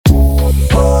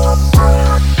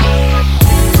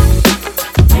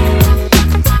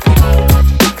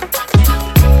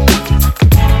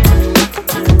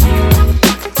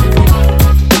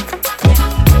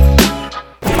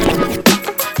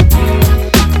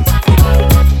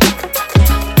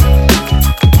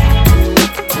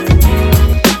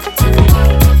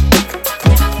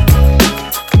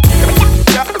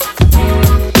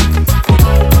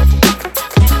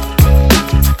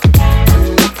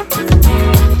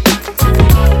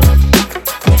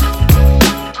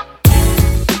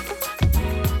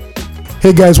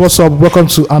Hey guys, what's up? Welcome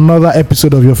to another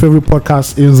episode of your favorite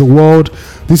podcast in the world.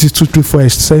 This is 234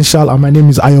 Essential, and my name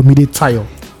is Ayomide Tayo.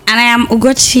 And I am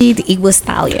Ugochi, the Igbo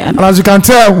Stallion. And as you can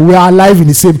tell, we are live in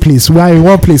the same place. We are in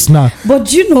one place now.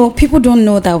 But you know, people don't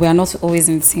know that we are not always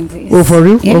in the same place. Oh, for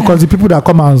real? Yeah. Because the people that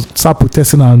come and start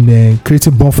protesting and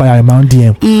creating bonfire in Mount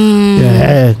DM.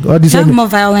 Yeah, all these Have more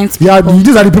violent people. yeah,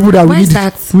 these are the people that we Why need. is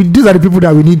that? These are the people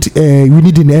that we need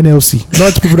in the NLC.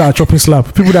 Not people that are chopping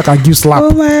slap. People that can give slap.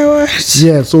 Oh my word.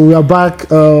 Yeah, so we are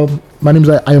back. My name is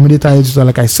Ayomide Tayo,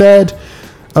 like I said.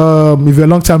 If you're a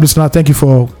long time listener, thank you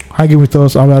for hanging with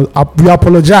us. We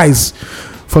apologize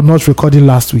for not recording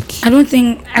last week. I don't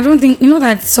think you know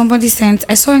that somebody sent.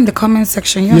 I saw in the comment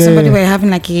section. You know, somebody were having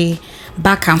like a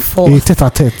back and forth. A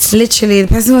tete-a-tete. Literally, the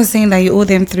person was saying that you owe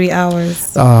them 3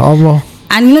 hours.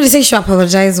 And you know, they say you should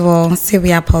apologize. Well, say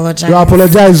we apologize. You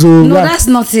apologize. No, that's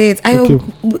not it. Okay.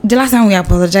 The last time we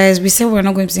apologized, we said we're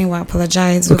not going to say we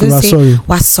apologize. We're Okay, going to say we're sorry.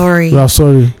 we're sorry. We are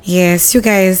sorry. Yes, you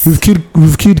guys.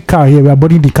 We've killed cow here. We are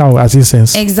burning the cow as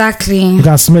incense. Exactly. You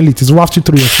can smell it. It's wafting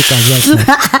through your chickens right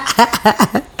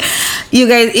now. You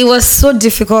guys, it was so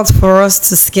difficult for us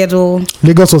to schedule.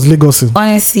 Lagos was Lagosing.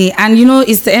 Honestly. And you know,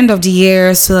 it's the end of the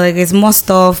year, so like there's more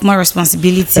stuff, more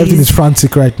responsibilities. Everything is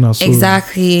frantic right now. So.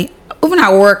 Exactly. Even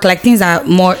at work, like things are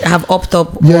more have upped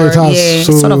up. Yeah, or, it has. Yeah,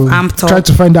 So sort of amped up. trying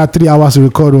to find that 3 hours to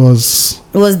record was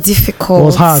difficult.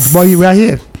 was hard. But we are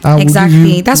here. And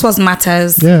Exactly. That's what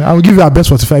matters. Yeah, I will give you our best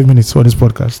 45 minutes for this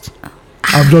podcast.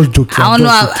 I'm just joking. I don't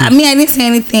know. I mean, I didn't say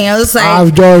anything. I was like,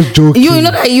 I'm just joking. you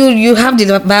know that you have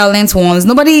the violent ones.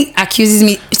 Nobody accuses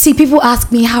me. See, people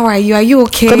ask me, "How are you? Are you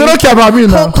okay?" Because they don't care about me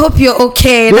now. Hope you're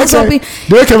okay. They That's don't what care,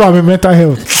 they don't care about my mental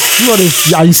health. You know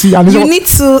this. Yeah, you see. And you need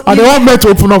to. And they want me to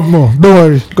open up more. Don't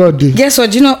worry. God did. Guess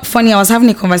what? You know, funny. I was having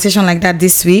a conversation like that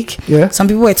this week. Yeah. Some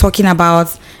people were talking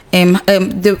about. They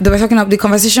were talking about the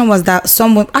conversation was that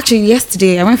someone actually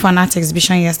yesterday. I went for an art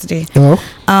exhibition yesterday. Oh.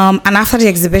 And after the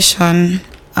exhibition,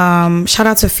 shout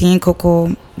out to Fiyin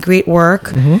Coco, great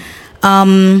work.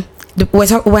 Mm-hmm.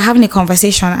 We're having a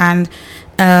conversation, and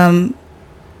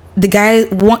a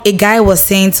guy was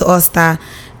saying to us that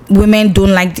women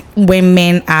don't like when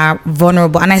men are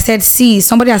vulnerable, and I said, see,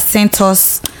 somebody has sent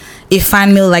us a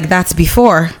fan mail like that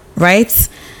before, right?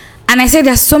 And I said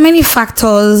there's so many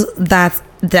factors that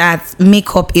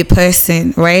make up a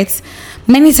person, right?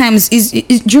 Many times do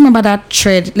you remember that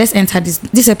thread? Let's enter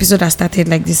this episode has started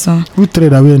like this one. Which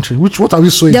thread are we entering? What are we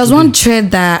showing? There was one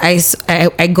thread that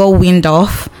I got wind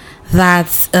of that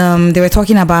they were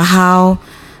talking about how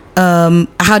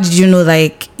did you know,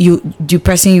 like the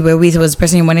person you were with was the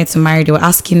person you wanted to marry. They were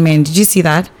asking men. Did you see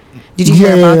that? Did you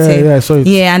hear about it? Yeah, I saw it.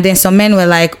 Yeah, and then some men were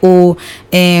like, oh,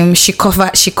 she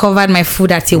covered my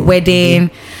food at a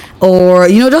wedding. Or,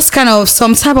 you know, just kind of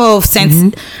some type of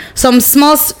sense, some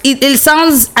small, it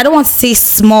sounds, I don't want to say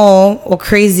small or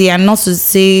crazy, and not to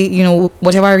say, you know,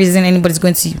 whatever reason anybody's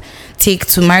going to take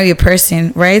to marry a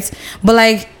person, right? But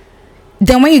like,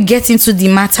 then when you get into the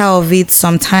matter of it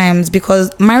sometimes, because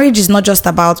marriage is not just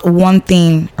about one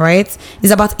thing, right?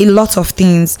 It's about a lot of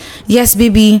things. Yes,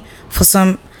 baby, for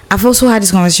some, I've also had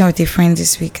this conversation with a friend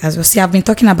this week as well. See, I've been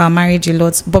talking about marriage a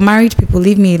lot, but married people,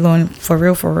 leave me alone, for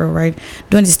real, right?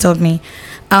 Don't disturb me.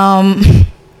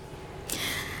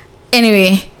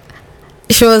 Anyway,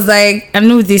 she was like, I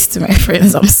know this to my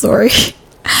friends, I'm sorry.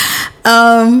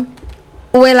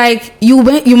 Where like you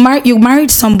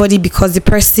married somebody because the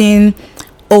person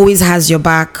always has your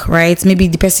back, right? Maybe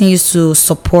the person used to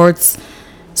support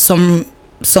some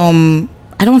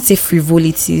I don't want to say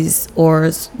frivolities,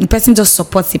 or the person just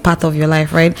supports a part of your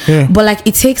life, right? Yeah. But like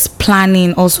it takes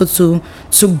planning also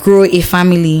to grow a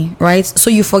family, right? So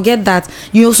you forget that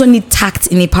you also need tact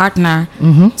in a partner.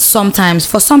 Sometimes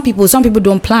for some people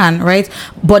don't plan, right?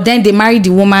 But then they marry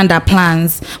the woman that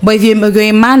plans. But if you're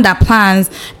a man that plans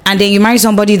and then you marry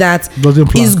somebody that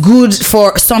is good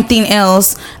for something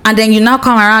else, and then you now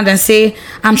come around and say,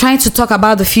 I'm trying to talk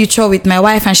about the future with my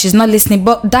wife and she's not listening,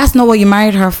 but that's not what you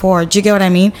married her for. Do you get what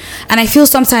I mean? And I feel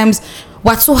sometimes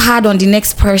we're so hard on the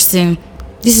next person.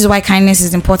 This is why kindness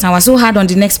is important. We're so hard on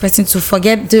the next person to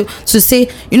forget to say,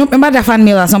 you know, remember that fan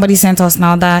mail that somebody sent us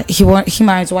now that him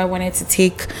and his wife wanted to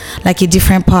take like a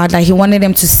different part, like he wanted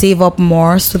them to save up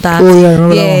more so that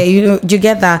you know, you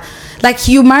get that. Like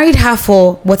you married her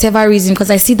for whatever reason,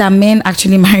 because I see that men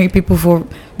actually marry people for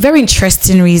very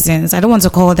interesting reasons. I don't want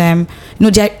to call them, you know,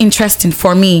 they're interesting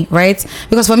for me, right?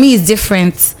 Because for me it's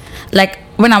different. like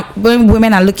when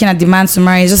women are looking at the man to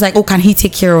marry, it's just like, oh, can he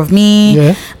take care of me?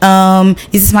 Yeah.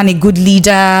 Is this man a good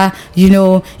leader? You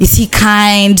know, is he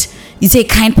kind? Is he a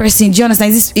kind person? Do you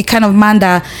understand? Is this a kind of man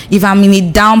that if I'm in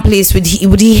a down place, would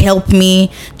he help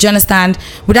me? Do you understand?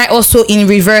 Would I also in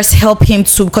reverse help him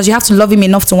too? Because you have to love him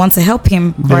enough to want to help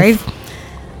him, right? Sorry,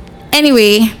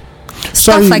 Anyway,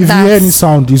 stuff like if that. you hear any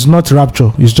sound, it's not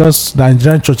rapture. It's just the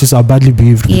Nigerian churches are badly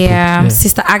behaved. people. Yeah,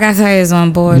 Sister Agatha is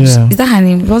on board. Yeah. Is that her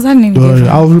name? What's that name? Don't worry,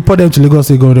 I'll report them to Lagos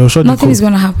State Government. They'll shut the Nothing court. is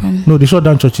going to happen. No, they shut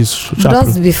down churches.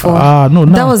 That's before. No, now.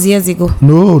 That was years ago.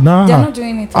 No, nah. They're not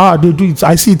doing it. They do it.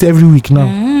 I see it every week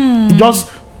now. It just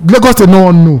Lagos State, no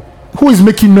one know who is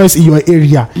making noise in your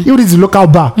area. Even if it's a local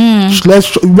bar,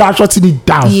 we are shutting it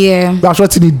down. Yeah. We are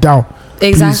shutting it down.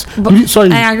 Exactly. Please.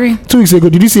 Sorry. I agree. 2 weeks ago,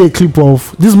 did you see a clip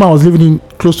of this man was living in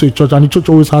close to a church, and the church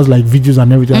always has like videos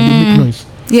and everything, and they make noise.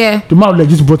 Yeah. The man like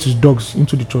just brought his dogs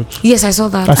into the church. Yes, I saw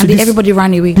that. I see And this- everybody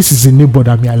ran away. This is a neighbor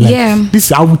that me I like. Yeah.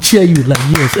 This I will cheer you like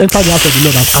yes. Enter the house of the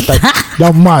Lord and scatter.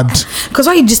 You're mad. Because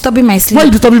why are you disturbing my Why are sleep?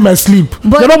 you disturbing my sleep?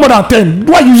 But- You're not more than 10.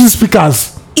 Why are you using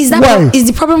speakers? Is that why? is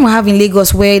the problem we have in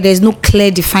Lagos where there's no clear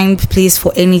defined place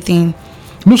for anything?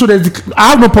 No, so I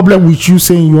have no problem with you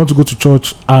saying you want to go to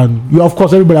church, and you, of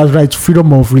course, everybody has right,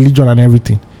 freedom of religion and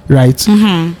everything, right?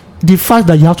 The fact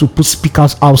that you have to put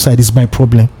speakers outside is my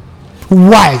problem.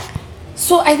 Why?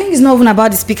 So I think it's not even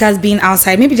about the speakers being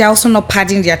outside. Maybe they're also not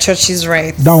padding their churches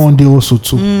right. That one day also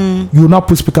too. You will not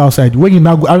put speaker outside. When you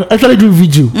now go, I actually do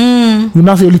vigil. You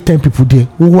now say only 10 people there.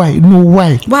 Why? No,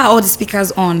 why? Why are all the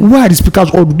speakers on? Why are the speakers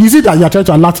on? Is it that you are trying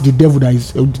to alert the devil that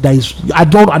is? I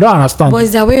don't understand. But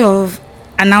it's their way of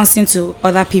announcing to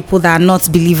other people that are not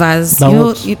believers, That you know,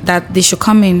 what? that they should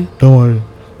come in. Don't worry.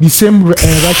 The same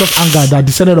righteous anger that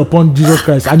descended upon Jesus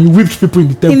Christ, and he whipped people in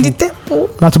the temple. In the temple.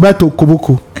 Now to buy to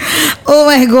Koboko. Oh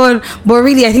my God. But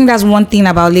really, I think that's one thing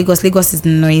about Lagos. Lagos is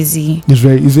noisy. It's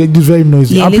very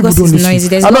noisy. Yeah, and Lagos people don't is listen. noisy.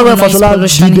 There's I a know lot when of noise Fashola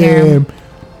pollution here. did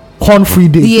horn free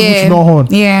day. People Yeah. should not horn.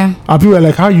 Yeah. And people were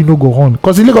like, how you know go horn?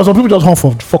 Because in Lagos, some people just horn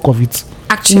for the fuck of it.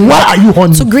 Actually. Why are you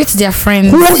horning? To greet their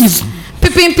friends. Who is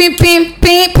Pim, pim, pim, pim,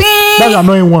 pim, pim. that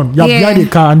annoying one? You're Yeah. behind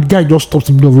a car and the guy just stops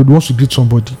in the road, wants to greet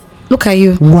somebody. Look at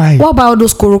you. Why? What about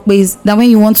those korokpes that when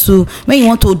you want to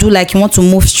do like you want to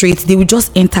move straight, they will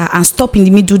just enter and stop in the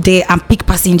middle there and pick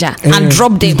passenger and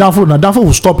drop them. Danfo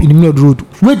will stop in the middle of the road.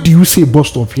 Where do you say bus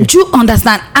stop here? Do you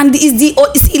understand? And let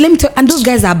me tell you, and those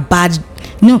guys are bad.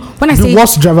 No, when I The say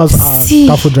worst drivers are See.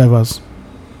 Danfo drivers.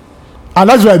 And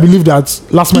that's why I believe that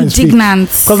last man is fake. indignant.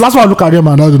 Because last one I look at them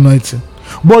and I don't know it.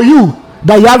 But you,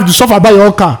 that you have to suffer by your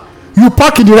own car, you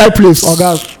park in the right place. Oh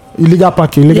God, illegal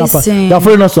parking. Listen. They're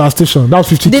following us to our station. That was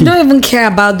 50K. They don't even care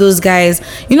about those guys.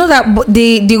 You know that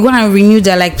they go and renew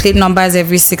their like plate numbers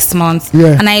every 6 months.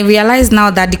 Yeah. And I realize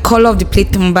now that the color of the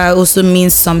plate number also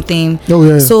means something. Oh,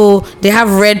 yeah. So they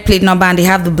have red plate number and they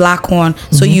have the black one.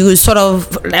 So you sort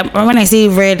of like, when I say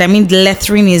red, I mean the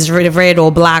lettering is red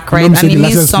or black, right? Let me say And it the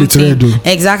means license plate something. red,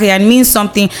 though. Exactly, and it means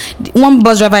something. One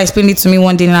bus driver explained it to me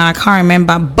one day and I can't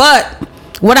remember, but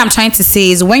what I'm trying to say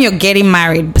is when you're getting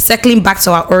married, circling back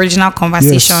to our original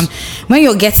conversation, when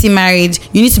you're getting married,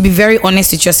 you need to be very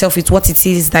honest with yourself with what it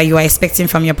is that you are expecting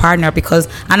from your partner. Because,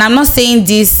 and I'm not saying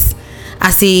this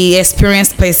as a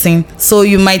experienced person, so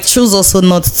you might choose also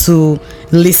not to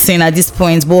listen at this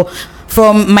point, but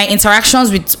from my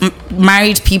interactions with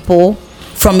married people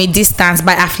from a distance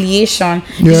by affiliation,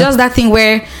 it's just that thing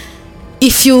where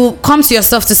if you come to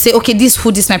yourself to say, okay, this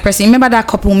my person. Remember that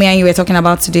couple me and you were talking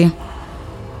about today?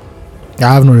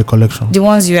 I have no recollection. The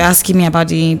ones you were asking me about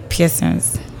the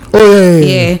piercings. Oh yeah.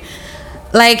 Yeah.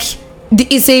 Like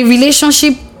it's a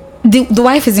relationship. The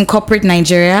wife is in corporate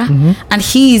Nigeria and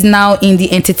he is now in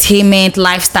the entertainment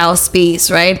lifestyle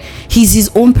space, right? He's his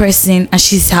own person and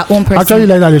she's her own person. I actually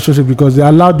like that relationship because they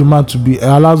allows the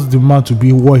man to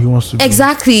be what he wants to be.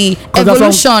 Exactly. 'Cause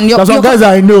Evolution. There's some guys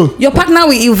that I know. Your partner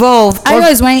will evolve. I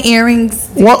always wearing earrings.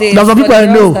 these days, There's some people but I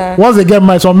the know. ones that- Once they get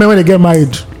married, some men when they get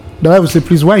married, the wife will say,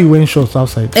 "Please, why are you wearing shorts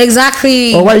outside?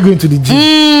 Exactly. Or why are you going to the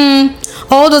gym?"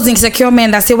 All those insecure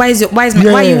men that say, why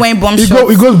are you wearing bomb It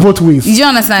shorts? goes both ways. Do you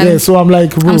understand? Yeah, so I'm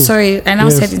like, bro, I'm sorry. I now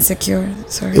yes. said insecure.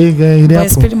 Sorry. It But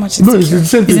it's pretty much No, insecure. it's the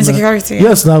same thing. It's man. insecurity.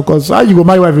 Yes, now because how you go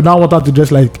marry wife, you now want her to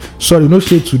dress like, sorry, no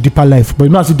shade to Deeper Life, but you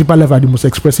know, I see Deeper Life are the most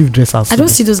expressive dressers. I don't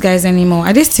see those guys anymore.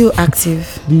 Are they still active?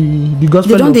 the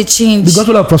gospel. They change. The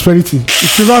gospel of prosperity.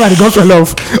 It's not like the gospel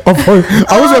of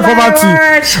I was say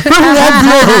poverty. People want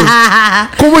blow.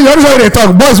 Come on, you understand when they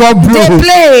talk. Boys want blow.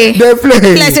 They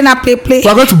play. Let's not play.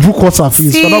 We're going to book water,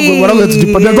 please. We're not going to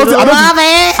deeper.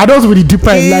 I don't really deeper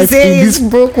in life in this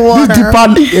brook water.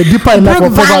 This deeper in life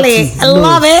Brook of Valley. poverty. I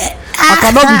love it. I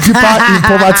cannot be deeper in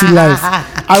poverty life.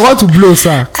 I want to blow,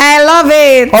 sir. I love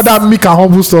it. All that meek and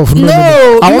humble stuff.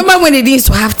 No. I remember when they used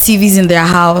to have TVs in their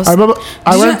house. I remember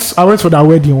I went for their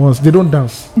wedding once. They don't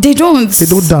dance. They don't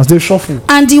dance. They shuffle.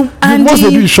 And the most they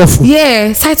do is shuffle.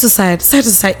 Yeah, side to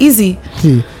side, easy.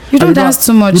 Yeah. You don't dance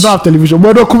too much. You don't have television.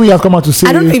 But Kumi has come out to say.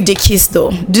 I don't know if they kiss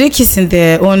though. Do they kiss in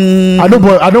their own? I know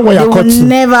where you're cutting.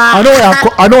 Never.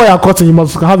 I know where you're cutting. You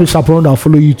must have a chaperone that will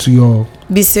follow you to your.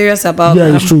 Be serious about.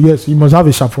 Yeah, it's true. Yes, you must have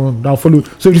a chaperone that will follow.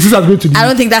 So if the sister is going to. I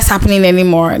don't think that's happening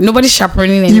anymore. Nobody's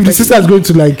chaperoning anybody. If the sister is going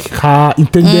to like her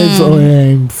intended's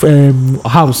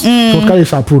house, to carry a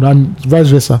chaperone and vice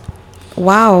versa.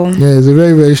 Wow. Yeah, it's a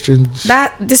very very strange.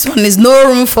 This one is no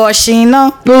room for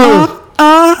Shino. No.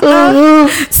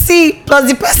 See, plus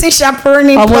the person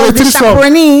chaperoning, I'm plus the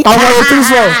chaperonee.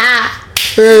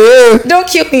 Don't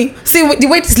kill me. See, the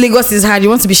way this Lagos is hard, you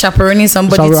want to be chaperoning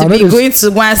somebody to be going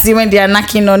to go and see when they are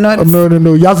knocking or not.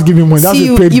 No. You have to give him money. That's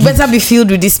see, a paid you better be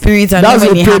filled with the spirit and that's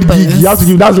when a it paid happens. gig. You have to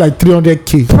give. That's like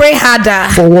 300K. Pray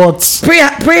harder. For what?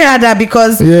 Pray harder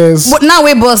because but now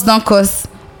we boss don't cost.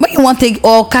 When you want to take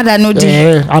Okada no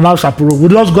day. And now chaperone. We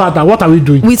just go out and what are we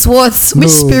doing? With what? Which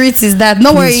spirit is that?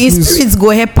 No worry, spirits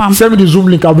go help am. Send me the Zoom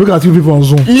link. I'll bring out you people on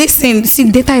Zoom. Listen, see,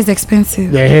 data is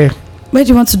expensive. Yeah. Where do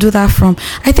you want to do that from?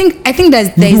 I think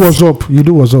that you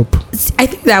do what's up. I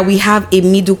think that we have a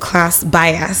middle class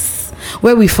bias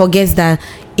where we forget that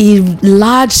a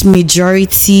large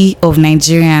majority of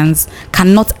Nigerians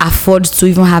cannot afford to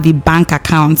even have a bank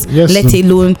account, let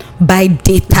alone buy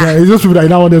data. Yeah, it's those people that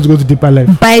now want them to go to deeper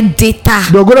life. Buy data.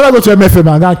 They'll go to MFM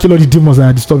and kill all the demons that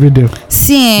are disturbing them.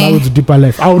 See, now go to deeper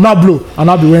life. I will not blow and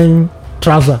I'll be wearing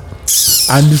trousers.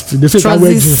 And they say you can't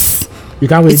wear jeans. You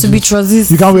can't wear. It will be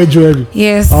trousers. You can't wear jewelry.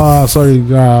 Yes. Sorry.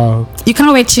 You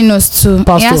can't wear chinos too.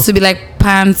 Pastor. It has to be like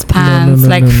pants,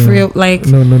 frill, like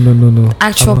no.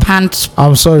 actual pants.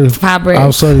 I'm sorry. Fabric.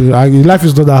 I'm sorry. Life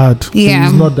is not that hard. Yeah.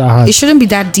 It's not that hard. It shouldn't be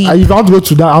that deep. If I want to go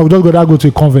to that, I would just go to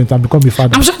a convent and become a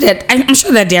father. I'm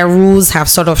sure that their rules have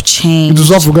sort of changed. It's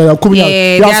all forget.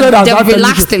 They've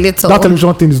relaxed a little. That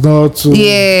television thing is not. So,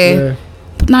 yeah.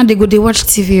 But now they watch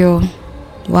TV.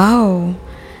 Wow.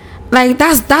 Like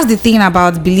that's the thing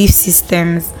about belief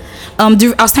systems. I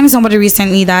was telling somebody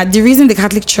recently that the reason the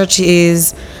Catholic Church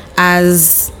is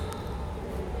as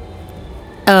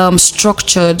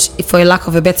structured, for a lack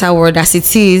of a better word, as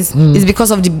it is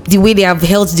because of the way they have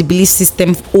held the belief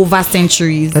system over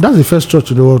centuries. And that's the first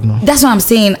church in the world now. That's what I'm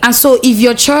saying. And so if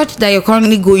your church that you're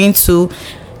currently going to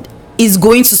is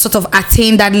going to sort of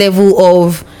attain that level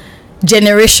of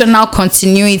generational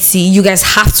continuity, you guys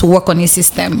have to work on a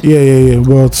system. Yeah.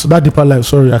 But that deeper life,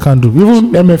 sorry, I can't do.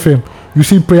 Even MFM, you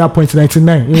see prayer point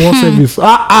 99 in one service.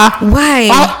 Why?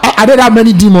 Are there that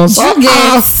many demons?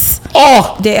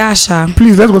 They are sure.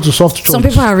 Please, let's go to soft church. Some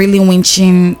people are really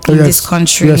winching in this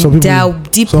country. Yeah, they are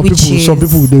deep witches. Some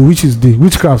people, the witches, the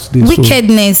witchcraft, they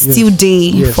wickedness still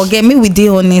day. Yes. Forget me with the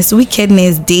honest.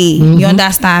 Wickedness day. You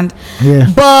understand? Yeah.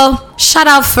 But shout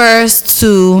out first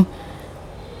to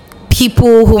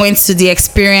people who went to the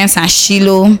experience and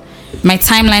Shiloh. My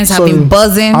timelines have been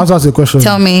buzzing. I'll ask a question.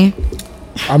 Tell me.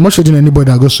 I'm not shading anybody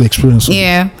that goes to experience.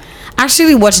 Yeah.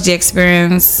 Actually watched the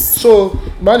experience. So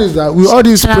mine is that we all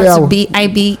these prayer. I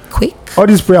be quick. All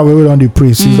this prayer we were on the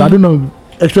praise. I don't know,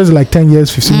 experience like 10 years,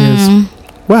 15 years.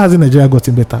 Why hasn't Nigeria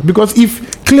gotten better? Because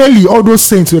if clearly all those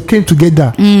saints came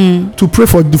together to pray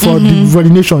for the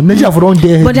nation, Nigeria for don't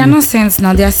dare. But they're not saints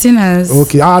now; they are sinners.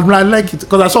 Okay, I like it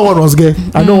because I saw one was gay.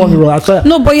 I don't want to wrong.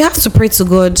 No, but you have to pray to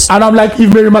God. And I'm like,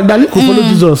 if Mary Magdalene could follow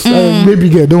Jesus, maybe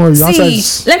gay. Don't worry.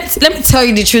 See, let me tell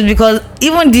you the truth, because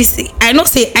even this, I know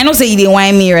say you didn't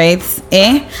whine me, right?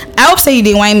 I hope say you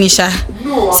didn't whine me, Sha.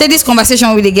 No. Say this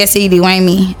conversation with the guest, say you didn't whine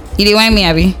me. You didn't whine me,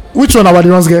 Abby. Which one about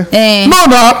the ones gay?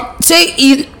 No. Say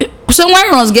you. So why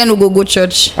runs again no go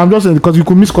church? I'm just saying because you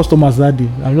could miss customers that day.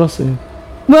 I'm just saying.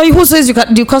 Well, who says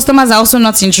the customers are also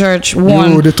not in church?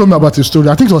 One. No, they told me about his story.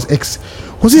 I think it was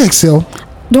Was it Excel?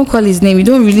 Don't call his name. You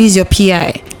don't release your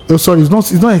PI. Oh, sorry, it's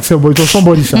not Excel, but it was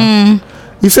somebody.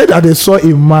 He said that they saw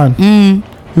a man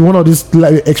in one of these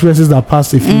experiences that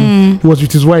passed a film. He was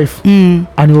with his wife and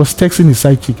he was texting his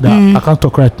side chick that I can't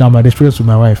talk right now. My experience with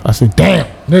my wife. I said, damn,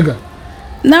 nigga.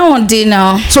 Now one day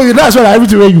now. So that's why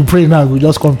everything where you pray now will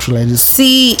just come true like this.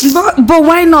 See, but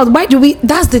why not? Why do we?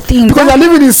 That's the thing. Because you're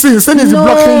living in sin. Sin is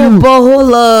blocking you. But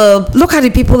hold up. Look at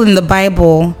the people in the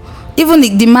Bible. Even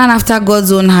the man after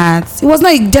God's own heart. It was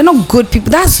not. They're not good people.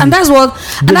 That's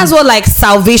what like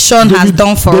salvation has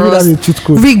done for David us. has a cheat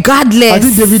code. Regardless. I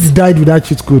think David died with that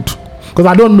cheat code. Because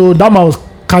I don't know, that man was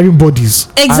carrying bodies.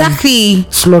 Exactly.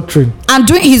 And slaughtering. And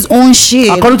doing his own shit.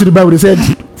 According to the Bible, they said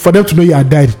for them to know you had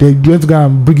died, they went to go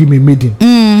and bring him a maiden.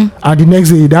 And the next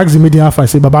day, they asked the maiden after, I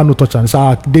say, Baba, no touch. And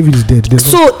say, David is dead.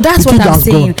 So that's what I'm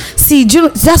saying. Gone. See,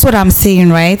 that's what I'm saying,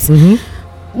 right? Mm-hmm.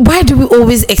 Why do we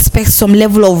always expect some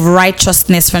level of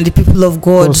righteousness from the people of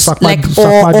God,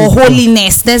 or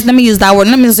holiness? Let me use that word.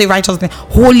 Let me say righteousness,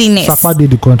 holiness. Sakpade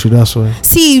the country. That's why.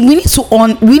 See, we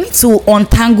need to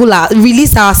untangle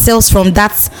release ourselves from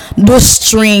those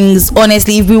strings.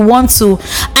 Honestly, if we want to,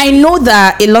 I know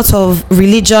that a lot of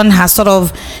religion has sort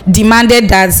of demanded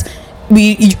that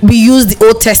we use the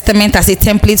Old Testament as a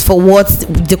template for what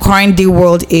the current day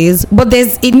world is, but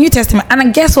there's a New Testament. And I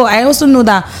guess what, I also know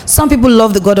that some people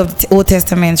love the God of the Old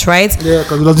Testament, right? Yeah,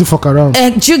 because it doesn't fuck around.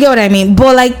 Do you get what I mean?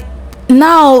 But like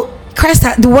now, Christ,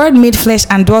 the Word made flesh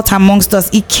and dwelt amongst us.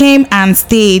 He came and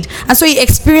stayed, and so he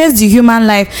experienced the human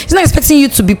life. He's not expecting you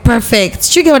to be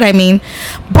perfect. Do you get what I mean?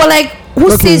 But like, who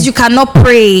says you cannot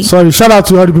pray? Sorry, shout out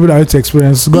to all the people that went to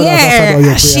experience. God has answered all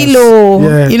your prayers. Shiloh.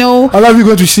 Yeah. You know, a lot of you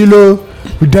go to Shiloh,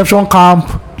 redemption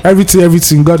camp,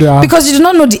 everything. God, because you do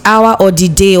not know the hour or the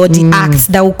day or the acts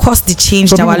that will cause the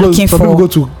change that we're looking for. Some people go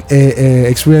to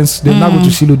experience, they now go to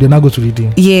Shiloh, they now go to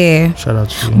redeem. Yeah. Shout out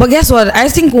to you. But guess what? I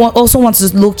think we also want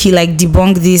to low key like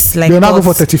debunk this. Like, they'll now go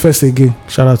for 31st again.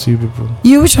 Shout out to you people.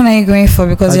 Which one are you going for?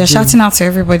 Because you're shouting out to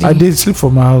everybody. I did sleep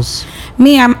from my house.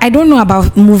 Me, I don't know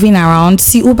about moving around.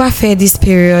 See, Uber fare this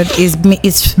period is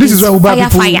this is where Uber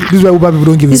people. This is where Uber people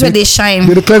don't give a fuck. This is where they shine.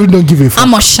 They clearly don't give a fuck. I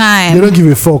must shine. They don't give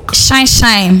a fuck. Shine.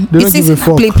 They don't give a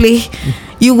fuck. Play.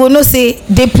 You go no say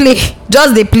they play.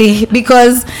 Just they play,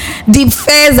 because the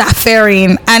fares are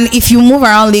faring, and if you move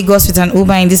around Lagos with an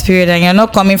Uber in this period and you're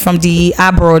not coming from the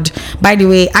abroad, by the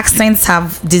way, accents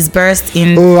have dispersed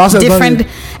in different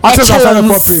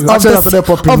echelons of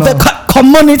the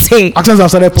community.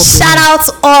 Shout out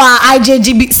all our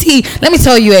IJGB. See, let me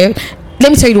tell you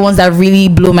the ones that really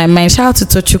blow my mind. Shout out to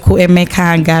Tochukwu, Emeka,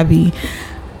 and Gabi.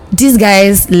 These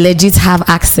guys legit have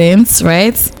accents,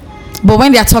 right? But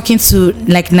when they are talking to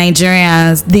like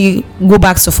Nigerians, they go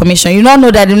back to formation. You don't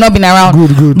know that they've not been around.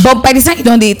 Good. But by the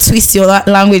time they twist your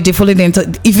language, they follow them.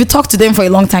 If you talk to them for a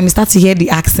long time, you start to hear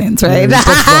the accent, right?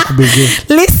 Yeah,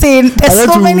 listen,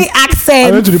 there's so many accents.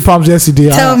 I went to the Palms yesterday.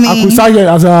 Tell me. I could start here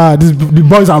as the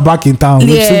boys are back in town.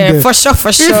 Yeah, for sure.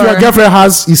 If your girlfriend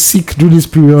is sick during this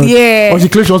period, or she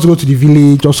claims she wants to go to the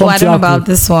village or something. I don't know about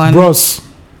this one. Bros,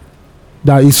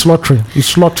 that is slaughtering. He's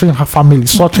slaughtering her family,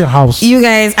 slaughtering house. You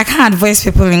guys, I can't advise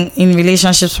people in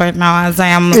relationships right now, as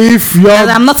I'm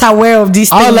not aware of these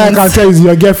things. All I can tell is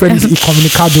your girlfriend is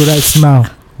incommunicado right now.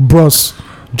 Bros,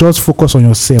 just focus on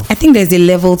yourself. I think there's a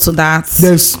level to that.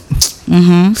 There's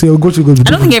so go. I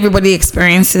don't think everybody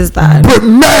experiences that. But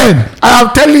man, I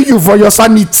am telling you, for your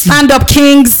sanity, stand up,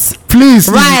 kings. Please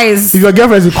rise. If your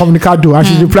girlfriend is incommunicado and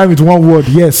she's replying with one word,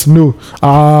 yes, no,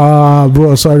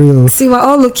 bro, sorry. See, we're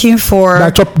all looking for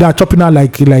they're chopping out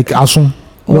like asun.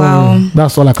 Wow,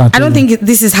 that's all I can tell. I don't think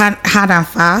this is hard and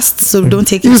fast, so don't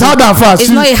take it. It's hard and fast. It's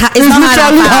not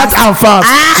literally hard and fast.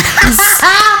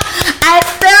 I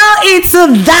fell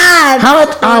into that. Hard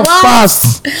and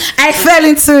fast. I fell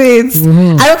into it.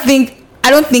 I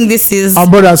don't think this is.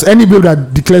 And brothers, any babe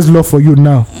that declares love for you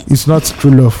now, it's not true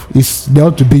love. They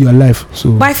ought to be your life.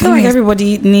 So, but I feel like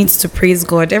everybody needs to praise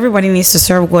God. Everybody needs to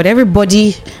serve God.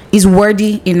 Everybody is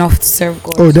worthy enough to serve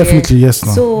God. Oh, definitely, yes.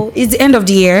 No. So it's the end of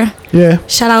the year. Yeah.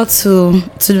 Shout out to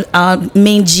our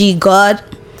main G, God,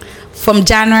 from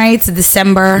January to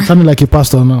December. Sounding like a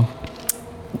pastor now.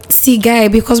 See, guy,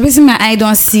 because basically my eye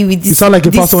don't see with this. You sound like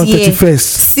a pastor on 31st.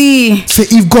 See,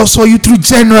 say if God saw you through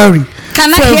January,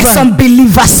 can I hear some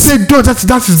believers? Say no,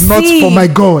 that is not for my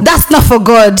God. That's not for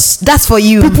God. That's for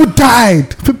you. People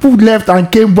died. People left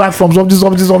and came back from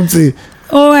something.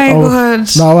 Oh my God.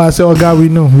 Now I say, oh God, we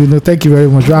know. Thank you very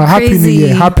much. Happy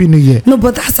New Year. No,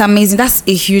 but that's amazing. That's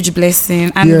a huge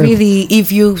blessing. And really,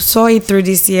 if you saw it through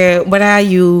this year, whether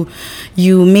you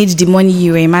made the money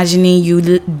you were imagining,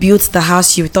 you built the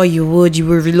house you thought you would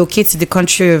relocate to the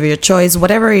country of your choice,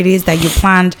 whatever it is that you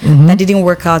planned that didn't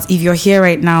work out, if you're here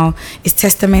right now, it's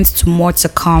testament to more to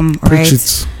come, right? Preach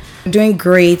it. You're doing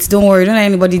great. Don't worry. Don't let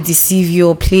anybody deceive you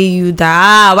or play you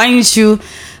that, why didn't you?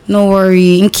 No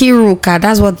worry. In Kiruka,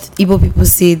 that's what Igbo people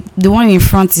say. The one in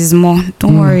front is more.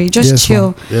 Don't worry. Just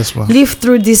chill. Man. Yes, man. Live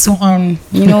through this one.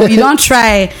 You don't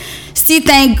try. Still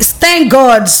thank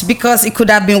God, because it could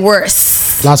have been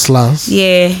worse. Last.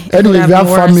 Yeah. Anyway, if you have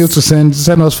family to send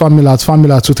us family at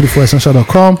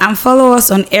 234essential.com. And follow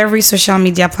us on every social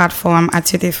media platform at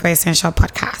 234essential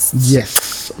podcast.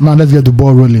 Yes. Now let's get the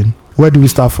ball rolling. Where do we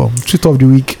start from? Tweet of the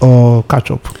week or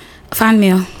catch up? Fan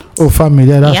mail. Oh, family.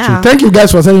 Yeah, that's true. Thank you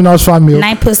guys for sending us family.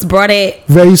 9 Post brought it.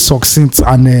 Very succinct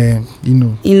and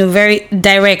very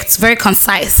direct, very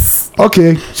concise.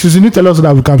 Okay, since you need to tell us so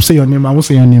that we can say your name, I won't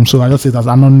say your name, so I just say it as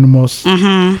anonymous.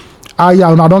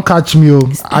 Yeah, no, don't catch me.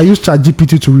 I use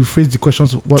ChatGPT to rephrase the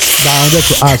questions that I wanted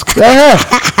to ask.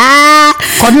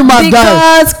 Konima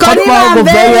because Konima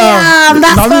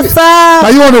that's what's up. Now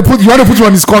you want to put you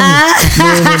on his coming.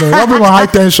 No. Not bring on high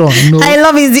tension. No. I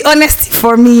love is the honesty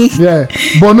for me. Yeah,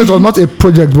 but no, it was not a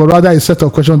project, but rather a set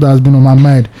of questions that has been on my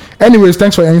mind. Anyways,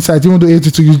 thanks for your insight. Even though you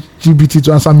to use GPT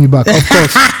to answer me back, of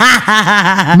course.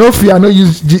 No fear, I don't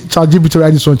use ChatGPT to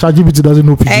write this one. ChatGPT doesn't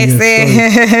know PG.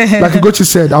 Like Ugochi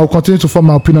said, I will continue to form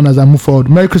my opinion as I move forward.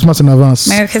 Merry Christmas in advance.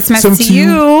 Merry Christmas Same to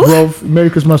you. Love. Merry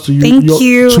Christmas to you. Thank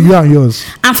you. To you and yours.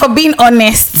 And for being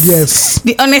honest. Yes.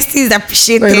 The honesty is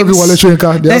appreciated. I know sexual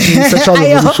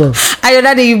evolution. I know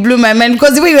that you blew my mind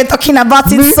because the way you were talking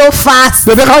about it so fast.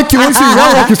 Oh my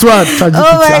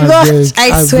gosh.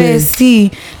 I swear.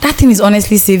 See, that thing is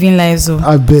honestly saving lives.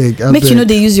 I beg. Make you know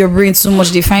they use your brain so much.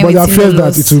 They find. But I fear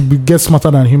that it will get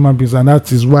smarter than human beings, and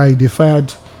that is why they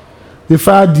fired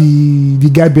the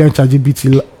guy behind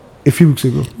ChatGPT a few weeks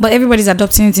ago. But everybody's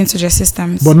adopting it into their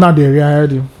systems. But now they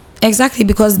rehired him. Exactly,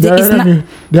 because it was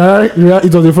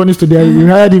the funniest today. They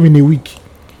rehired him in a week.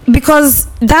 Because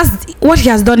that's what he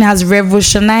has done, has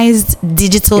revolutionized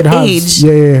digital age.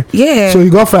 Yeah. So he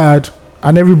got fired,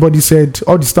 and everybody said,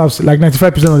 all the staff, like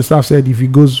 95% of the staff said, if he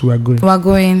goes, we're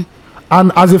going.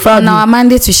 And as a fired now, our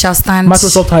mandate we shall stand.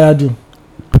 Microsoft hired him.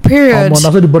 Period. That's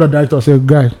what the board of directors said,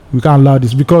 guy, we can't allow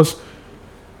this because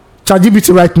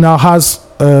ChatGPT right now has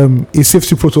a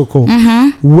safety protocol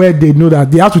where they know that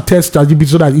they have to test ChatGPT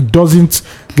so that it doesn't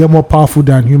get more powerful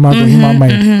than human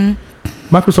mind.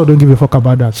 Microsoft don't give a fuck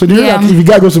about that. So they know that if a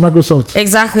guy goes to Microsoft,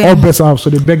 exactly, all bets are up. So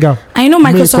they beg him. I know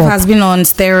Microsoft has been on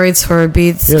steroids for a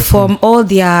bit from all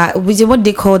their what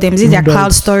they call them. Is it their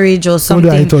cloud storage or something?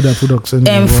 I hate all their products.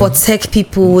 For tech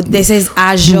people, this is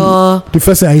Azure. The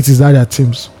first thing I hate is that their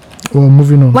Teams. Well,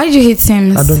 moving on. Why do you hate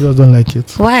Teams? I don't like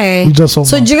it. Why?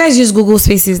 So do you guys use Google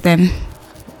Spaces then?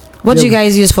 What do you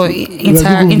guys use for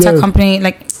intercompany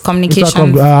like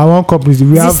communication? Our own companies.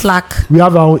 We have Slack. We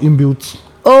have our own inbuilt.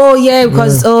 Oh yeah,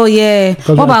 because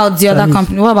what about the other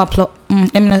company? What about that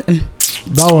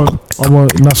one?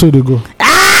 Now so they go.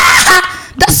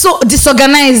 That's so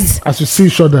disorganized. As you see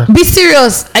each other. Be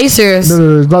serious. Are you serious?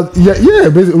 No, it's not. Yeah.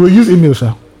 Basically, we use email,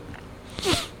 sir.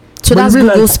 So that's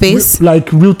Google Space.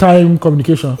 Like real time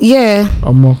communication. Yeah.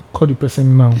 Call the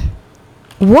person now.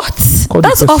 What?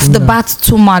 That's off the bat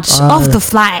too much. Off the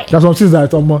fly. That's what I'm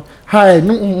saying. Hi.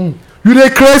 You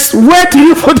request. Where do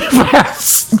you put the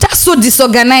fires? That's so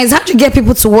disorganized. How do you get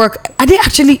people to work? Are they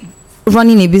actually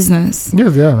running a business?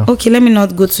 Yes, they are. Okay, let me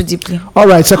not go too deeply. All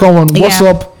right, second one. What's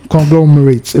up,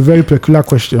 conglomerates? A very peculiar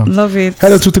question. Love it.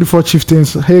 Hello, 234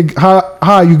 chieftains. Hey, how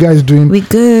are you guys doing? We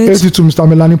good. Thank you to Mr.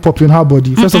 Melanie Poppin. How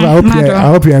body? First of all, I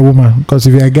hope you're a woman, because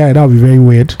if you're a guy, that would be very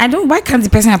weird. Why can't the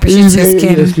person appreciate your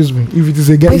skin? Excuse me. If it is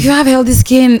a guy, but if you have healthy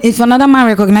skin, if another man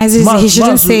recognizes it, he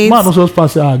shouldn't say it. Man also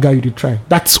pass guy, you did try.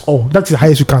 That's all. That's the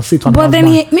highest you can say to a But then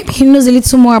maybe he knows a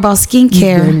little more about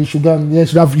skincare. Then you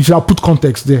should have put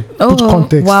context there. Put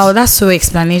context. Wow, that's so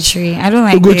explanatory. I don't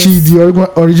like this. Ugochi,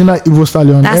 the original Evo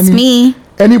Stallion. That's me.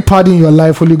 Any party in your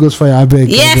life, Holy Ghost fire, I beg.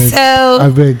 Yes, I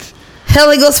beg.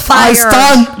 Holy Ghost fire. I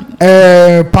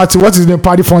stand party. What's his name?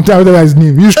 Party Fontaine, whatever his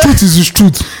name. His truth is his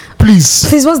truth.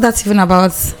 Please, what's that even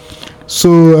about?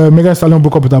 So Megan Stallion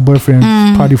broke up with her boyfriend,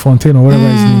 Party Fontaine or whatever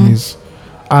his name is.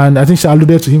 And I think she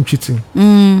alluded to him cheating.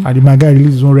 And the man guy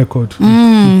released his own record.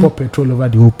 He poured petrol over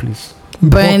the whole place.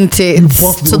 Burnt it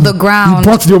to the ground.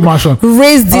 He burnt the mansion.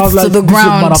 Raised it to the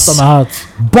ground. This is man after my heart.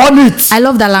 Burn it. I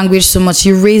love that language so much.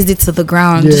 You raised it to the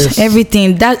ground. Yes.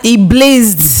 Everything that it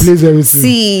blazed. Everything.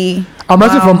 See. I'm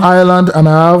writing from Ireland, and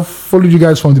I have followed you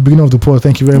guys from the beginning of the pod.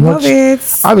 Thank you very much. It.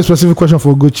 I have a specific question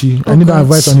for Ugochi. I need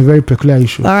advice on a very peculiar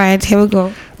issue. All right, here we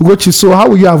go. Ugochi, so how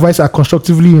will you advise I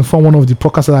constructively inform one of the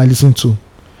podcasts that I listen to?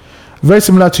 Very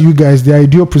similar to you guys, the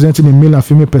idea of presenting a male and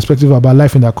female perspective about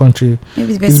life in their country.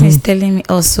 Maybe the person is telling me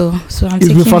also. So I'm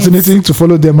taking It's been fascinating to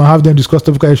follow them and have them discuss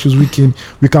topical issues week in,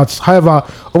 week out. However,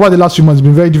 over the last few months, it's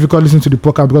been very difficult listening to the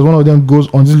podcast because one of them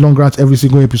goes on this long rant every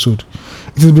single episode.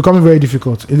 It is becoming very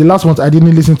difficult. In the last month, I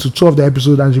didn't listen to 2 of the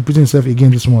episodes and it's repeating itself again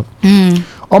this month.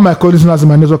 All my co-listeners in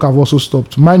my network have also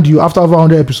stopped. Mind you, after over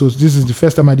 100 episodes, this is the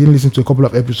first time I didn't listen to a couple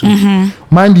of episodes.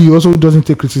 Mind you, also doesn't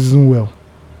take criticism well.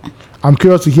 I'm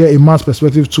curious to hear a man's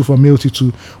perspective too from male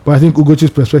too, but I think Ugochi's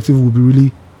perspective will be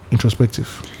really introspective.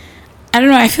 I don't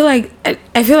know. I feel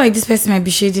like this person might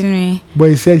be shading me. But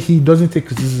he said he doesn't take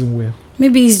criticism well.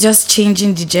 Maybe it's just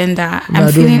changing the gender.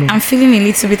 I'm feeling a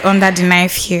little bit under the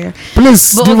knife here.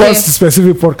 Please give us the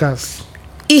specific podcast.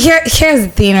 Here's the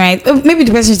thing, right? Maybe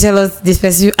the person should tell us the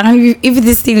specific. And if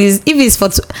this thing is, if it's for,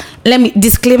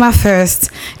 disclaimer first.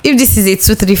 If this is a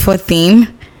 234 theme,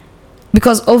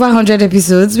 because over 100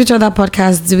 episodes, which other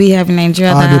podcasts do we have in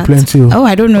Nigeria? There are plenty. Oh,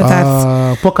 I don't know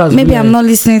that. Podcasts. Maybe I'm not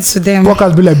listening to them.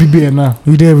 Podcasts be like BBN now.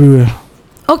 You're there everywhere.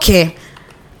 Okay.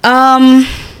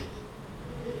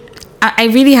 I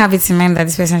really have it in mind that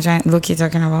this person trying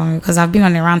talking about me because I've been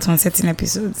on a rant on certain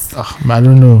episodes. I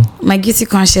don't know. My guilty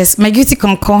conscience, my guilty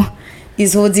concon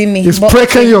is holding me. It's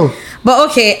breaking you. But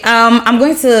okay, I'm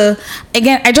going to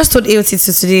again. I just told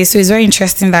AOT today, so it's very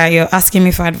interesting that you're asking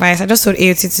me for advice. I just told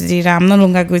AOT today that I'm no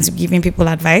longer going to be giving people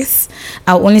advice.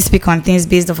 I'll only speak on things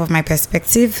based off of my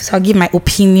perspective. So I'll give my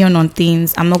opinion on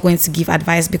things. I'm not going to give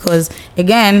advice because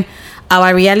again,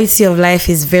 our reality of life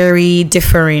is very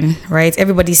differing, right?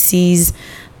 Everybody sees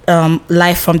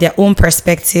life from their own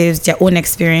perspectives, their own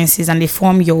experiences, and they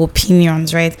form your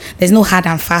opinions, right? There's no hard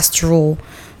and fast rule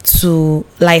to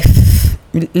life,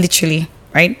 literally,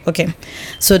 right? Okay,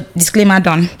 so disclaimer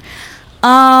done.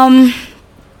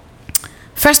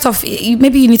 First off,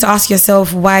 maybe you need to ask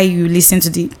yourself why you listen to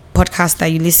the podcast that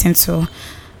you listen to.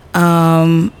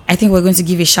 I think we're going to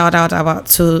give a shout out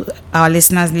to our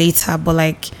listeners later, but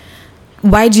like,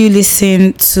 why do you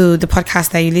listen to the podcast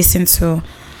that you listen to?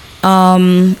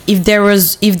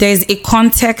 If there's a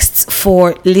context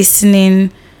for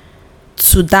listening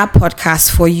to that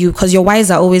podcast for you, because your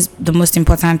whys are always the most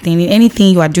important thing in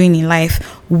anything you are doing in life.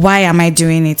 Why am I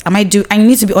doing it? And you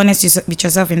need to be honest with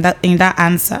yourself in that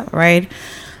answer, right?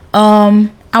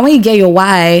 And when you get your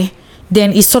why,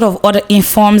 then it sort of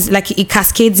informs, like it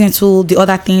cascades into the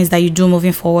other things that you do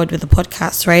moving forward with the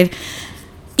podcast, right?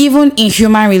 Even in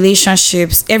human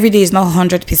relationships, every day is not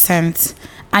 100%.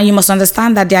 And you must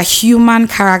understand that there are human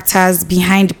characters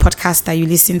behind the podcast that you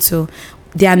listen to.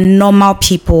 They are normal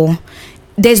people.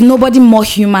 There's nobody more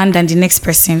human than the next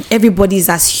person. Everybody is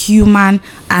as human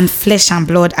and flesh and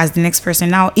blood as the next person.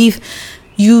 Now, if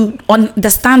you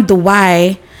understand the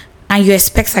why and you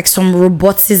expect like some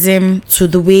robotism to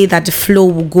the way that the flow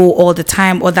will go all the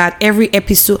time, or that every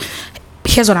episode,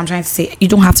 here's what I'm trying to say. You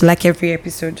don't have to like every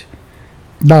episode.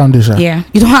 Yeah,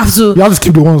 you don't have to. You have to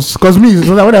skip the ones. Because me,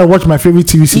 when I watch my favorite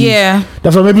TV series,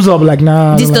 there's some episodes I'll be like,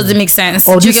 nah, this doesn't make sense.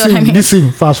 Or this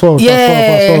scene, fast forward.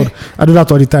 I do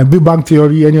that all the time. Big Bang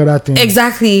Theory, any other thing.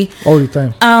 Exactly. All the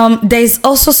time. There's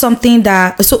also something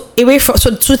that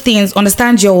two things.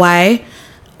 Understand your why.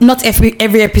 Not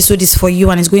every episode is for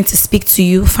you and it's going to speak to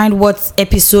you. Find what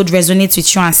episode resonates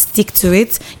with you and stick to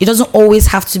it. It doesn't always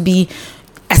have to be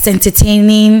as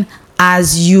entertaining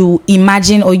as you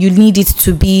imagine or you need it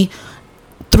to be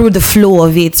through the flow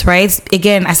of it, right?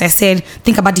 Again, as I said,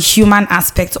 think about the human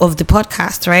aspect of the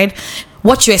podcast, right?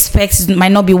 What you expect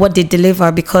might not be what they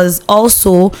deliver, because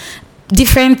also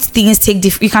different things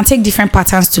you can take different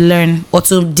patterns to learn or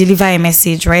to deliver a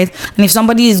message, right? And if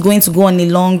somebody is going to go on a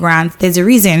long rant, there's a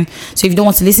reason. So if you don't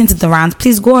want to listen to the rant,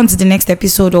 please go on to the next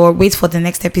episode or wait for the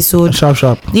next episode.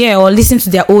 Sharp. Yeah, or listen to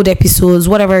their old episodes,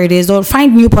 whatever it is, or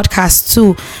find new podcasts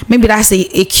too. Maybe that's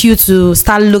a cue to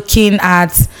start looking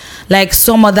at like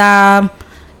some other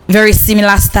very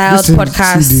similar style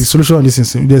podcast. The solution on this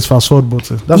is there's fast forward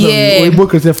button. That's why we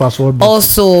created fast forward button.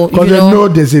 Also, because they know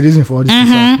there's a reason for all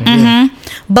this.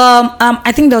 But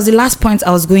I think that was the last point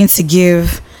I was going to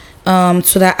give,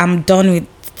 so that I'm done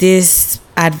with this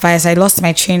advice. I lost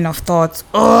my train of thought.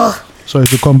 Oh, sorry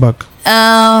to come back.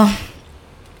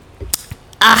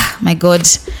 My God.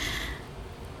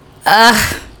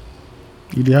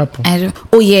 It happen.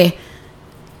 Oh yeah.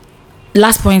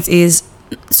 Last point is,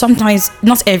 sometimes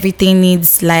not everything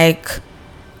needs like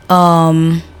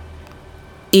a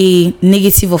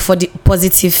negative or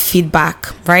positive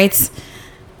feedback, right?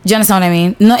 Do you understand what I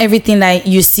mean? Not everything that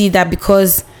you see that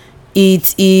because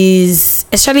it is,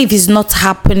 especially if it's not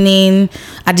happening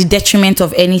at the detriment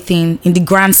of anything in the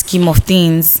grand scheme of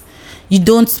things, you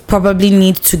don't probably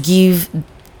need to give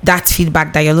that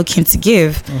feedback that you're looking to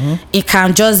give. It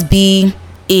can just be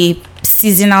a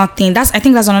seasonal thing. I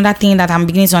think that's another thing that I'm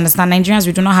beginning to understand. Nigerians,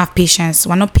 we do not have patience.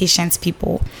 We're not patient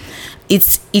people.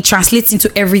 It translates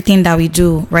into everything that we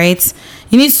do, right?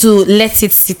 You need to let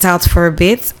it sit out for a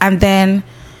bit and then,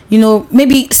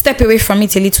 maybe step away from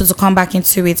it a little to come back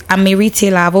into it. I'm a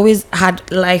retailer. I've always had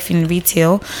life in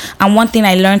retail. And one thing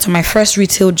I learned on my first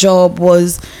retail job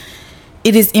was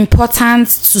it is important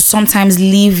to sometimes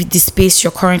leave the space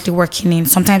you're currently working in.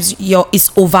 Sometimes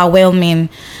it's overwhelming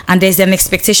and there's an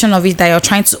expectation of it that you're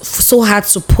trying to so hard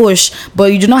to push,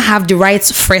 but you do not have the right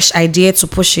fresh idea to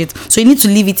push it. So you need to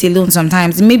leave it alone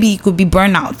sometimes. Maybe it could be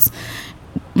burnout.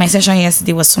 my session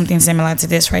yesterday was something similar to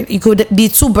this, right? You could be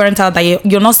too burnt out that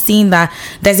you're not seeing that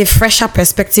there's a fresher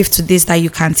perspective to this that you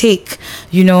can take,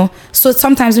 So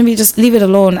sometimes maybe just leave it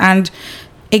alone. And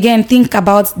again, think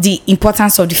about the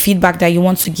importance of the feedback that you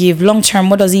want to give. Long term,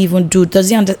 what does it even do?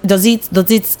 Does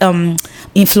it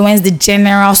influence the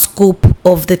general scope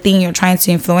of the thing you're trying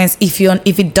to influence? If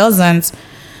it doesn't,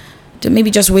 then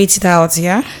maybe just wait it out.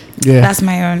 Yeah. That's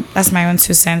my own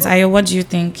 2 cents. Ayo, what do you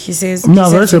think? He says. No,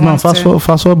 very simple. Fast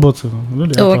forward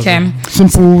button. Oh, okay.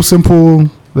 Simple.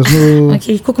 There's no.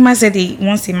 Okay, Kukuma said he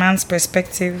wants a man's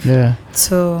perspective. Yeah.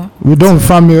 So we're done with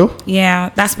fan mail. Yeah,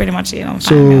 that's pretty much it on fan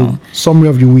So mail. Summary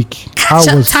of the week.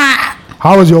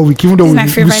 How was your week? Even though this is my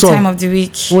favorite time of the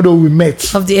week. Even though we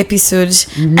met of the episode.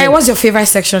 What's your favorite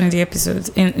section in the episode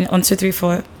on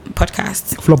 234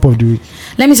 podcast? Flop of the week.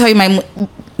 Let me tell you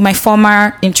my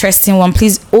former interesting one.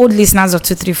 Please, old listeners of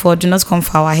 234, do not come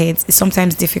for our heads. It's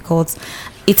sometimes difficult.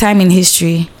 A time in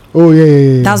history. Oh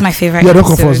yeah. That was my favorite. Yeah, don't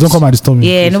come for us. Don't come at this time.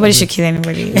 Yeah, nobody should kill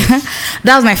anybody.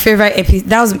 That was my favorite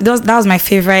episode. That was my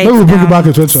favorite. Maybe we'll bring it back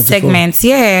in 2024. Segment.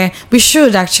 Yeah, we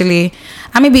should actually,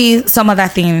 and maybe some other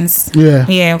things.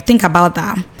 Yeah. Think about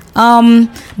that.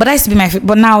 But that used to be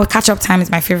but now catch up time is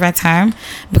my favorite time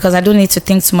because I don't need to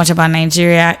think too much about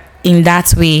Nigeria in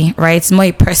that way, right? It's more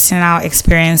a personal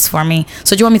experience for me.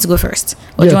 So do you want me to go first?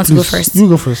 Or do you want to go first? You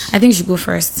go first. I think you should go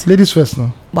first. Ladies first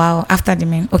now. Wow, after the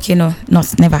men. Okay, no,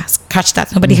 never. Catch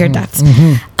that. Nobody heard that.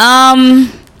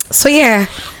 So yeah,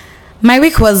 my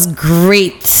week was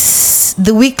great.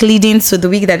 The week leading to the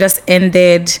week that just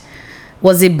ended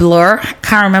was a blur.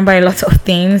 Can't remember a lot of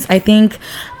things. I think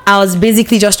I was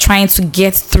basically just trying to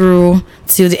get through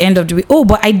till the end of the week. Oh,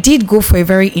 but I did go for a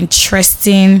very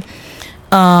interesting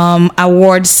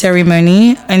award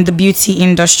ceremony in the beauty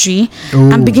industry.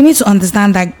 I'm beginning to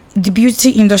understand that the beauty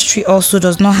industry also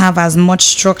does not have as much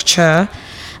structure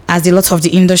as a lot of the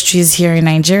industries here in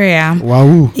Nigeria.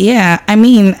 Wow. Yeah, I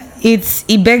mean,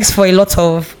 it begs for a lot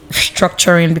of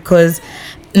structuring because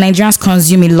Nigerians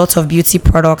consume a lot of beauty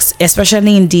products,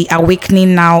 especially in the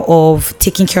awakening now of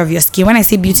taking care of your skin. When I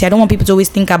say beauty, I don't want people to always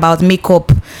think about makeup.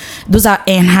 Those are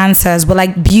enhancers, but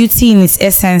like beauty in its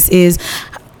essence is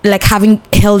like having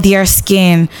healthier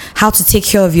skin, how to take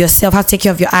care of yourself, how to take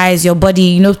care of your eyes, your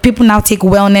body. People now take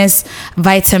wellness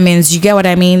vitamins. You get what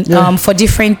I mean? Yeah. For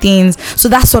different things. So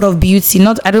that sort of beauty.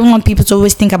 I don't want people to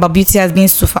always think about beauty as being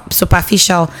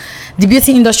superficial. The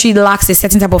beauty industry lacks a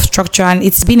certain type of structure, and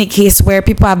it's been a case where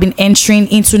people have been entering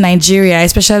into Nigeria,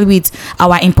 especially with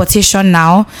our importation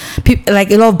now.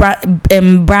 Like a lot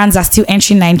of brands are still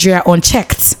entering Nigeria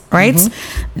unchecked, right?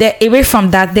 Away from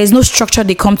that, there's no structure.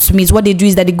 They come to me. What they do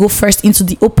is that they go first into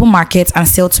the open market and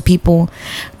sell to people.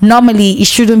 Normally, it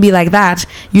shouldn't be like that.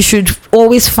 You should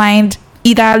always find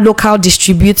either local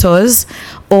distributors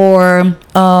or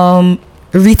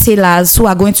retailers who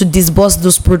are going to disburse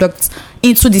those products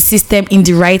into the system in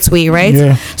the right way, right?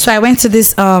 Yeah. So I went to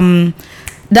this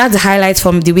that's the highlight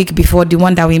from the week before, the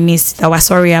one that we missed, that we're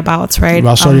sorry about, right?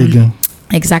 We're sorry again.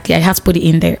 Exactly, I had to put it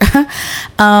in there.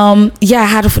 I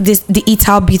had the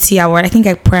Ital Beauty Award. I think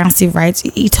I pronounced it right.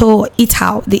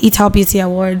 The Ital Beauty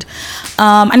Award,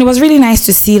 and it was really nice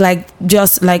to see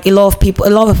just a lot of people, a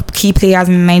lot of key players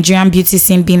in the Nigerian beauty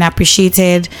scene being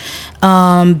appreciated.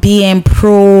 BM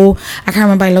Pro, I can't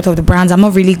remember a lot of the brands. I'm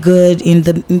not really good in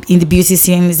the beauty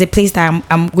scene. It's a place that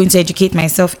I'm going to educate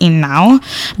myself in now.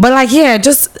 But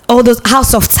just all those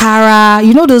House of Tara,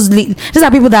 those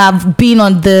are people that have been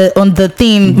on the thing.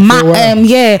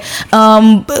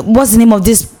 What's the name of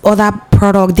this other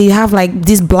product? They have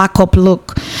this black up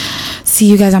look. See,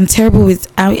 you guys, I'm terrible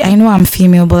with. I know I'm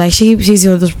female, but she's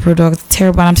all those products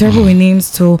terrible. I'm terrible with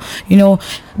names too.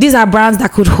 These are brands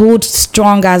that could hold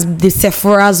strong as the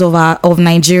Sephora's of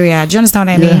Nigeria. Do you understand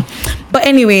what I mean? But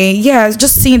anyway,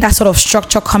 just seeing that sort of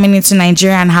structure coming into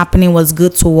Nigeria and happening was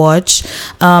good to watch,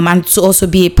 and to also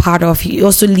be a part of. It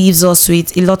also leaves us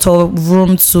with a lot of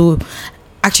room to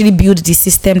actually build the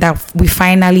system that we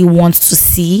finally want to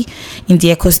see in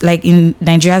the in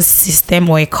Nigeria's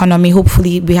system or economy.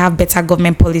 Hopefully we have better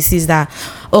government policies that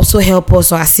also help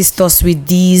us or assist us with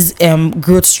these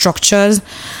growth structures.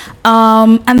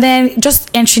 And then just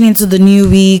entering into the new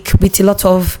week with a lot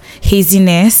of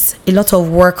haziness, a lot of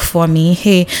work for me.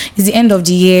 Hey, it's the end of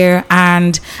the year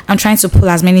and I'm trying to pull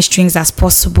as many strings as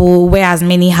possible, wear as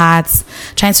many hats,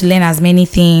 trying to learn as many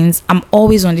things. I'm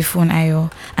always on the phone,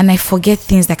 Ayo, and I forget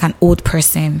things like an old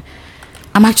person.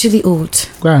 I'm actually old.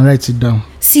 Go and write it down.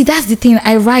 See, that's the thing.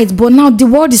 I write, but now the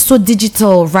world is so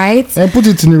digital, right? And put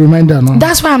it in a reminder now.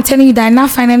 That's why I'm telling you that I now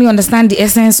finally understand the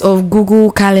essence of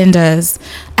Google calendars.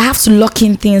 I have to lock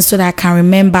in things so that I can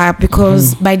remember,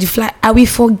 because by the fly, I will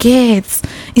forget.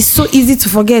 It's so easy to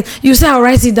forget. You say, I'll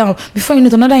write it down. Before you know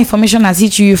it, another information has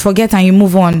hit you, you forget and you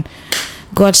move on.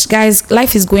 God, guys,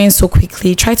 life is going so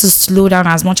quickly. Try to slow down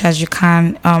as much as you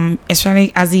can,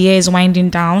 especially as the year is winding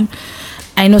down.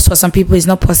 I know for some people it's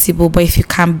not possible, but if you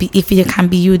can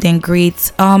be you, then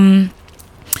great. I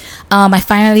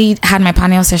finally had my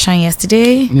panel session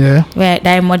yesterday. Yeah. Where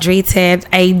I moderated.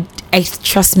 I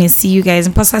trust me, see you guys.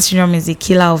 Imposter syndrome is a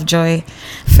killer of joy.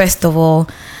 First of all,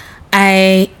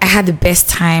 I had the best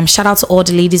time. Shout out to all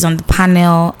the ladies on the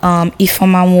panel.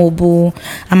 Ifeoma Nwobu,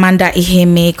 Amanda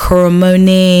Iheme,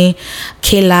 Koromone,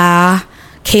 Kayla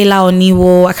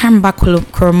Oniwo. I can't remember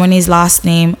Koromone's last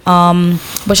name.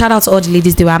 But shout out to all the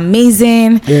ladies. They were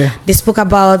amazing. Yeah. They spoke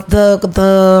about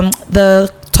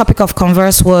the topic of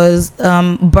converse was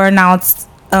burnout.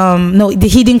 The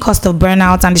hidden cost of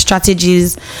burnout and the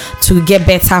strategies to get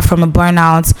better from a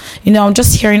burnout. You know, I'm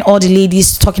just hearing all the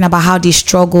ladies talking about how they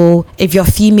struggle. If you're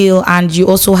female and you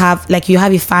also have, like, you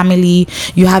have a family,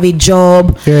 you have a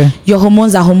job, your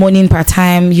hormones are hormoning per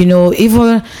time, you know,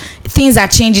 even things are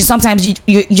changing. Sometimes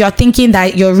you're thinking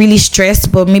that you're really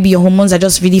stressed, but maybe your hormones are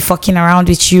just really fucking around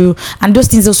with you, and those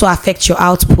things also affect your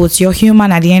output. You're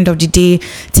human at the end of the day.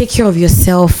 Take care of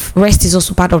yourself. Rest is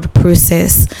also part of the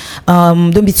process.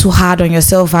 Don't be too hard on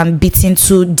yourself and beating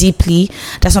too deeply,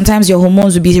 that sometimes your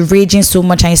hormones will be raging so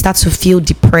much and you start to feel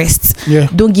depressed.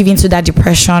 Don't give into that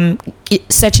depression.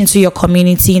 Search into your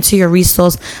community, into your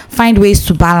resource, find ways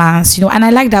to balance, you know. And I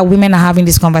like that women are having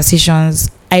these conversations.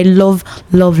 I love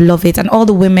it. And all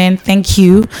the women, thank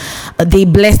you. They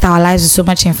blessed our lives with so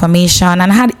much information, and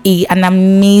I had an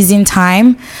amazing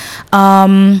time.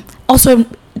 Also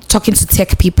talking to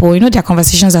tech people, you know, their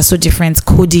conversations are so different.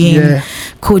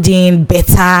 Coding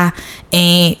better,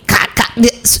 and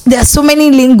there are so many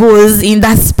lingos in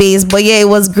that space. But yeah, it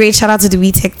was great. Shout out to the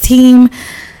WeTech team.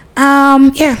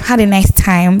 Had a nice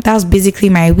time. That was basically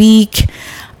my week.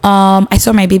 I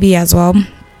saw my baby as well.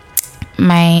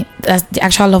 That's the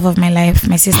actual love of my life,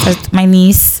 my sister, my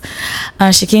niece.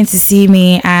 She came to see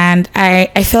me, and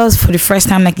I felt for the first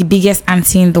time like the biggest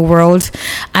auntie in the world.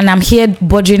 And I'm here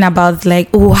bothering about, like,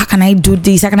 oh, how can I do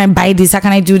this? How can I buy this? How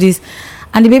can I do this?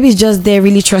 And the baby is just there,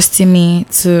 really trusting me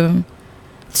to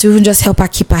even just help her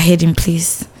keep her head in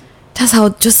place. That's how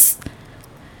it's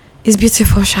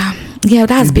beautiful, Sha. Yeah,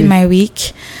 that's been my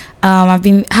week. I've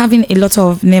been having a lot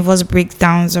of nervous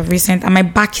breakdowns of recent, and my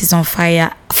back is on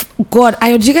fire. God,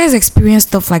 do you guys experience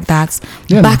stuff like that?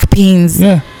 Yeah. Back pains.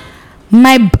 Yeah.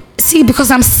 Because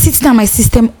I'm sitting on my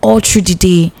system all through the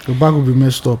day. Your back will be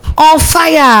messed up. On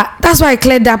fire. That's why I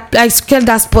cleared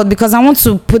that spot, because I want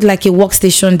to put like a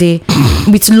workstation there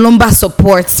with lumbar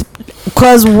support.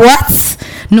 Because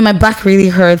no, my back really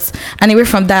hurts. And away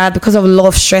from that, because of a lot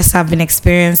of stress I've been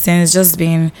experiencing, it's just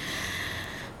been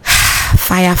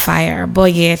fire.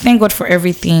 But yeah, thank God for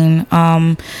everything.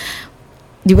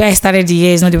 The way I started the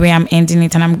year is not the way I'm ending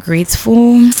it, and I'm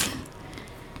grateful.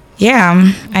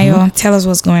 Yeah, tell us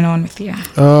what's going on with you.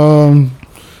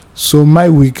 So my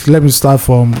week, let me start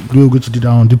from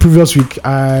the previous week.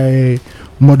 I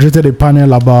moderated a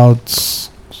panel about.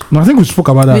 No, I think we spoke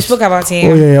about that. We spoke about it.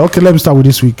 Oh yeah. Okay, let me start with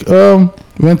this week. We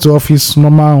went to office,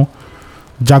 normal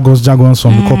jargons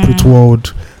from the corporate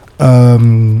world.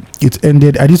 It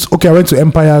ended. I went to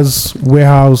Empire's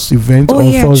warehouse event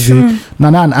on Thursday. True.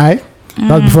 Nana and I.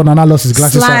 That's before Nana lost his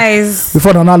glasses.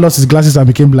 Before Nana lost his glasses and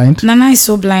became blind. Nana is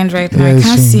so blind right now. I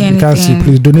can't see anything. Can't see.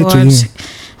 Please donate to him.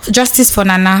 Justice for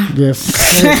Nana. Yes.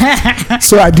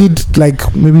 So I did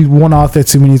like maybe 1 hour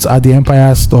 30 minutes at the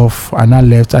Empire stuff, and I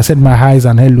left. I said my highs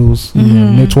and hellos,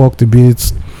 networked a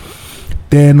bit.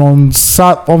 Then on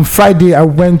Friday I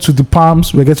went to the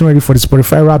Palms. We're getting ready for the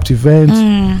Spotify Wrapped event.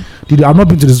 I've not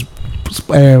been to this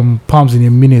Palms in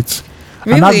a minute.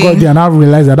 Really? And I got there and I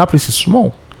realized that place is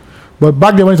small. But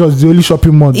back then when it was the only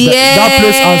shopping mall, that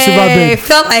place on Silverbend, it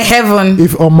felt like heaven.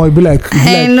 If it'd be like,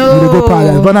 I know. Go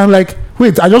paradise. But I'm like,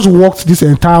 wait, I just walked this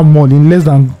entire mall in less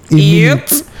than a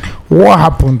minute. What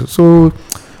happened? So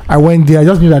I went there. I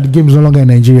just knew that the game is no longer in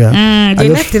Nigeria. They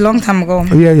left a long time ago.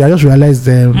 Yeah, I just realized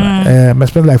I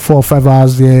spent like 4 or 5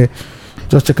 hours there,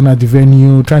 just checking out the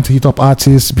venue, trying to hit up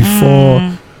artists before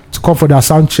to come for their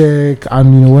sound check,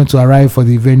 and went to arrive for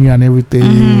the venue and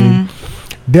everything.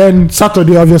 Then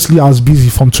Saturday, obviously, I was busy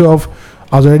from 12.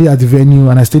 I was already at the venue,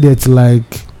 and I stayed there till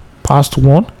like past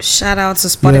 1. Shout out to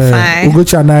Spotify.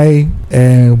 Ugochi and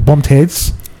I bumped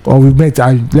heads. or we met.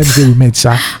 Let me say we met,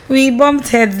 sir. We bumped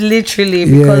heads literally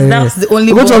because that's the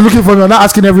only. Because I was looking for me, I'm not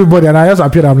asking everybody, and I just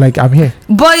appeared. I'm like, I'm here.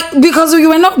 But because we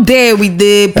were not there with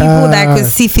the people that I could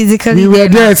see physically. We were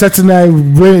there at certain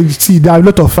time. See, there are a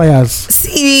lot of fires.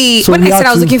 See, so when I said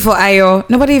I was looking for Ayo,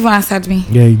 nobody even answered me.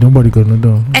 Yeah, nobody gonna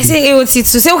know. I say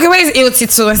AOT2. Say, okay, where is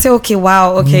AOT2? I say, okay,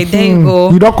 wow, okay, there you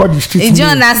go. You don't call the street. Do you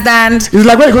understand? It's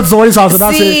like when you go to somebody's house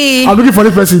and say, I'm looking for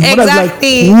this person.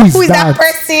 Exactly. Like, who is that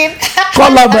person?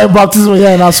 Call out my baptism here,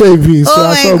 and I saw a V. So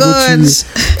I saw God.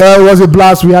 It was a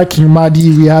blast. We had King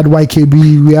Madi, we had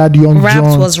YKB, we had Young Raps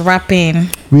John. was rapping.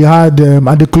 We had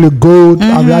Adekunle Gold,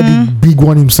 and we had the big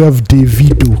one himself,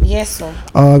 Davido. Yes, sir.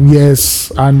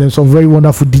 Yes, and then some very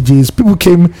wonderful DJs. People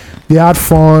came, they had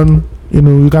fun. You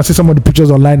know, you can see some of the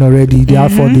pictures online already. They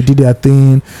had fun, they did their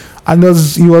thing. And it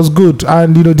was good.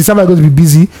 And you know, December I'm going to be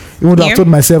busy. Even though I told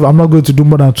myself I'm not going to do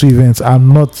more than 2 events.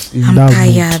 I'm not in that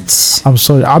tired. mood. I'm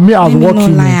sorry. I mean, I was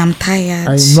working. No lie, I'm tired.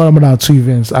 I'm not more than 2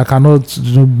 events. I cannot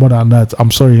do more than that. I'm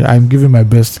sorry. I'm giving my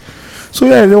best. So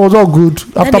yeah, it was all good.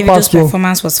 After Davido's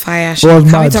performance was fire. Can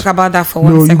we talk about that for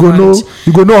 1 second?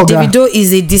 You go know. Davido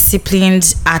is a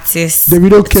disciplined artist.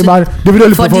 Davido came out.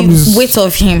 Davido for performed the weight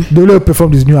of him. Davido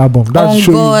performed his new album. That's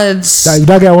God. That if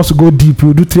that guy wants to go deep,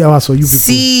 he'll do 3 hours for you people.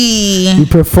 See, he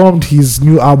performed his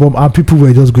new album and people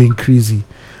were just going crazy.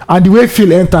 And the way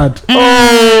Phil entered,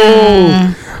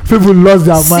 people lost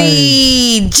their mind.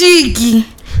 See, Jiggy.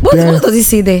 What does he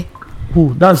say there?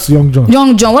 Who? That's Young John.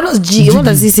 Young John. What does Jiggy? What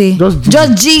does he say? Just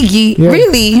Jiggy. Yeah.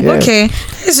 Really? Yeah. Okay.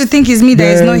 I used to think it's me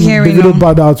that is not hearing. The video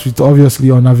bad out with obviously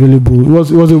unavailable. It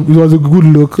was a good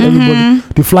look. Everybody,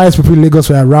 the flyers people in Lagos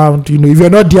were around. You know, if you're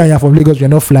not there and you're from Lagos, you're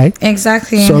not fly.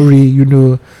 Exactly. Sorry, you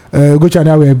know. Go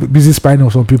China, we're busy spying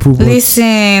on some people.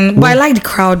 Listen, but I like the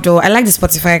crowd though. I like the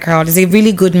Spotify crowd. It's a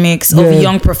really good mix of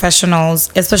young professionals,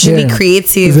 especially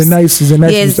creatives. It's a nice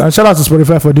mix. And shout out to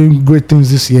Spotify for doing great things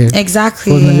this year.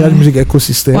 Exactly. For the Nigerian music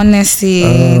ecosystem. Honestly,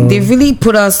 they really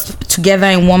put us together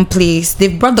in one place.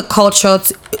 They've brought the culture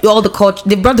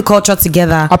they brought the culture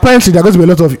together. Apparently there are going to be a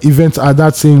lot of events at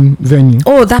that same venue.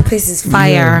 Oh, that place is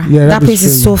fire. Yeah, that place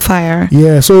is so fire.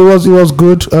 Yeah, so it was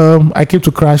good. I came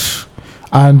to crash.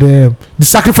 And the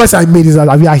sacrifice I made is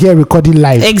that we are here recording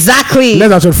live. Exactly. Less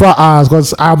than 24 hours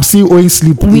because I'm still owing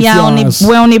sleep.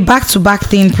 We're on a back-to-back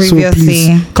thing previously.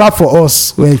 So please, clap for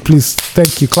us. Wait, please.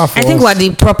 Thank you. Clap for us. I think we're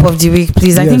the prop of the week,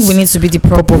 please. Yes. I think we need to be the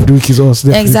prop of the week is us.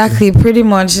 Definitely. Exactly. Pretty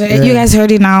much. Yeah. You guys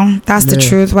heard it now. That's the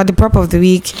truth. We're the prop of the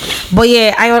week. But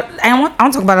yeah, I want to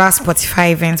talk about that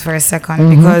Spotify event for a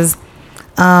second because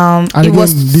and it again,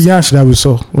 was the yash that we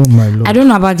saw. Oh my Lord. I don't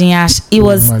know about the yash. It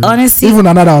was honestly even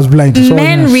another was blind.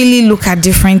 Men really look at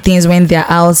different things when they're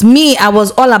out. Me, I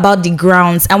was all about the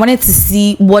grounds. I wanted to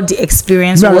see what the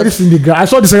experience was. I already seen the ground. I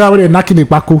saw the second where they're knocking the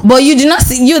pako. But you did not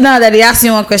see. You know that they asked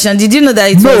you one question. Did you know that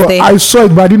it was there? No, I saw it,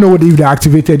 but I didn't know if they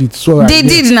activated it. So they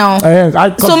did now.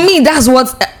 So me, that's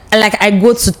what. Like I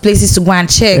go to places to go and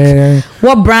check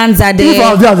what brands are there. If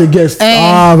I was there as a guest,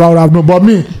 I would have known. But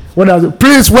me, when I was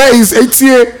Prince, where is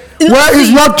ATA? Where is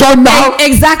not John now?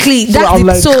 Exactly.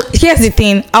 So here's the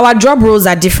thing: our job roles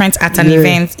are different at an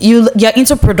event. You're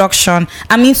into production.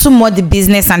 I'm into more the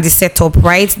business and the setup,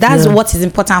 right? That's what is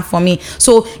important for me.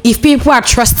 So if people are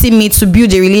trusting me to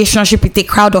build a relationship with a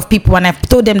crowd of people, and I've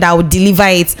told them that I will deliver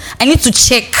it, I need to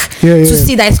check to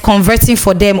see that it's converting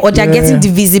for them or they're getting the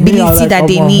visibility that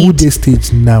they need. Who they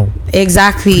stage now?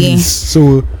 Exactly. Please.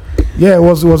 So. Yeah, it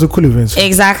was a cool event.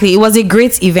 Exactly. It was a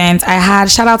great event. I had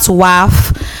shout out to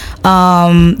WAF,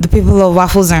 the people of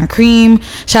Waffles and Cream.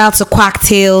 Shout out to Quack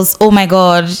Tales. Oh my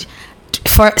God.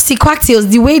 Quack Tales,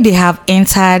 the way they have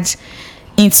entered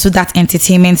into that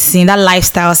entertainment scene, that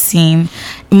lifestyle scene,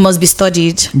 it must be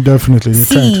studied.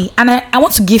 Definitely. And I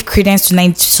want to give credence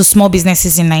to small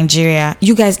businesses in Nigeria.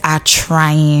 You guys are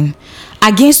trying.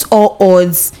 Against all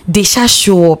odds, they shall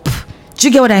show up. Do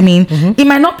you get what I mean? It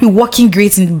might not be working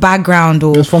great in the background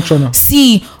or it's functional.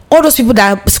 See, all those people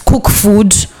that cook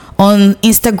food on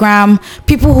Instagram,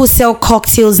 people who sell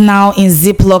cocktails now in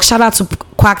Ziploc. Shout out to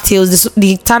Quack Tales.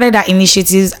 They started that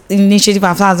initiative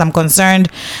as far as I'm concerned.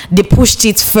 They pushed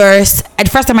it first. The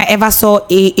first time I ever saw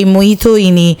a mojito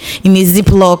in a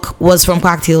Ziploc was from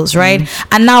Quack Tales, right?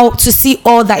 And now to see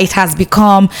all that it has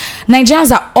become,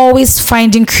 Nigerians are always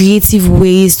finding creative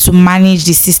ways to manage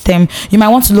the system. You might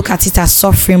want to look at it as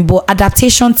suffering, but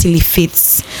adaptation till it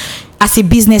fits. As a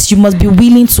business, you must be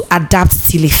willing to adapt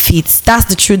till it fits. That's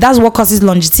the truth. That's what causes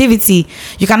longevity.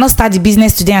 You cannot start the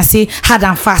business today and say hard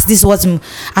and fast. This is what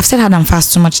I've said hard and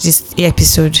fast too much this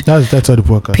episode. That's how the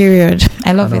podcast. Period.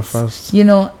 I love hard it. Fast. You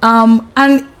know,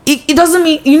 and it doesn't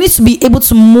mean you need to be able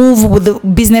to move with the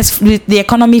business, with the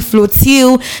economy flow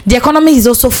till the economy is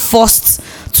also forced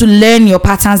to learn your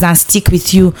patterns and stick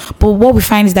with you. But what we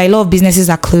find is that a lot of businesses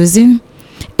are closing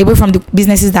away from the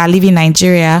businesses that live in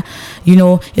Nigeria. You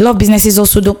know, a lot of businesses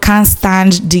also can't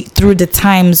stand through the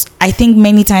times. I think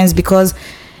many times because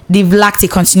they've lacked a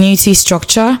continuity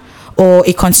structure or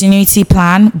a continuity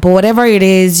plan. But whatever it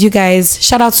is, you guys,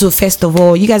 shout out to, first of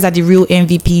all, you guys are the real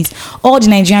MVPs. All the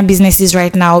Nigerian businesses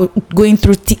right now going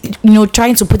through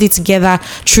trying to put it together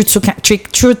through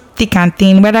thick and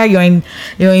thin, whether you're in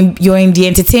the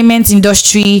entertainment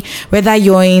industry, whether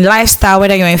you're in lifestyle,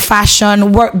 whether you're in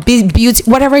fashion, work, beauty,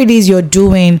 whatever it is you're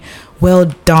doing. Well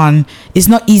done. It's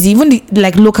not easy. Even the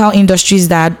like local industries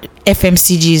that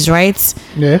FMCGs, right?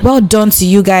 Yeah. Well done to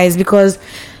you guys, because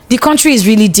the country is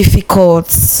really difficult.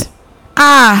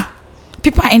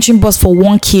 People are entering bus for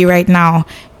 1K right now.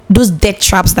 Those death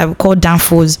traps that we call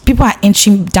danfos. People are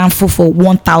entering danfo for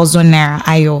 1,000 naira.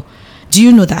 Ayo, do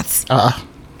you know that?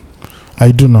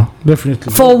 I do know,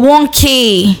 definitely. For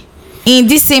 1K in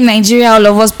this same Nigeria, all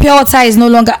of us, pure water is no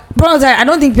longer pure water. I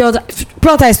don't think pure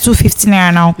water is 250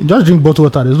 naira now. Just drink bottled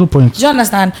water. There's no point. Do you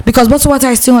understand? Because bottled water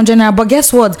is still 100 naira. But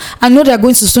guess what? I know they're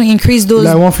going to soon increase those.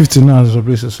 Like 150 now is the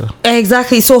places, sir.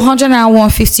 Exactly. So 100 naira,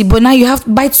 150. But now you have to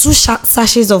buy 2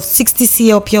 sachets of 60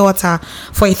 cl pure water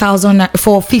for 1,000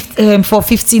 for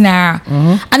 50 naira.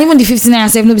 And even the 50 naira,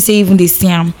 so nobody say even they see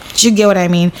them. You get what I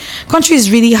mean? Country is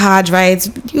really hard, right?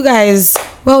 You guys,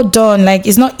 well done. Like,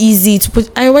 it's not easy to put.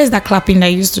 Where's that clapping that I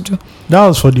used to do? That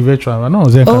was for the veteran. I know it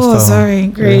was Oh, sorry.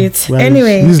 Great. Yeah.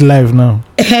 Anyway, this is live now.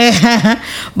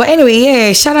 But anyway,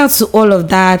 yeah, shout out to all of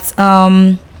that.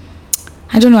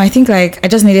 I don't know, I think like I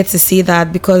just needed to see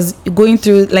that, because going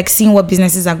through, like, seeing what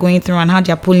businesses are going through and how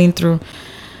they're pulling through,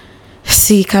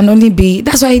 can only be.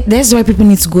 That's why people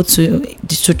need to go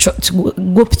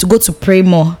to pray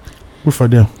more. Good for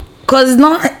them. Because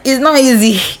it's not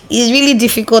easy. It's really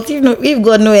difficult. If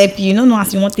God no help you don't know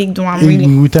as you want to take do.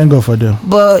 We thank God for them.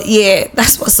 But yeah,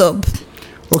 that's what's up.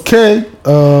 Okay,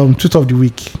 tweet of the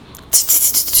week.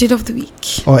 Tweet of the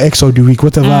week. Or X of the week,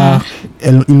 whatever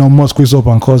Elon Musk wakes up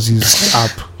and calls his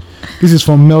app. This is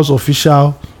from Mel's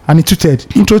official, and he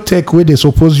tweeted, intro tech where they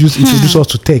suppose use introduce us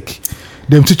to tech.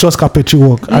 Them teach us carpentry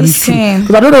work. And it's true.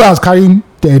 Because I don't know, I was carrying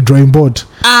the drawing board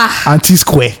and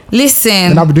T-square. Listen.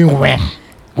 And I'll be doing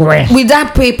with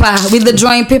that paper, with the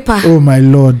drawing paper. Oh my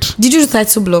lord. Did you do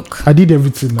title block? I did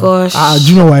everything. Gosh.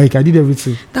 Do you know why? I did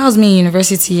everything. That was me in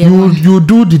university. You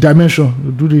do the dimension.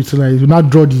 You do the like, you not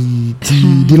draw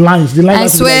the lines. The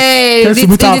lines. I swear. Like,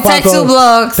 the title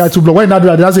blocks. Title block. Why not do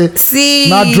that? That's it. See.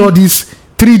 Now draw this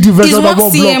 3D version of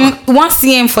one block. 1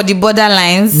 cm for the border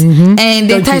lines, and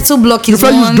the title block is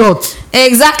one. Dot.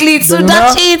 Exactly. To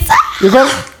that it. You go.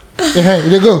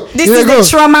 There go. This is the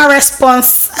trauma response.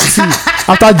 See,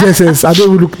 after JSS, I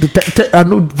don't look. I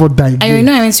know what that. I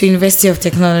went to University of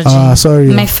Technology. Sorry.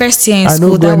 My first year in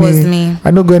school, that was me. I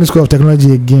don't go any school of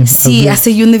technology again. See, as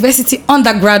a university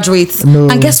undergraduate,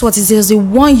 and guess what? It's a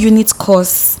 1 unit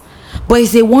course, but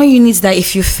it's a 1 unit that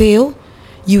if you fail,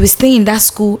 you will stay in that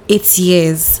school 8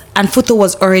 years, and photo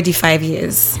was already 5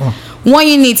 years. 1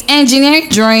 unit, engineering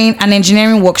drawing and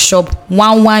engineering workshop,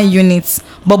 one unit,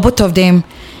 but both of them.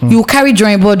 You carry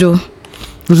drawing board.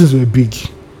 This is very big.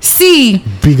 See,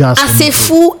 big ass. As a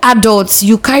full adult,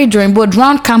 you carry drawing board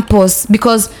round campus,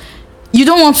 because you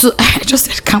don't want to. I just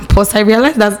said campus. I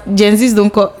realized that Gen Zs don't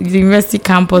call the university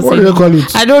campus. What do they call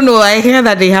it? I don't know. I hear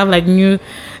that they have like new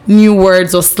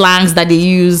words or slangs that they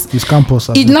use. It's campus.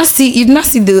 You did not see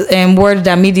the word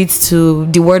that made it to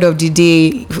the word of the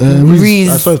day.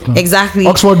 Riz. Exactly.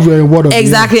 Oxford word of the day.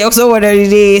 Exactly. Oxford word of the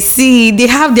day. See, they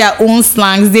have their own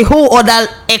slangs, the whole other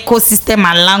ecosystem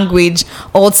and language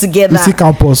all together. You see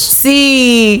campus.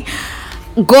 See,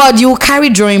 God, you carry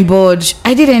drawing board.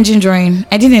 I did engine drawing.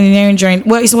 I did engineering drawing.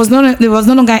 Well, it was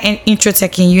no longer intro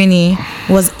tech in uni. It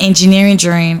was engineering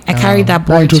drawing. I carried that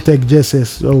board. Intro tech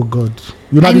JSS. Oh God.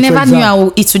 I never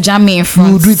knew it would jam me in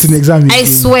front. You do it in exam. I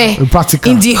swear. In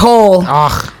practical. In the hall.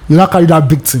 You not carry that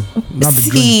big thing.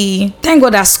 See, thank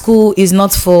God that school is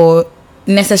not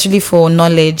necessarily for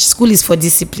knowledge. School is for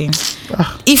discipline.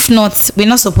 If not, we're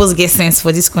not supposed to get sense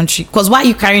for this country. Because why are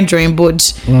you carrying drawing board?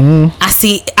 As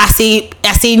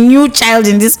a new child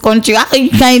in this country, how are you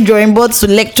carrying drawing board to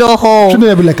lecture hall? Shouldn't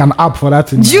there be like an app for that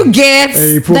thing? Do you get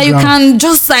that you can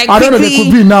just like I don't know, there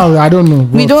could be now. I don't know.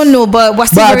 We don't know, but we're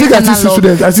still very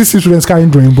analog. I see students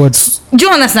carrying drawing boards. Do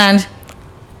you understand?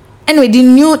 Anyway, the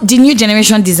new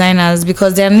generation designers,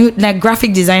 because they're new, like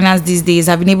graphic designers these days,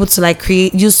 have been able to like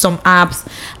use some apps.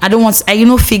 I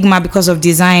know Figma because of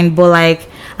design, but like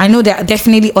I know there are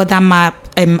definitely other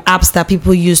apps that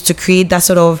people use to create that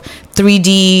sort of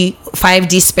 3D,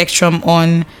 5D spectrum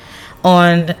on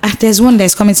there's one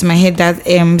that's coming to my head that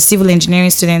civil engineering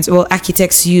students, well,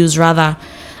 architects use rather.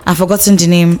 I've forgotten the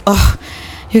name. Oh,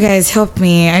 you guys help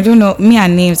me. I don't know. Me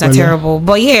and names are terrible.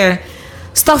 But yeah,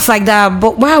 stuff like that.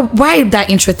 But why that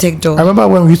intro tech though? I remember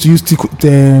when we used to use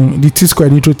the T-square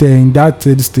intro tech in that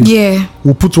this thing. Yeah.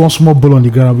 We put one small ball on the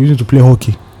ground. We used to play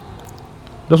hockey.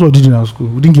 That's what we did in our school.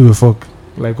 We didn't give a fuck.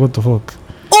 Like, what the fuck?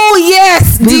 Oh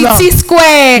yes, the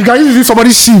T-square. You can use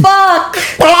somebody's sheet. Fuck.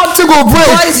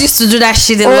 Boys used to do that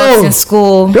shit a lot in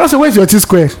school. They also, where's your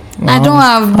T-square? I don't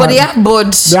have, but they have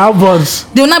buds. They have buds.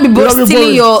 They will not be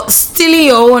stealing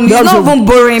your own. It's not even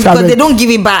boring because they don't give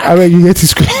it back. I mean, you get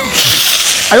T-square.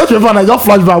 I just remember, I just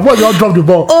flashback. What, you all drop the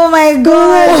ball? Oh my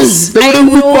gosh. I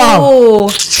know.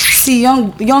 See,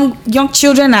 young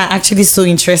children are actually so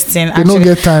interesting. They don't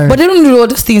get time. But they don't do all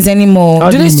those things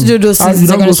anymore. Do they still do those things in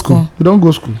secondary school? You don't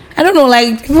go school. I don't know,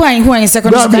 like, who are in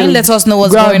secondary school? Can you let us know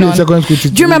what's going on? Do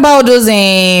you remember all those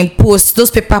posts,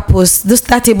 those paper posts,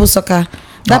 that table soccer?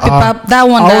 That paper, that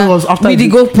one that was after we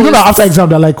did go post. You know that after exam,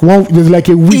 that like there's like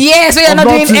a week. Yeah, so you're not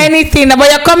doing anything, but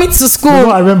you're coming to school. You know,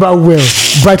 I remember well,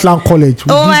 Brightland College.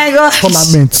 Oh my God!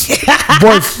 Tournament.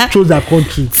 Boys chose their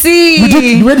country. See, we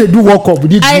did the way they do World Cup. We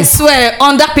did. I swear,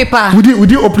 on that paper. We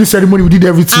did opening ceremony. We did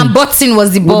everything. And button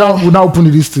was the ball. We now open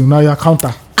this thing. Now you're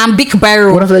counter. And big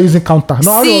barrel. We're not using counter.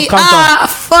 No, see, counter.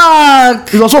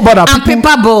 Fuck. It's also bad that and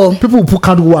paper ball. People will put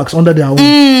candle wax under their own,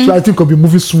 so I think it'll be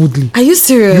moving smoothly. Are you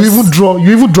serious? You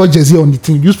even draw jersey on the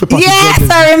thing. Use paper. Yes, to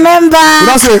draw I remember. So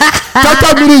that's it.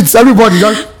 30 minutes. Everybody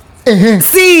just.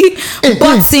 See,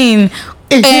 button.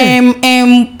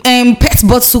 Pet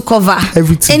bottle cover.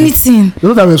 Everything. Anything. You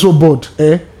know that we're so bored.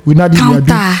 We not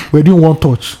we're doing one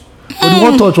touch. But the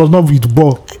one touch was not with the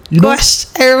ball. Gosh,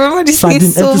 I remember this thing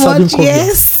so much.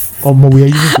 Yes. We are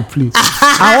using to play.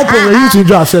 I hope we are using to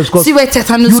enjoy ourselves. See where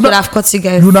tetanus could have caught you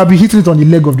guys. You will not be hitting it on the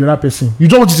leg of the other person. You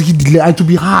don't want to hit the leg. It will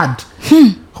be hard.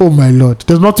 Oh my Lord.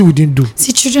 There's nothing we didn't do.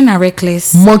 See, children are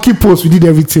reckless. Monkey post, we did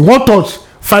everything. One touch.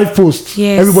 5 posts.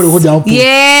 Yes. Everybody hold their own post.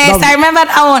 Yes, I remember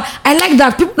that one. I like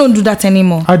that. People don't do that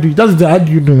anymore. How do you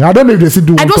know? I don't know if they still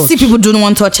do one touch. I don't see people doing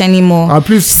one touch anymore.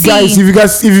 Please, guys,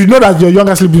 if you know that your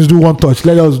younger siblings do one touch,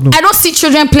 let us know. I don't see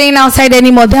children playing outside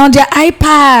anymore. They're on their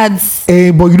iPads.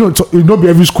 But you don't be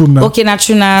every school now. Okay,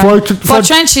 naturally. For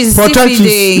trenches, they still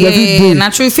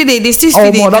feed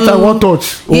it. That's one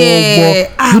touch.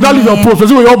 Yeah. You don't leave your post.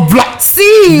 You're black.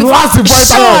 See,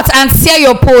 short and tear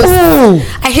your post.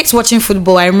 I hate watching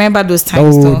football. I remember those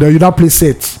times. You don't play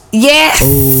sets. Yes.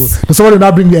 Somebody will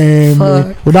not bring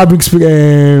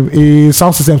a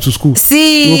sound system to school.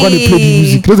 See, we're going to play the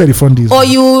music. Those are the fun days. Or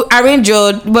you arrange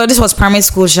this was primary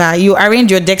school, you arrange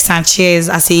your desks and chairs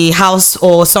as a house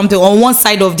or something on one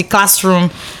side of the classroom.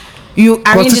 You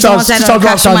arrange it on one side of the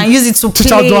classroom and use it to play.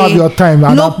 Teachers don't have your time.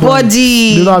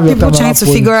 Nobody. People trying to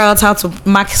figure out how to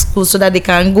mark school so that they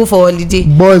can go for holiday.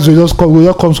 Boys will just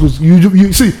come school.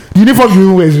 You see, the uniform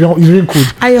you wear is really cool.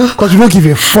 Because you don't give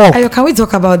a fuck. Ayo, can we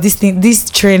talk about this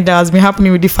trend that has been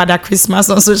happening with the Father Christmas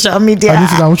on social media?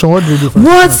 What do you do?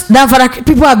 That Father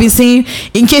people have been saying,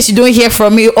 in case you don't hear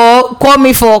from me, or call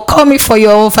me for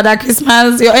your Father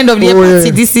Christmas, your end of the year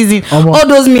party this season. All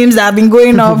those memes that have been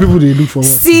going on. People they look for work.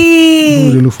 See.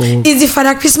 It's the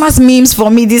Father Christmas memes for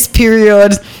me this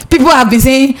period. People have been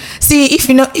saying, see, if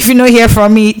you know hear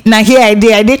from me, now here I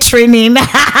did training.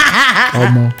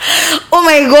 Oh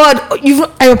my God!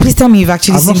 Please tell me you've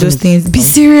actually seen those things. Be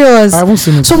serious. I haven't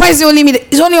seen it. So why is it only me?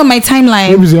 It's only on my timeline.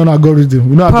 Maybe it's on algorithm.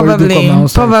 You know,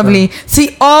 probably.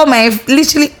 See,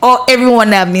 everyone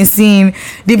that I've been seeing,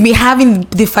 they've been having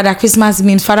the Father Christmas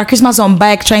memes. Father Christmas on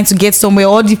bike trying to get somewhere.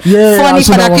 All the funny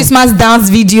Father Christmas dance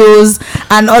videos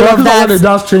and all of that. The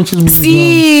dance trenches.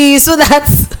 See, so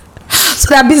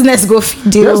that business go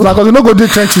feed you. Yes, because you don't go do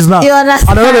trenches now. You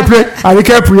understand? And then they play and they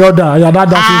can't pre-order and you're not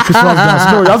dancing Christmas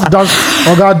dance. No, you have to dance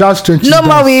or dance trenches. No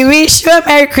more we wish you a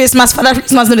Merry Christmas. Father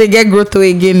Christmas no they get growth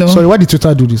again. No. Sorry, why did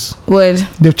Twitter do this? What?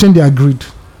 They've changed their grid.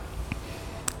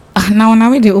 Now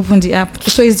when they open the app,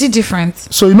 so is it different?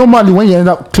 So normally when you end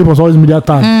up clip on all these media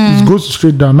tags, it goes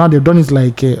straight down. Now they've done it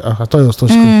like I thought it was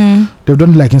touch screen. They've done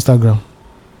it like Instagram.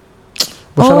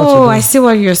 But I see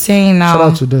what you're saying now.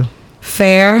 Shout out to them.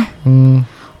 Fair.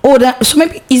 So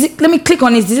maybe let me click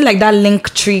on it. Is it like that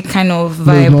link tree kind of vibe?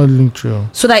 No, it's not link tree.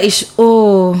 So that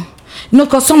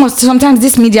because sometimes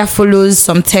this media follows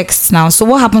some text now. So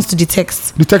what happens to the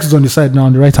text? The text is on the side now,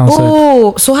 on the right hand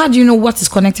side. So how do you know what is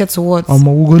connected to what?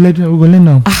 We'll go let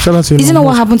now. Shout out to you. Isn't that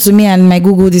what happened to me and my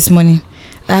Google this morning?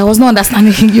 I was not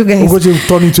understanding you guys. Ugochi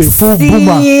turn into a full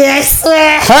boomer. Yes,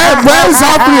 Hey, where's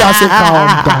happening? I say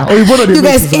calm down. Oh, you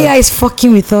guys, AI is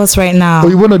fucking with us right now. Oh,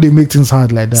 you wanna they make things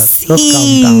hard like that?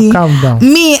 Just calm down.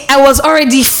 Me, I was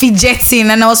already fidgeting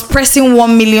and I was pressing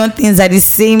 1 million things at the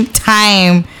same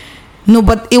time. No,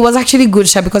 but it was actually good,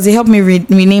 Sha, because it helped me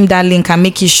rename that link and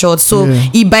make it short. So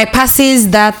it bypasses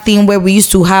that thing where we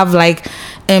used to have like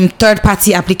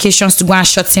third-party applications to go and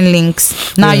shorten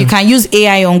links. Now you can use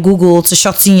AI on Google to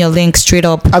shorten your link straight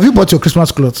up. Have you bought your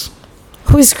Christmas clothes?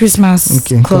 Who is Christmas?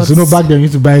 Okay, because back then you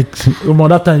used to buy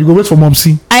that time you go wait for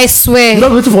Momsi. I swear. You're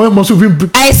not waiting for when Momsi will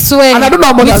bring. I swear. And I don't know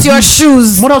how mothers with your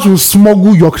shoes. Mothers will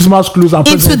smuggle your Christmas clothes and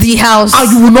into the house.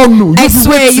 And you will not know. I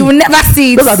swear you will never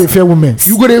see it. Those are the fair women.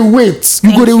 You gotta wait.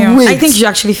 You gotta wait. I think you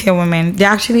actually fear women. They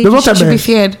actually should be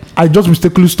feared. I just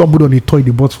mistakenly stumbled on a toy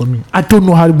they bought for me. I don't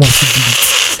know how Momsi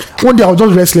did it. One day I was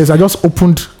just restless. I just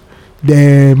opened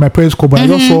my parents' cupboard. I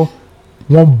just saw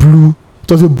one blue.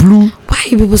 It was a blue. Why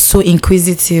are people so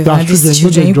inquisitive? These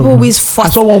children. You always fuss. I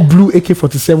saw one blue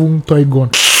AK-47 toy gun.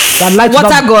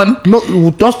 Water gun?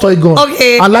 No, just toy gun.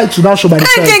 Okay. I like to now show by the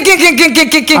side.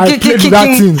 I played with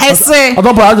that thing. I swear.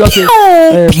 I just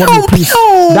say, mommy, please.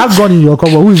 That gun in your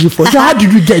cover, who is it for? How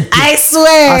did you get it? I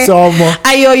swear. I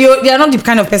said, you're not the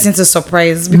kind of person to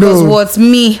surprise. Because what?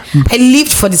 Me, I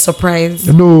lived for the surprise.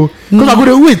 No. Because I'm going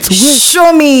to wait.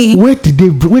 Show me. When did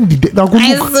they? Now go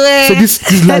I look. swear. So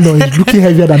this nylon is looking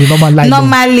heavier than the normal nylon.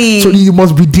 Normally. So you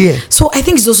must be there. So I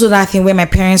think it's also that thing where my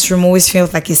parents' room always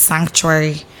feels like a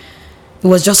sanctuary. It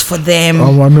was just for them.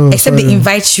 Except they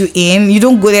invite you in. You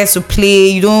don't go there to play.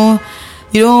 You don't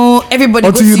everybody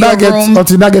until goes to your room.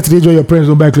 Until you not get to the age where your parents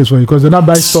don't buy clothes for you because they not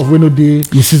buy stuff when no day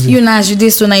in season. You know, as you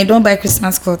did so now you don't buy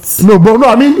Christmas clothes. No, but no,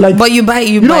 I mean like. But you buy.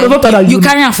 You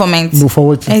carry on for mint. No, for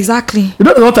what? Exactly. You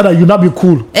know the not that you not be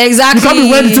cool. Exactly. You can't be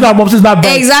wearing the thing that Mom's is not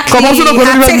bad. Exactly.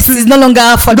 Because Taste is no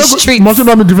longer for the street. Mom's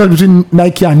not the difference between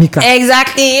Nike and Nika.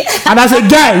 Exactly. And as a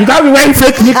guy, you can't be wearing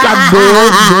fake Nika.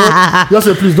 No. Just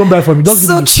say please don't buy for me. Just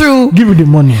so true. Give me the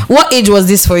money. What age was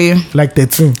this for you? Like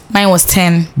 13. Mine was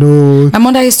 10. No. My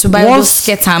mother used to buy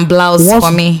skirt and blouse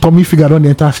for me. Tommy figure on the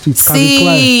entire street.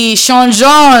 See, Sean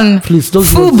John. Please, don't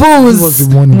full booze. Give us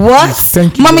the money. What? Please,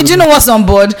 thank you. Mommy, do you know what's on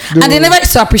board? And they never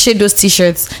used to appreciate those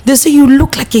t-shirts. They say you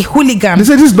look like a hooligan. They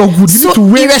say this is not good. You need to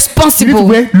wear irresponsible. You need to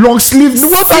wear long sleeves.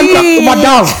 What time?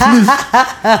 Madam,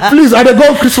 please. I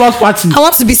go Christmas party. I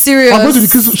want to be serious. I'm going to the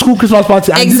school Christmas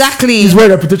party. And exactly. This is where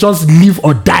reputations live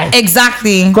or die.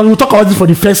 Exactly. Because we'll talk about this for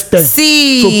the first time.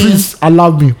 See. So please allow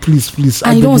me, please.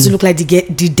 And you don't want to look like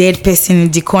the dead person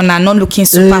in the corner, not looking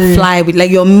super fly with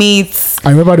like your mates.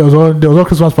 I remember there was one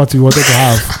Christmas party we wanted to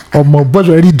have. My boys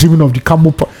were already dreaming of the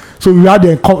camel. So we had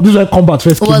this was combat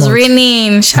first. It was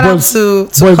raining. Shout out to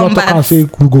boys combat. Don't say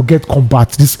we go get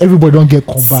combat. Everybody don't get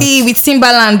combat. See, with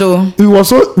Timberland though. We were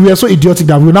so idiotic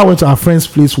that we now went to our friend's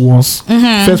place once.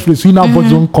 First place. We now bought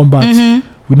his own combat.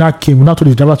 We now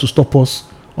told the driver to stop us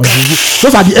on the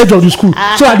just at the edge of the school,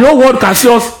 so that the whole world can see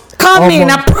us. Coming,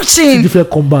 approaching.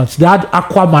 Different combats. They had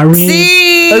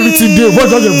aquamarine. Everything there. What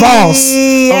was the vows?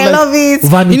 I love it.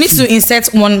 Vanity. You need to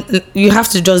insert one. You have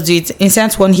to just do it.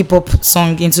 Insert one hip hop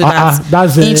song into that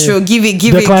that's intro. Give it.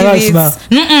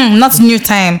 Not new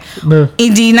time. No.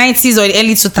 In the 90s or the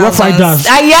early 2000s. Rough Riders.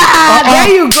 There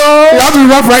you go. You have to be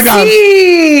Rough Riders.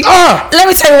 Let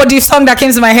me tell you what the song that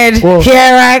came to my head. Whoa. Here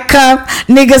I come,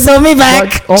 niggas hold me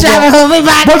back, try to hold me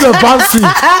back. But the bouncing.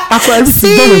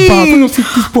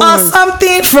 Or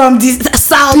something from the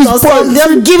south or something.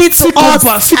 Just give it to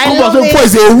us.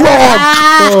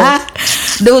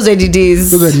 Those are the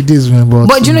days. Man.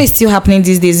 But you know it's still happening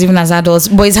these days, even as adults.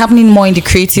 But it's happening more in the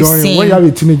creative scene. When you have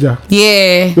a teenager.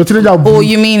 Yeah. Your teenager. Oh,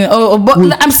 you mean?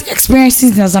 But I'm still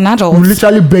experiencing it as an adult. We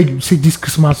literally beg, say this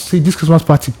Christmas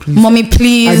party, please. Mommy,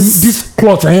 please. I need this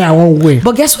cloth I won't wear.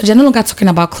 But guess what? They're no longer talking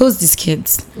about clothes. These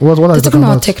kids. What are they're talking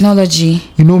about technology.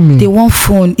 You know me. They want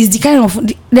phone. It's the kind of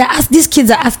these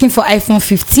kids are asking for iPhone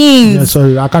 15. Yeah,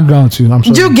 sorry, I can't drown to you. I'm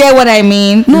sorry. Do you get what I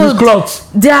mean? No, clothes.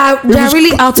 They're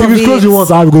really out of it. If it's clothes you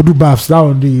want, I will go do baths. That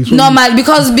one day. So normal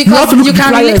because you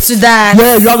can relate to that.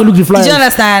 Yeah, you have to look the flyers. Do you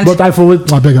understand? But I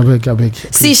forward. I beg.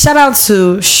 See, shout out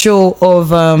to show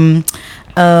of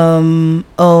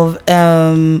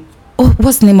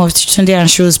what's the name of Tunde and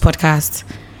Show's podcast?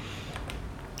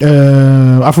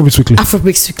 Afrobeats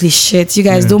Weekly. Shit, you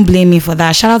guys don't blame me for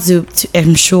that. Shout out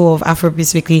to show of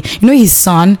Afrobeats Weekly. You know his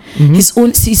son,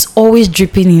 he's always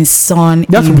dripping in sun.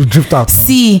 That's to be dripped out.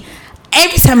 See,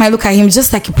 every time I look at him,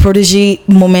 just like a prodigy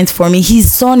moment for me.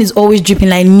 His son is always dripping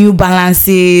like New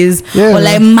Balances or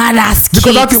like mad ass kicks.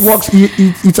 Because that it works.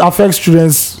 It affects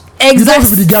students.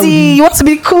 Exactly. You want to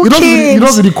be the cool kid. You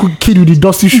don't be the cool kid with the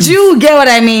dusty shoes. Do you get what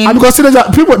I mean? And because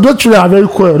people, those children are very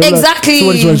cool. Exactly.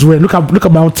 Like, so what look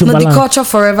at my own Timberland. No, the culture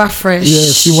forever fresh.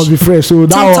 Yes, it must be fresh. So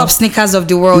that top sneakers of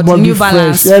the world, New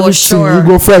Balance fresh. for sure. You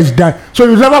go fresh, die. So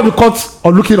you never be caught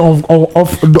or looking off.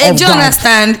 Do you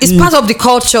understand? It's part of the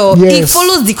culture. Yes. It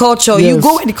follows the culture. Yes. You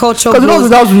go where the culture goes. Because you know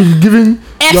without giving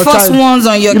Air Force Ones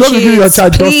on your kids. You don't give your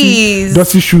child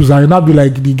dusty shoes and you not be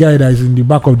like the guy that is in the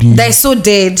back of the. That is so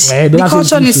dead. The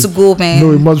culture needs to go, man.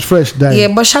 No, it must fresh. Die. Yeah,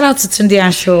 but shout out to Tunde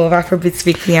and Show of Afrobeats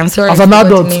Weekly. I'm sorry. As an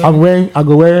adult, I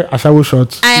go wear ashawo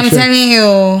shorts. I am telling you.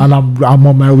 And I'm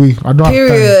on my way. I don't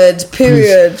have time.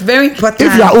 Period. Very important.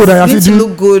 If you are older, you need to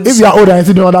look good. If you are older and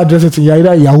you see other dresses, you're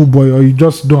either a Yahoo boy or you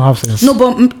just don't have sense. No,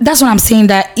 but that's what I'm saying.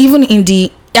 That even in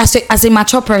the as a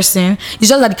mature person, it's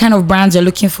just that the kind of brands you're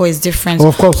looking for is different.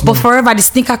 Of course. But forever, the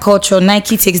sneaker culture,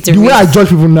 Nike takes the way I judge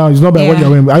people now is not by what you're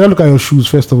wearing. I don't look at your shoes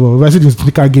first of all. If I see the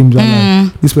sneaker games, I'm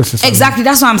like, this person. Exactly,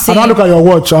 that's what I'm saying. I don't look at your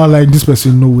watch. I'm like, this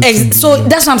person knows. So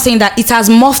that's what I'm saying. That it has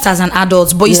morphed as an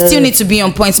adult, but you still need to be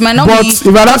on point. It might not but if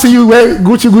I don't see you wear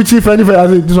Gucci, Fendi, I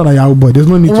say this one a Yahoo boy. There's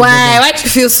no need. Why do you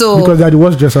feel so? Because they're the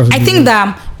worst dressers. I think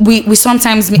that we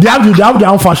sometimes they have their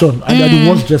own fashion and they're the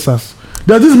worst dressers.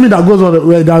 There's this meme that goes on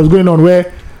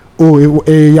where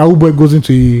a Yahoo boy goes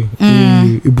into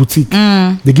a boutique.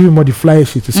 They give him all the flyer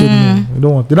shit. They say no, we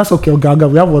don't want. That's okay. We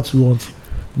have what we want.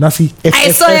 I've seen it.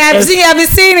 I've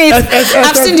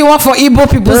seen the one for Igbo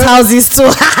people's houses too.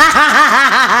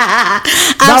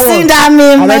 I've seen that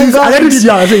meme.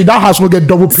 I say that house will get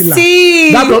double pillar.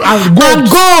 See, and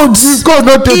gold.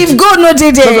 If gold no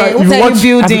did it, what are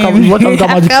you building?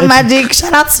 African Magic.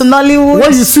 Shout out to Nollywood.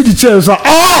 When you see the chairs,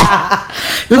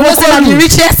 you know say the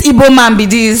richest Igbo man be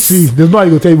this. See, there's no how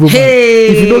you go tell Igbo man.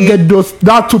 If you don't get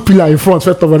that two pillar in front,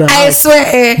 first of all, I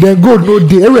swear. Then gold no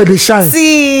day. Everywhere they shine.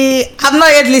 See, I'm not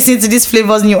yet listening to this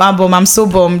Flavor's new album. I'm so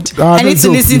bummed. I need to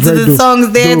listen to the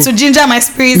songs there to ginger my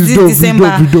spirits this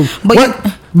December. But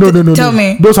no. Tell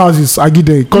me. Those houses, I get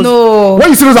there. No. When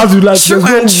you see those houses, you like,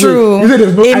 true.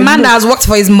 A man that has worked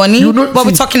for his money, what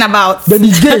we're talking about. Then the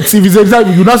gates, if it's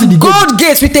exactly, you not see the gold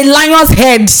gates with a lion's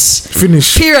head.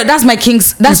 Finish. Period. That's my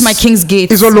king's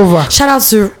gate. It's all over. Shout out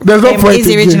to there's no point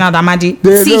Eze Reginald Amadi.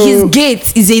 His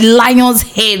gate is a lion's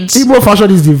head. Igbo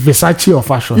fashion is the Versace of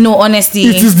fashion. No, honestly.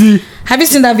 It is the. Have you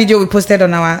seen that video we posted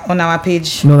on our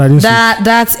page? No, I didn't see.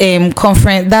 That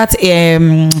conference, that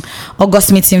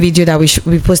August meeting video that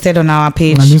we posted on our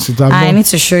page. I need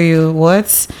to show you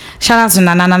what. Shout out to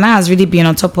Nana. Nana has really been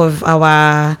on top of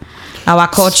our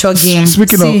culture game.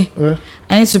 Speaking of,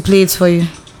 I need to play it for you.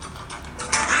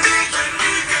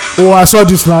 Oh, I saw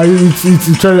this now.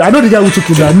 It's I know the guy who took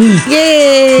it there. Me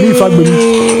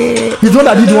Fagbemi. He's the one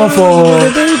that did the one for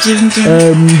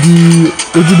the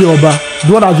Ojide Oba.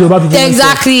 The one that Yoruba people.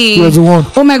 Exactly. He was the one.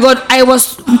 Oh my God, I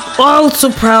was all too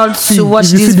proud to watch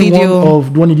this video.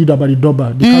 The one he did about the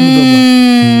Doba, the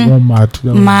Kami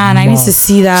Doba. Man, I need to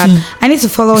see that. I need to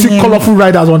follow him. Colorful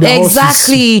riders on their horses.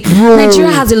 Exactly.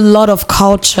 Nigeria has a lot of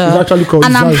culture. It's actually called.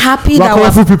 And I'm happy that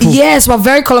colorful people. Yes, we're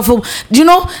very colorful. Do you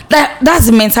know that's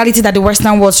the mentality that the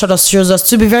Western world sort of shows us?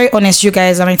 To be very honest, you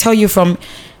guys, and I tell you from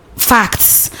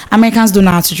facts, Americans don't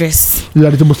know how to dress. Yeah,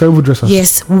 they're the most terrible dressers.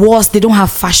 Yes, worse, they don't have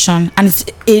fashion, and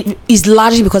it is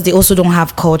largely because they also don't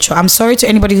have culture. I'm sorry to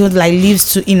anybody who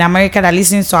lives in America that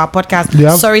listens to our podcast.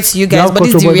 Sorry to you guys, but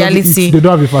it's the reality. They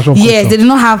don't have a fashion culture. Yes, they do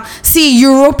not have. See,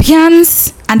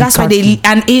 Europeans, and that's why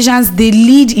and Asians, they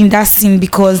lead in that scene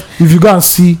because if you go and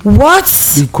see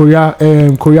the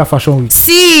Korea fashion week,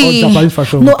 see, or Japanese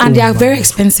fashion week, and they are very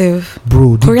expensive,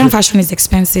 bro. Korean fashion is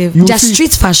expensive. Just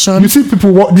street fashion. You see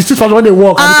people walk the street fashion when they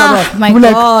walk. My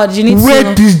God, you need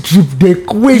to this drip.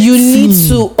 You need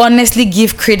to honestly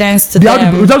give credence to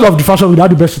them. In terms of the fashion, they have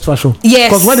the best street fashion. Yes,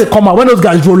 because when they come out, when those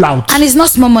guys roll out, and it's not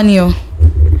small money.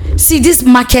 See, these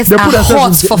markets are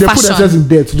hot for fashion. They put themselves in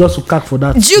debt just to cack for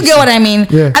that. Do you get what I mean?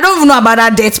 Yeah. I don't even know about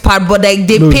that debt part, but they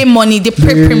pay money, they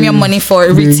pay premium money for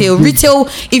retail. Retail,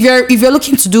 if you're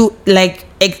looking to do like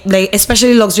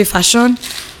especially luxury fashion,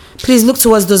 please look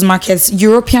towards those markets,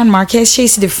 European markets.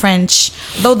 Chase the French,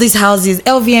 all these houses,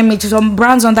 LVMH, some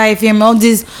brands on that FM, all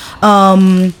these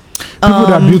people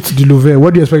that built the Louvre,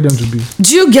 what do you expect them to be?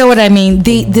 Do you get what I mean?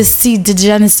 They see the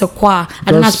Janis Sakwa.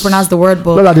 I don't know how to pronounce the word,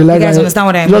 but you guys understand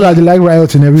what I mean. They like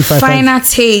riot in every 5. Finer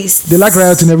taste. They like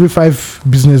riot in every 5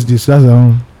 business days. That's their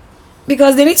own.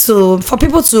 Because they need to, for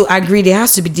people to agree, there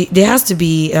has to be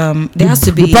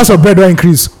The price of bread will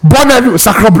increase. Burn everywhere,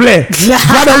 sacre bleu.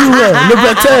 Burn everywhere,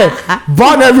 liberté.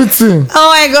 Burn everything. Oh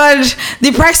my God!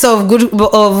 The price of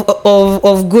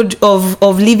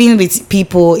living with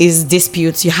people is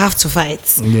dispute. You have to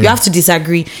fight. Yeah. You have to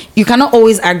disagree. You cannot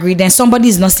always agree. Then somebody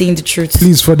is not saying the truth.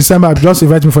 Please, for December, just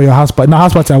invite me for your house party. Now,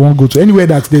 house party I won't go to. Anywhere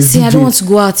that there's See, DJ. I don't want to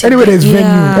go out. Anywhere there's Yeah.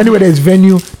 venue. Anywhere there's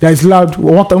venue that is loud.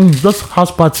 Just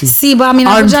house party. See, but I'm in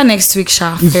And Abuja next week,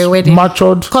 Sha, for It's a wedding.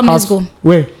 matured. Come, let's go.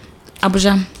 Where?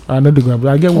 Abuja. I know the ground.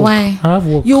 I get work. Why? I have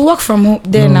work. You work from home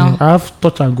there now. I have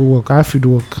touch and go work. I have field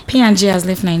work. P&G has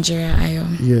left Nigeria.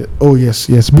 Yeah. Oh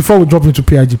yes. Before we drop into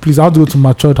PIG, please, I'll go to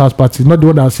matured house party. Not the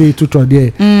one that say tutor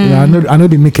there. Yeah, I know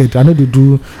they make it. I know they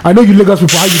do. I know you Lagos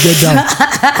people. How you get down?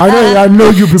 I know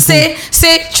you people. Say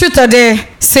truth or dare.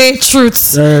 Say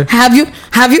truth. Have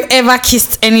you ever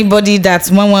kissed anybody that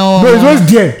one? No, it's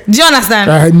always there. Do you understand?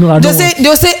 No, I they'll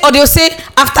don't. say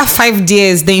after 5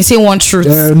 days, then you say one truth.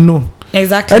 No.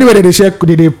 Exactly. Anyway,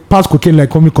 they pass cocaine like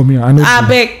come here. I know. I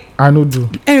beg. I know do.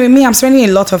 Anyway, me, I'm spending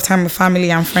a lot of time with family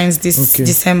and friends this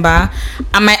December.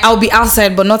 I'll be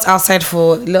outside, but not outside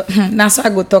for. Now, so I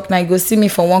go talk now. You go see me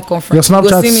for one conference. Your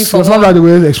Snapchat, the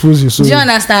way they expose you. So. Do you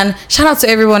understand? Shout out to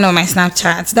everyone on my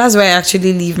Snapchat. That's where I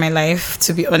actually live my life,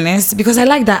 to be honest, because I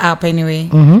like that app anyway.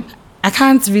 I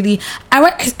can't really.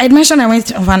 I mentioned I went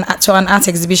to an art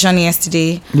exhibition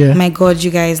yesterday. Yeah. My God,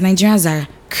 you guys, Nigerians are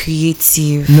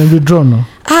creative. Never draw no.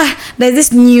 There's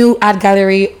this new art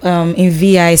gallery in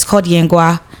VI. It's called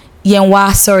Yenwa.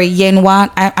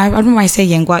 I don't know why I say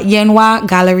Yenwa. Yenwa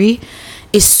Gallery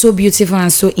is so beautiful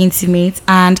and so intimate.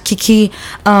 And Kiki,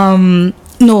 the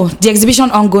exhibition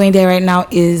ongoing there right now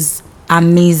is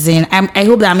amazing. I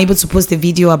hope that I'm able to post a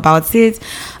video about it.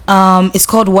 It's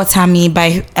called Watami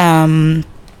by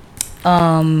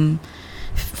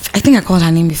I think I called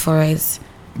her name before, right?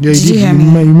 Yeah, Did you hear me?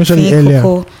 You mentioned it earlier.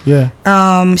 Coco.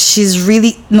 Yeah. She's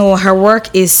really her work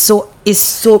is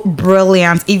so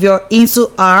brilliant. If you're into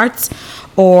art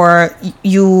or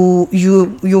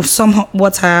you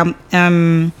somewhat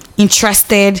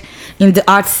interested in the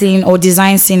art scene or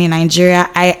design scene in Nigeria,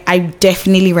 I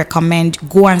definitely recommend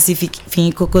go and see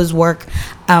Finyi Coco's work.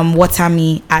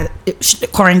 Watami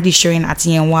currently showing at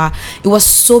Yenwa. It was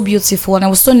so beautiful and it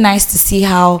was so nice to see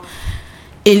how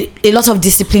a lot of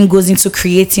discipline goes into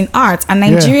creating art. And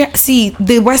Nigeria, see,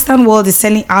 the Western world is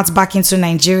selling art back into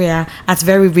Nigeria at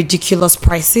very ridiculous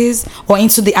prices, or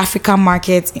into the African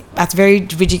market at very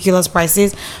ridiculous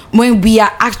prices, when we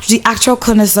are actually actual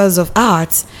connoisseurs of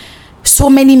art.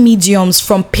 So many mediums,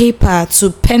 from paper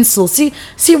to pencil. See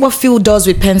what Phil does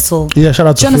with pencil. Yeah, shout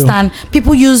out to Phil. Do you understand?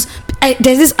 People use.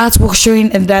 There's this artwork showing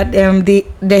that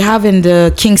they have in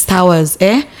the King's Towers.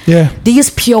 Yeah. They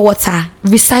use pure water,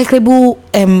 recyclable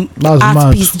art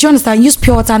mad. piece. Do you understand? Use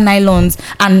pure water nylons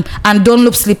and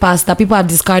Dunlop slippers that people have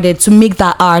discarded to make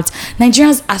that art.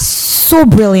 Nigerians are so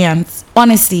brilliant.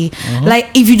 Honestly, like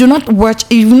if you not watch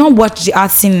the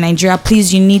art scene in Nigeria,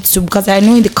 please, you need to, because I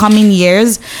know in the coming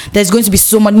years there's going to be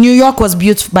so much. New York was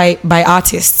built by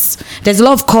artists. There's a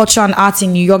lot of culture and art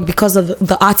in New York because of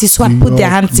the artists who have put their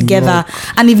hands together.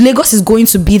 And if Lagos is going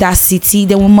to be that city,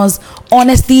 then we must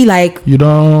honestly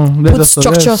put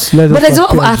structure. But there's a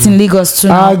lot of art in Lagos too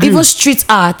now. Even street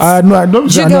art. No, I don't.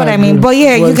 Do you get what I mean? But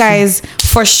yeah, you guys,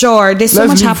 for sure, there's so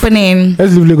much happening.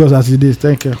 Let's leave Lagos as it is.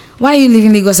 Thank you. Why are you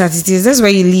leaving Lagos as it is? That's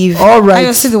where you live. All right.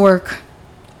 I see the work.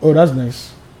 Oh, that's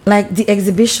nice. Like, the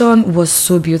exhibition was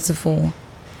so beautiful.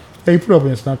 Yeah, you put up on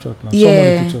your Snapchat now.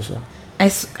 Yeah. Pictures,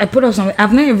 I put up some.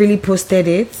 I've not really posted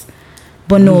it,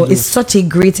 but no, it's such a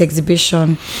great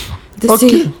exhibition.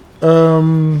 Okay.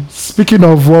 Speaking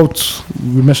of what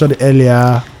we mentioned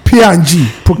earlier, P&G,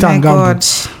 Procter & Gamble,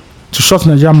 to shut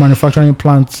Nigerian manufacturing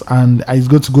plants, and is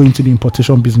going to go into the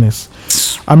importation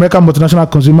business. American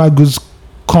multinational consumer goods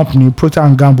company Procter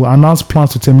 & Gamble announced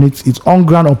plans to terminate its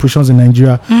on-ground operations in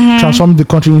Nigeria, transforming the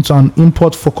country into an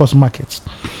import-focused market.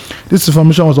 This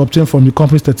information was obtained from the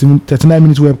company's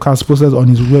 39-minute webcast posted on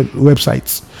its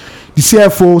website. The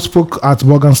CFO spoke at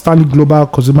Morgan Stanley Global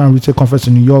Consumer and Retail Conference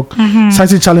in New York,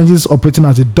 citing challenges operating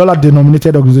as a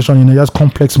dollar-denominated organization in Nigeria's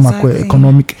complex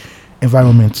macroeconomic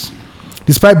environment.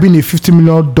 Despite being a $50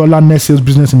 million net sales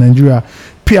business in Nigeria,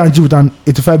 P&G, with an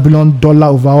 $85 billion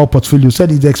overall portfolio,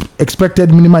 said it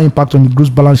expected minimal impact on the group's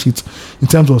balance sheet in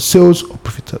terms of sales or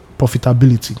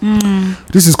profitability.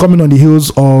 This is coming on the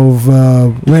heels of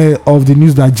the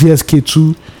news that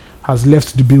GSK2 has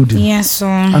left the building. Yes,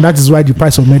 and that is why the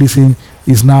price of medicine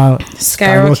is now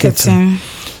skyrocketing.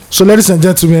 So, ladies and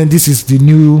gentlemen, this is the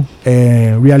new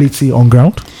reality on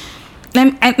ground.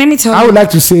 Let me tell you. I would like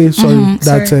to say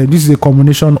this is a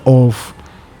combination of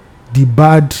the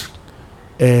bad,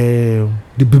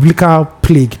 the biblical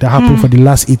plague that happened for the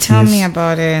last 8 Tell years me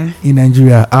about it. in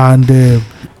Nigeria, and a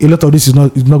lot of this is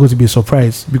not going to be a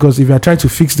surprise, because if you are trying to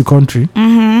fix the country,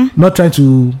 not trying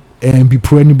to be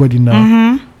pro anybody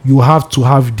now, you have to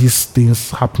have these things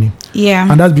happening.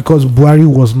 Yeah. And that's because Buhari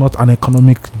was not an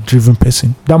economic driven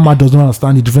person. That man does not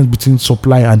understand the difference between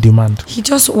supply and demand. He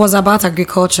just was about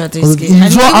agriculture. This He's guy.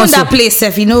 And not even answer- that place,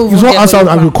 if you know, He's not answered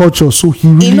agriculture, so he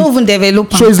really. He know even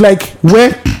develop. So it's like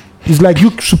where it's like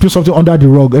you sweeping something under the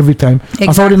rug every time,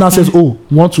 and somebody now says, "Oh,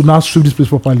 want to now sweep this place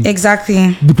properly."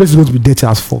 Exactly. The place is going to be dirty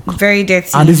as fuck, Very dirty.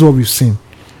 and this is what we've seen.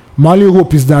 My only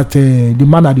hope is that the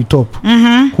man at the top,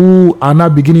 who are now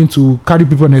beginning to carry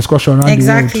people on excursion around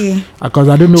Exactly. the world, because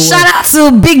I don't know. Shout out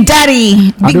to Big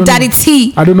Daddy, Big Daddy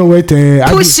T, I don't know where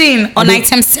pushing on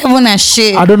item 7 and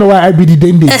shit. I don't know why IBD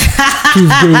Dende is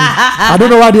going. I don't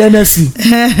know why the NSC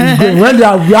is going. When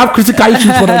we have critical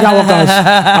issues for the Nigerian workers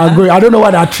are going. I don't know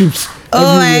why there are trips.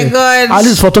 Oh my everywhere. God. At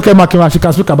least for Toke Makima, she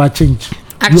can speak about change.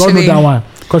 We all know Actually, that one.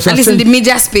 Because at least in the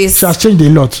media space, she has changed a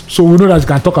lot. So we know that she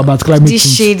can talk about climate this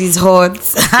change. shade is hot.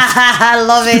 I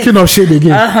love it. Speaking of shade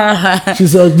again, she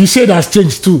said the shade has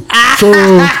changed too. So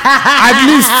at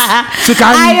least she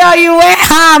can. I know you wear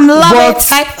ham. Love But it.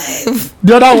 High five.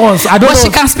 The other ones, I don't But know. she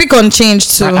can speak on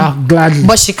change too. Gladly.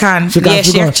 But she can. She can Yeah,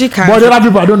 speak she on- actually can. But the other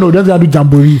people, I don't know. They do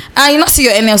jamboree. You not see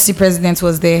your NLC president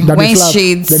was there That they wearing slap-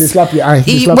 shades. that they slap your eye.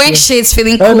 They He slap wearing your- shades,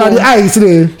 feeling And cool. the eye is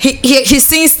there. He's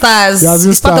seeing stars. He has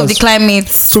seen It's part of the stars. climate.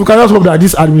 So we can just hope that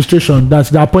this administration, that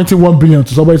they're appointing 1 billion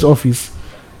to somebody's office,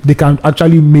 they can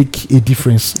actually make a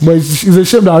difference. But it's a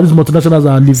shame that all these multinationals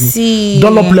are leaving. See.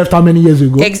 Dunlop left how many years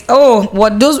ago?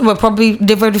 Those were probably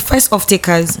they were the first off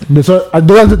takers. They don't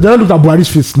look at Buhari's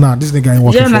face now. This nigga ain't Do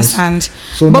working you for us. understand?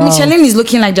 So but now- Michelin is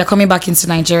looking like they're coming back into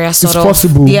Nigeria. Sort It's of.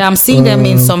 possible. Yeah, I'm seeing them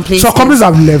in some places. Some companies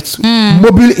have left.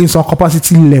 Mobile in some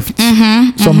capacity left.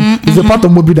 It's a part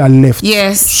of Mobile that left.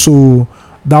 Yes. So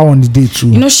that one is day too.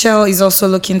 You know, Shell is also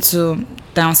looking to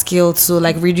downscale to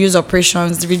like reduce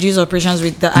operations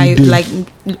with the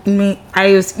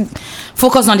IOC,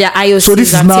 focus on their IOCs So this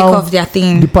is and take now off their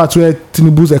thing. the part where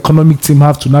Tinubu's economic team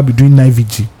have to now be doing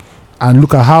 9VG and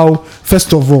look at how,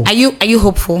 first of all, Are you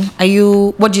hopeful?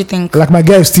 What do you think? like my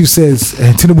guy Steve says,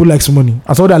 Tinubu likes money.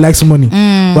 As someone that likes money, we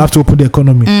have to open the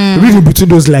economy. Reading between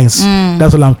those lines,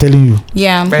 that's what I'm telling you.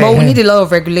 Yeah, but we need a lot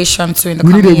of regulation too in the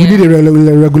We coming need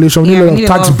a regulation. We need Yeah, a we lot need of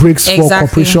a tax lot of- breaks for exactly.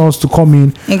 corporations to come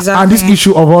in. Exactly. And this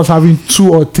issue of us having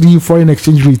 2 or 3 foreign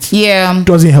exchange rates Yeah,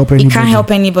 doesn't help anybody. it can't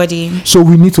help anybody. So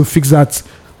we need to fix that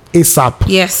ASAP.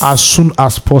 Yes. As soon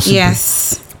as possible.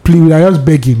 Yes. Please, we are just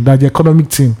begging that the economic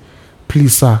team,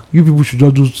 please, sir, you people should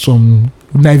just do some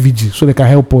 9VG so they can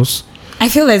help us. I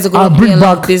feel like it's going I'll to be bring a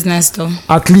lot back- of business though.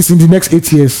 At least in the next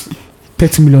 8 years,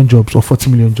 30 million jobs or 40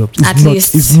 million jobs. At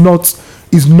least. It's not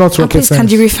And rocket please, can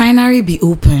science. the refinery be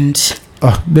opened?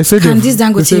 They say Can this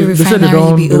Dangote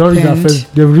refinery be they don't reach their opened?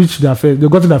 first, they've reached their first, they've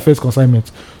gotten their first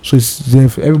consignment. So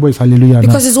everybody's hallelujah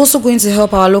Because now. it's also going to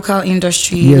help our local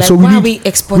industry. Yeah, like, so why are we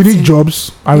exporting? we need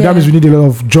jobs, and that Yeah. means we need a lot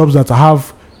of jobs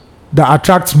that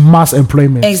attract mass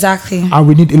employment. Exactly. And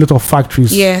we need a lot of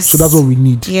factories. Yes. So that's what we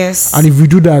need. Yes. And if we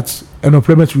do that,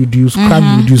 unemployment will reduce, crime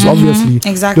will reduce. Obviously,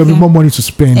 Exactly. there'll be more money to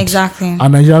spend. Exactly. And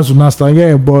Nigerians will not stand.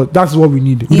 Yeah, but that's what we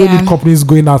need. We don't Yeah. need companies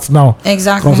going out now.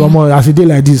 Exactly. Because as a day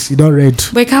like this, you don't read.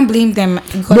 But you can't blame them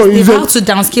because No, they've it's a- had to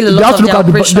downscale a They lot have of to look their at the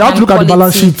operation they have to and look at the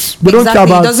balance quality. sheets. They don't care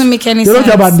Exactly. about. It doesn't make any They sense.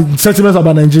 don't care about the sentiments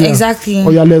about Nigeria. Exactly. Oh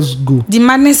yeah, let's go. The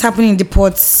madness happening in the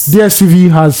ports. DSTV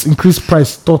has increased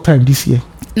price 3rd time this year.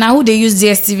 Now who they use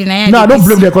DSTV now? No, I don't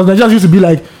blame them because Nigerians used to be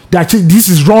like, this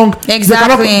is wrong. Exactly, They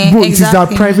cannot, bro, it is their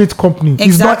exactly. private company.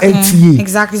 Exactly. It's not NTA.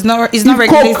 Exactly. It's not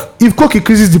regulated. If Coke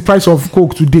increases the price of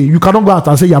Coke today, you cannot go out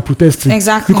and say you are protesting.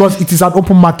 Exactly. Because it is an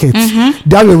open market.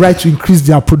 They have a right to increase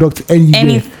their product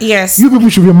anywhere. Yes. You people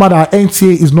should be mad that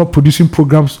NTA is not producing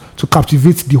programs to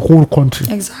captivate the whole country.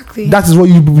 Exactly. That is what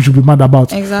you people should be mad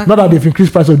about. Exactly. Not that they've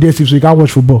increased price of DSTV so you can't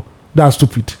watch football. That's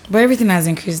stupid. But everything has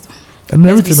increased. And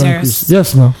Let's be everything serious. increased.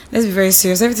 Yes, no. Let's be very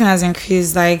serious. Everything has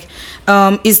increased. Like,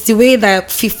 it's the way that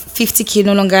 50k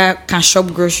no longer can shop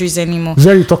groceries anymore.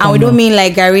 Zeri talk And we am don't now. mean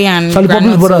like Gary and Charlie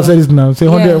Public Granola. brother said it now. Say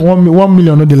 100, Yeah. 1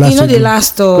 million, not the last. You know the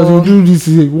last, though. Because we do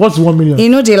this. What's 1 million? You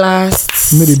know the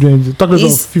last. No, they doing. Talk about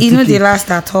It's, 50K. you know the last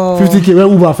at all. 50K. When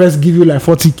Uber first give you like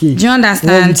 40K. Do you One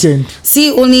understand? weekend.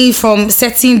 See, only from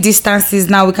certain distances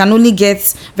now, we can only get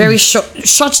very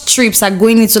short trips are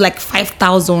going into like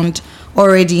 5,000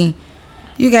 already.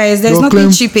 You guys, there's They'll nothing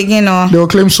claim- cheap again. They will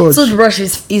claim such. Toothbrush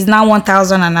is now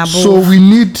 1,000 and above. So we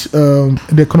need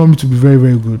the economy to be very,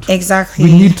 very good. Exactly.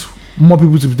 We need more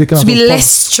people to be taken out to be of less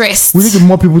stressed. we need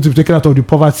more people to be taken out of the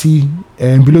poverty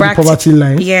and below the poverty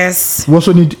line. Yes. We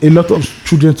also need a lot of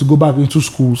children to go back into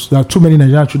schools. There are too many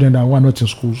Nigerian children that are not in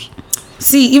schools.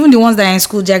 See, even the ones that are in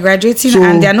school, they're graduating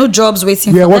and there are no jobs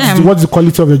waiting for them. What's the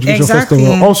quality of education, first of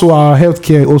all? Also, our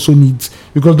healthcare also needs,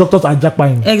 because doctors are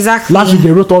jackpotting. Exactly. Last week,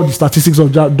 they wrote all the statistics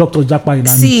of doctors jackpotting,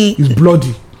 and it's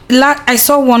bloody. I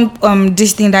saw one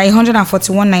this thing that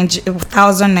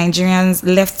 141,000 Nigerians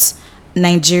left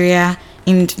Nigeria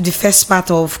in the first part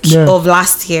of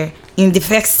last year. In the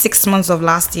first 6 months of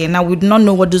last year. Now, we do not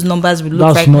know what those numbers will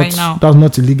look like right now. That's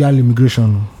not illegal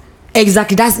immigration.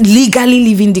 Exactly, that's legally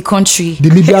leaving the country. The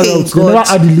Libya route. They never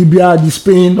had the Libya, the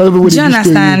Spain. Do you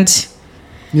understand?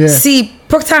 Yeah. See,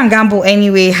 Procter & Gamble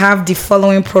anyway have the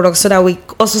following products so that we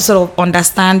also sort of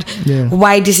understand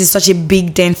why this is such a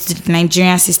big dent to the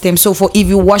Nigerian system. So if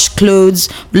you wash clothes,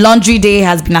 laundry day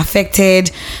has been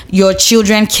affected, your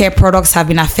children care products have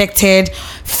been affected,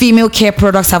 female care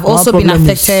products have also been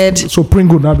affected. So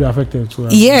Pringle will not be affected. So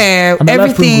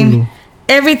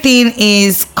everything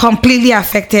is completely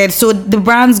affected. So the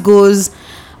brands goes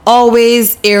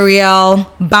Always, Ariel,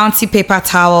 Bounty paper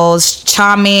towels,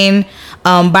 Charmin,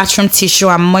 bathroom tissue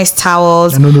and moist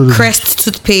towels, Crest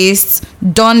toothpaste,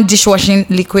 Dawn dishwashing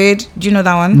liquid. Do you know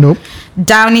that one? Nope.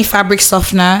 Downy fabric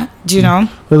softener. Do you know?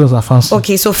 Those are fancy.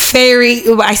 Okay, so Fairy.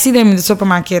 I see them in the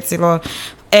supermarkets a lot.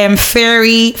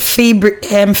 Fairy,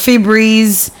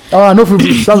 Febreze. Oh, I know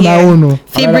Febreze. That's my own. No.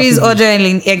 Febreze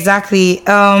ordering exactly.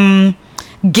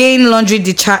 Gain laundry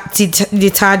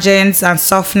detergents and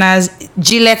softeners.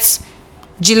 Gillette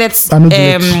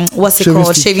what's it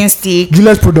called? Shaving stick.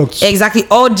 Gillette products. Exactly,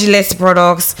 all Gillette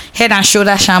products. Head and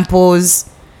shoulder shampoos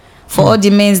for all the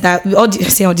men that all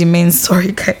the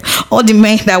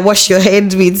men that wash your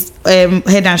head with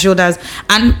Head and Shoulders.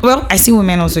 And well, I see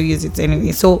women also use it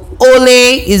anyway. So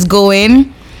Olay is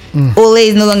going. Olay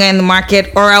is no longer in the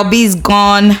market. Oral-B is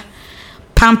gone.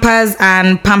 Pampers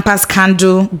and Pampers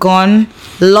Candle gone.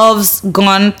 Love's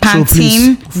gone.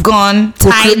 Pantene gone.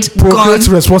 Tide gone.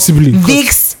 Responsibly.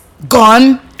 Vicks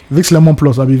gone. Vicks Lemon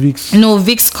Plus, I'll be Vicks. No,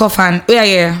 Vicks Cough and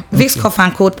Vicks Cough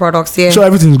and Cold products. Yeah. So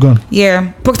everything's gone.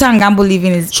 Yeah. Procter and Gamble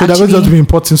living is. So they're going to be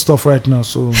importing stuff right now.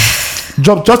 So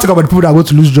just think about the people that are going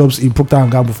to lose jobs in Procter and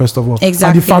Gamble first of all.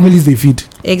 Exactly. And the families they feed.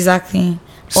 Exactly.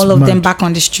 All of them back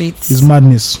on the streets. It's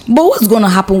madness. But what's going to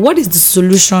happen? What is the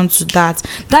solution to that?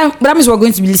 That means we're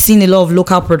going to be seeing a lot of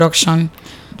local production.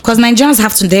 Because Nigerians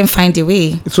have to then find a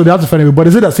way. So they have to find a way. But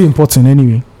is it that's important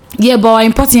anyway? Yeah, but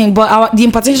the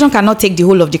importation cannot take the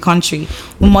whole of the country.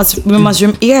 We must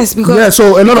yes, because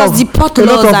so a lot of the port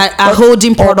laws are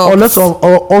holding products.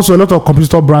 Also a lot of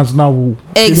competitor brands now will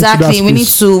exactly. We need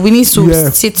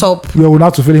to sit up. Yeah, we'll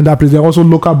have to fill in that place. There are also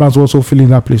local brands will also fill in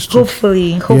that place too.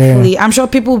 Hopefully, I'm sure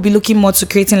people will be looking more to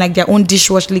creating like their own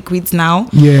dishwash liquids now.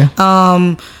 Yeah.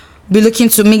 Be looking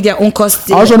to make their own cost.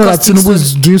 I also know that Tinubu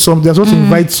is doing something. They're supposed to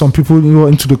invite some people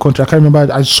into the country. I can't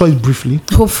remember. I saw it briefly.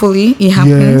 Hopefully it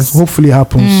happens. Yeah, hopefully it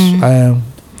happens.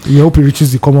 We hope it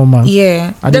reaches the common man.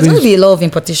 Yeah, and there's going to be a lot of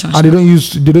importation. And they don't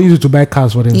use it to buy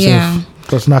cars for themselves. Yeah.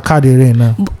 Because now car they rain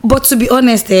now. But to be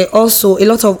honest, there are also a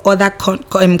lot of other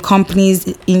companies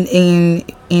in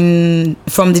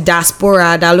from the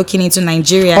diaspora that are looking into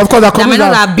Nigeria. Of course, they might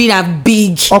not have been as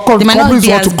big. Of course, companies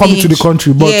want to come into the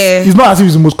country, but it's not as if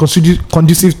it's the most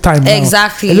conducive time now.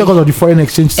 Exactly. It's because of the foreign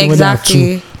exchange thing.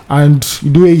 Exactly. And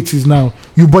the way it is now,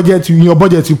 in your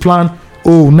budget, you plan.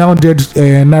 Oh, now dead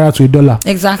naira to $1.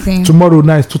 Exactly. Tomorrow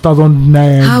night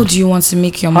 2009. How do you want to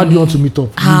make your money? How do you want to meet up?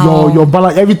 How? Your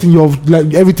balance,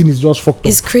 everything is just fucked up.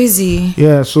 It's crazy.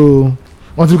 Yeah. So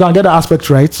once you can get the aspect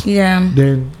right,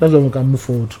 then that's when we can move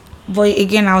forward. But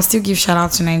again, I'll still give shout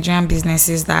out to Nigerian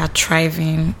businesses that are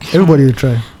thriving. Everybody will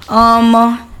try.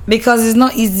 Because it's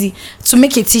not easy to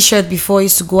make a T-shirt before. It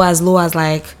used to go as low as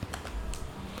like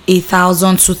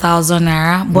 1,000, 2,000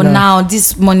 naira, but now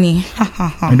this money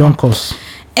it don't cost.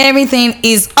 Everything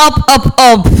is up.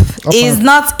 It's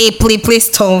not a play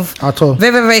stuff at all.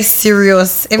 Very, very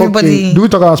serious. Everybody. Okay. Do we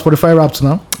talk about Spotify Wrapped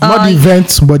now? Not the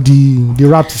event, but the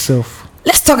Wrapped itself.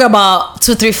 Let's talk about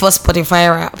 234 Spotify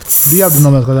Wrapped. Do you have the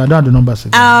numbers? Because I don't have the numbers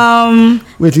again.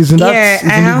 Wait, isn't that? Yeah, it's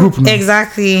in the group now.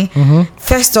 Exactly.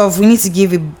 First off, we need to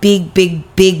give a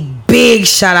big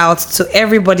shout out to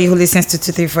everybody who listens to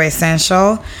 234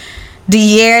 Essential. The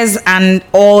years and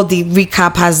all the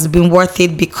recap has been worth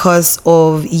it because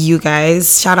of you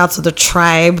guys. Shout out to the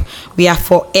tribe. We are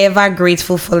forever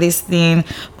grateful for listening,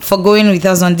 for going with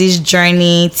us on this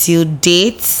journey till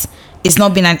date. It's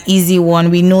not been an easy one.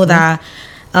 We know that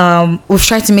we've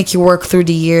tried to make it work through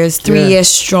the years. 3 years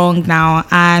strong now,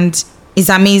 and it's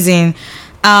amazing.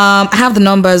 I have the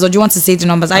numbers, or do you want to say the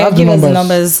numbers? I have give the us the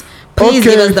numbers. numbers. Please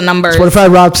give us the numbers. Spotify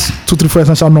Wrapped 234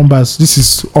 essential numbers. This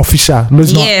is official. No,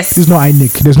 it's not. This is not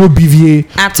INEC. There's no BVA.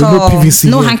 At there's all. no PVC.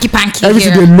 No here. hanky panky.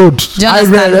 Everything here. they load. Do you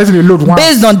understand? Everything they load once.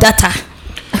 Based on data.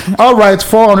 All right,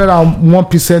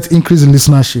 401% increase in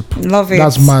listenership. Love it.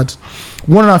 That's mad.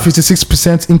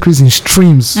 156% increase in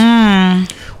streams.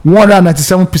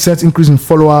 197% increase in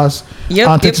followers.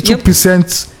 And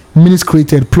 32% minutes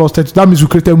created plus 30. That means we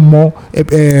created more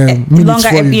minutes longer,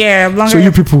 for you. longer. So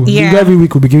you people, every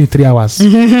week we'll be giving 3 hours.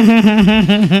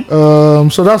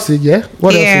 So that's it. Yeah.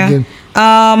 What else again?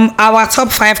 Our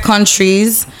top 5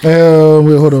 countries. Wait,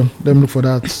 hold on. Let me look for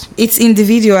that. It's in the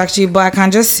video actually, but I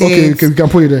can just say. Okay, we can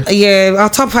put it there. Yeah, our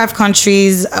top 5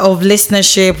 countries of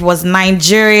listenership was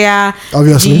Nigeria,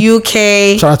 obviously, the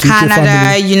UK,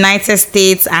 Canada, United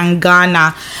States, and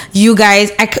Ghana. You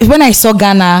guys, when I saw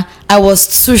Ghana, I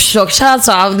was too shocked. Shout out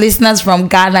to our listeners from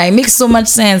Ghana. It makes so much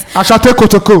sense. Ashate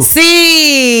Kotoko.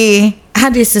 See, how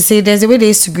they used to say, there's a way they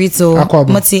used to greet so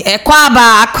Akwaba,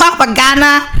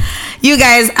 Ghana. You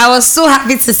guys, I was so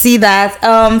happy to see that.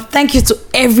 Thank you to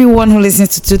everyone who listens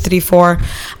to 234.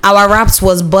 Our raps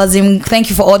was buzzing. Thank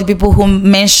you for all the people who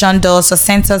mentioned us or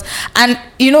sent us. And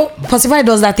you know, Spotify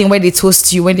does that thing where they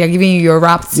toast you when they're giving you your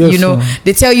raps. Yes, you know,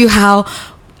 they tell you how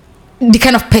the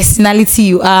kind of personality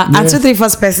you are. And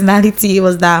 234's personality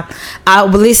was that our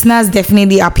listeners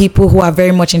definitely are people who are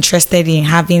very much interested in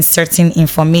having certain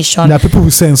information. There are people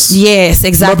with sense. Yes,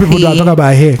 exactly. Not people that talk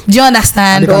about hair. Do you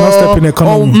understand?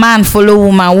 Or man follow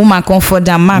woman, woman comfort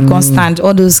them, man constant,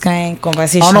 all those kind of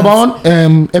conversations. Our number one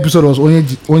episode was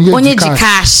Onyeji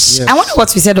Cash. Yes. I wonder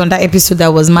what we said on that episode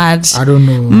that was mad. I don't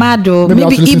know. Mad though.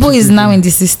 Maybe Igbo is now in the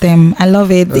system. I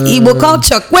love it. The Igbo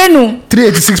culture.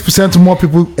 386% more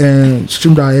people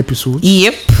streamed our episode.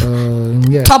 Yep.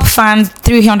 Top fans,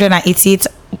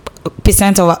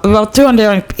 388% of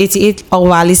 388 of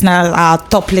our listeners are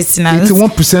top listeners.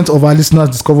 81% of our listeners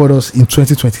discovered us in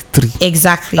 2023.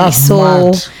 Exactly. That's so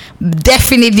mad.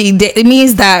 Definitely it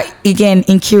means that again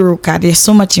in Kiruka there's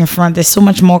so much in front, there's so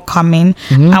much more coming,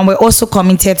 and we're also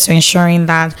committed to ensuring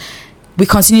that we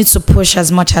continue to push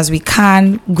as much as we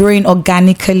can, growing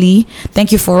organically.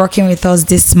 Thank you for working with us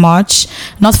this much.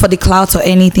 Not for the clout or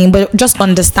anything, but just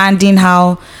understanding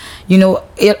how, you know,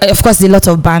 of course, there's a lot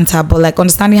of banter, but like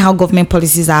understanding how government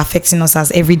policies are affecting us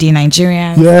as everyday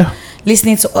Nigerians. Yeah.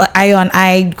 Listening to Ayo and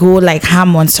I go like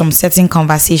ham on some certain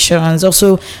conversations.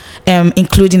 Also,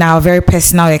 including our very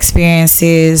personal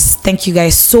experiences. Thank you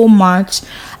guys so much.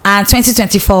 And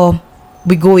 2024.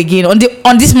 We go again on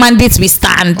this mandate. We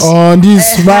stand on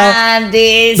this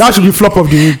mandate. That should be flop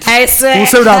of the week. I swear. We'll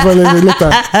save that for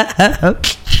later.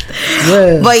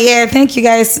 Yeah. But yeah, thank you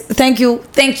guys. Thank you,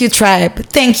 tribe.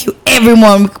 Thank you,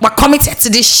 everyone. We're committed to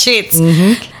this shit.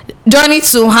 Journey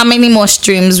to how many more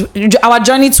streams? Our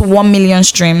journey to 1 million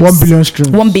streams. 1 billion streams.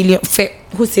 1 billion.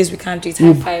 Who says we can't do it?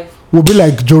 High five. We'll be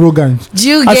like Joe Rogan. Do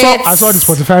you get? I saw the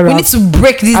Spotify rap. We need to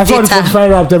break this data. I saw the Spotify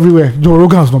rap everywhere. Joe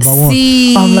Rogan's number one.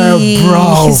 I'm like,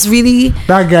 bro. He's really...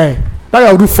 That guy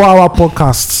will do 4-hour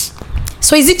podcasts.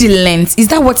 So is it the length? Is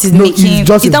that what is making...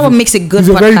 Is that what makes a good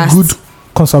podcast?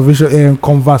 It's a very good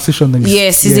conversationalist.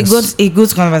 Yes, it's a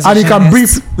good conversation. And he can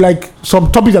brief like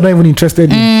some topics you're not even interested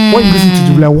in. When you listen to it,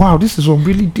 you'll be like, wow, this is some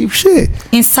really deep shit.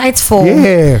 Insightful.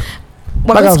 Yeah.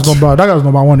 That guy's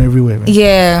number one everywhere, man.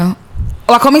 Yeah.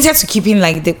 We're committed to keeping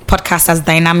like the podcast as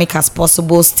dynamic as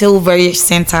possible, still very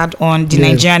centered on the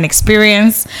Nigerian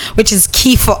experience, which is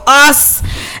key for us.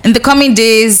 In the coming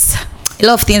days, a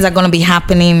lot of things are going to be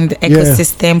happening in the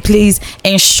ecosystem. Please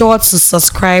ensure to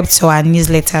subscribe to our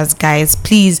newsletters, guys.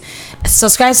 Please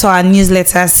subscribe to our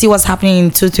newsletter, see what's happening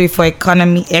in 234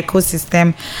 economy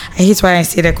ecosystem. I hate why I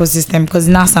say the ecosystem because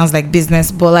it now sounds like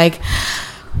business, but like,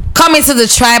 come into the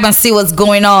tribe and see what's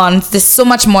going on. There's so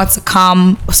much more to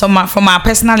come from our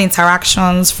personal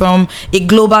interactions, from a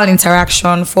global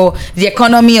interaction, for the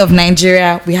economy of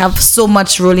Nigeria. We have so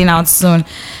much rolling out soon.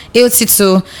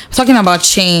 AOT2, talking about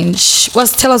change.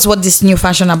 Tell us what this new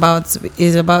fashion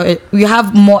is about. You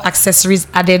have more accessories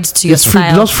added to your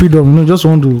style. Just freedom. Just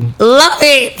want to love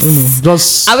it.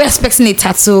 Are we expecting a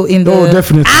tattoo in the... Oh,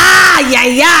 definitely.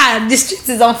 The street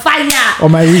is on fire.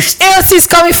 On my wrist. AOT is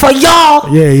coming for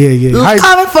y'all. Yeah.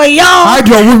 Coming for y'all. Hide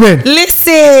your women.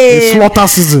 Listen. It's slaughter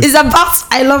season. It's about...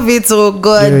 I love it. Oh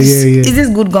God. Yeah. Is this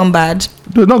good gone bad?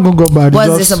 No, not gonna go bad. What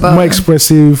is this about? More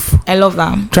expressive. I love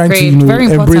that. Trying to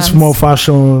embrace more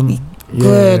fashion.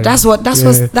 Good. That's what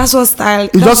style.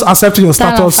 It's just accepting your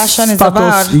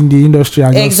status in the industry.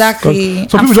 And exactly.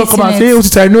 Some people just come and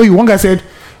say, I know you. One guy said,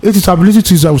 it's ability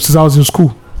to use since I was in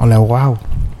school. I'm like, wow.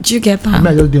 Do you get that?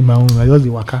 I just did my own. I just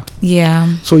did waka.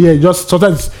 Yeah. So just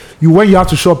sometimes when you have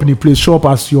to show up in a place, show up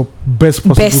as your best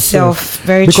possible self.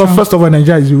 Very because true. first of all,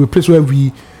 Nigeria is a place where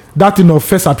that thing of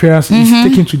first appearance is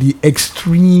taken to the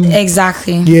extreme.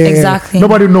 Exactly. Yeah. Exactly.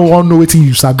 Nobody know waiting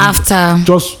you sabi. After.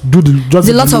 Just do the. Just There's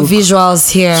a do lot the of visuals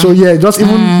here. So yeah, just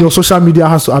even your social media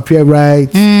has to appear right.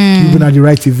 Even at the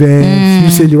right event,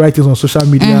 you say the right things on social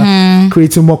media,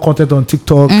 creating more content on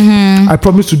TikTok. I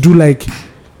promise to do like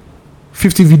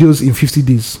 50 videos in 50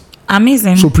 days.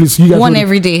 Amazing. So please, you guys one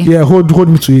every day. Yeah, hold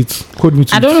me to it. Hold me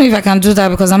to it. I don't know if I can do that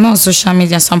because I'm not on social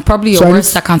media, so I'm probably your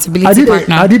worst accountability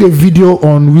partner. I did a video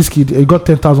on Wizkid. It got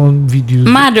 10,000 views.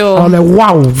 Mado. I was like,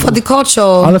 wow. For the culture.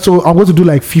 And so I'm going to do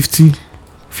like 50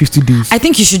 days. I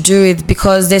think you should do it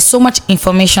because there's so much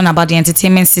information about the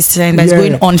entertainment system that's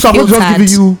going on. So I'm going to just give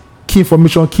you key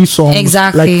information, key songs,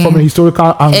 exactly, like from a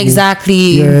historical angle.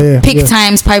 Exactly. Pick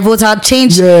times, pivotal,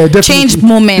 change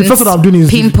moments. The first one I'm doing is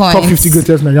pinpoint. Top 50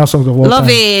 greatest Nigerian songs of all time. Love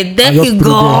it. There you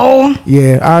go.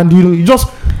 Yeah, and you just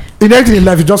in everything in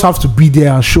life, you just have to be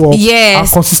there and show up. Yes. And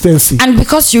consistency. And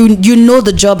because you know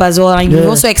the job as well, and you've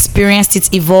also experienced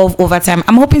it evolve over time.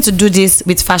 I'm hoping to do this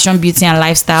with fashion, beauty, and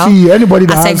lifestyle. See, anybody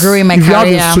that I grow in my career.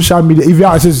 You have a social media, if you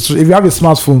have a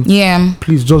smartphone,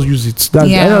 please just use it.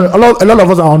 A lot of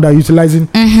us are underutilizing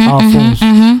our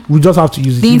phones. We just have to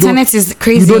use it. The internet is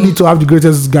crazy. You don't need to have the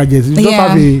greatest gadgets. You just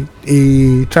have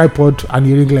a tripod and a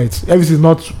ring light. Everything is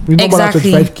not.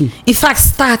 Exactly. 25K. In fact,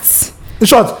 start. In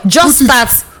short, just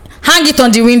start. Hang it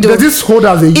on the window. There's this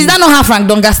holders. Is that not how Frank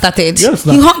Donga started? Yes.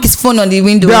 He hung his phone on the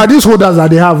window. There are these holders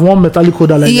that they have one metallic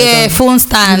holder like that. Phone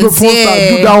stands. Do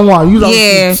that one.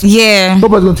 Use that.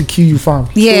 Nobody's going to kill you, fam.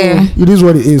 Yeah. So it is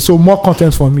what it is. So more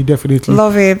content for me, definitely.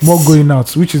 Love it. More going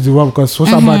out, which is the one because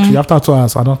social battery after 2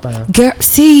 hours, I don't tired. Girl,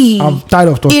 see, I'm tired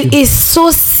of talking. It is so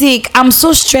sick. I'm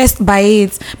so stressed by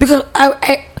it because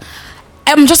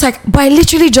I'm just like, but I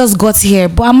literally just got here,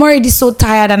 but I'm already so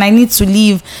tired and I need to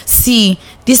leave. See,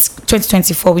 this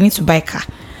 2024, we need to buy a car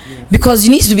because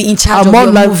you need to be in charge of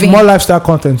your moving. More lifestyle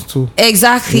content too.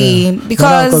 Exactly,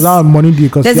 because I have money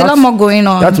because there's a lot more going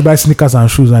on. You have to buy sneakers and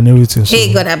shoes and everything. So.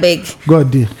 Hey, God, I beg. God,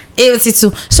 dear.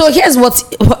 So here's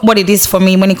what it is for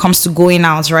me when it comes to going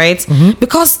out, right?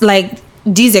 Because like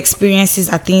these experiences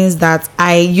are things that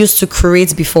I used to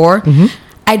create before.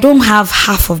 I don't have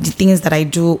half of the things that I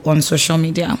do on social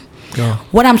media. Yeah.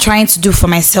 What I'm trying to do for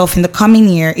myself in the coming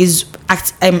year is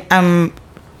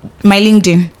my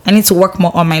LinkedIn. I need to work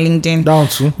more on my LinkedIn. Down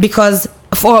too. Because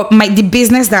for the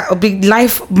business that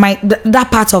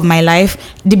part of my life,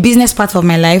 the business part of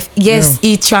my life, yes,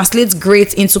 it translates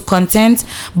great into content,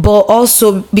 but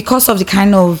also because of the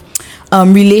kind of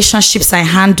relationships I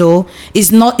handle,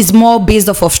 it's more based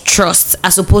off of trust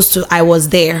as opposed to I was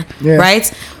there,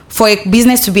 right? For a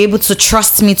business to be able to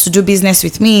trust me to do business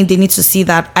with me, they need to see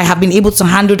that I have been able to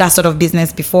handle that sort of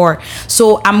business before.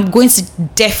 So I'm going to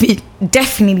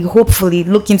definitely, hopefully,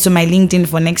 look into my LinkedIn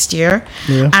for next year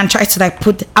and try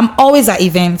to I'm always at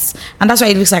events, and that's why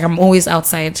it looks like I'm always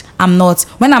outside. I'm not.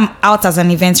 When I'm out as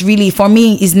an event, really, for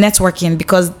me, is networking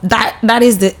because that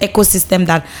is the ecosystem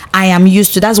that I am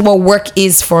used to. That's what work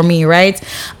is for me, right?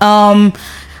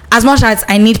 As much as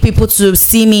I need people to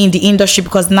see me in the industry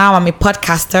because now I'm a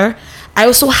podcaster, I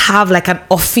also have like an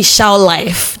official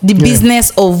life, the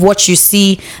business of what you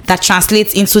see that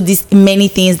translates into these many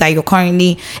things that you're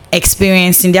currently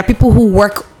experiencing. There are people who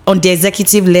work on the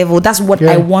executive level. That's what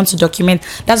I want to document.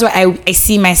 That's why I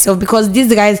see myself, because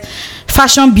these guys,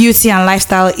 fashion, beauty, and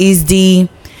lifestyle is the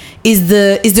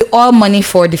all money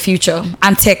for the future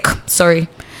and tech. Sorry.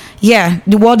 Yeah,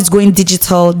 the world is going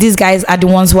digital. These guys are the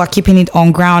ones who are keeping it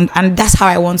on ground, and that's how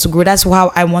I want to grow. That's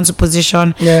how I want to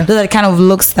position. Those are the kind of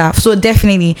look stuff. So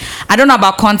definitely, I don't know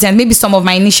about content. Maybe some of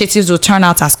my initiatives will turn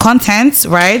out as content,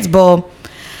 right? But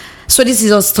so this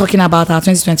is us talking about our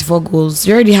 2024 goals.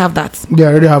 You already have that. Yeah,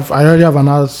 I already have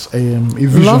announced a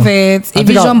vision. Love it. A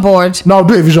vision board. No, I'll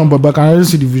do a vision board, but I can already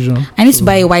see the vision. I need to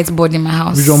buy a whiteboard in my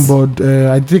house. Vision board.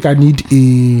 I think I need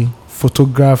a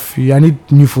photography. I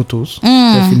need new photos.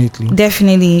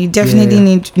 Definitely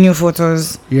need new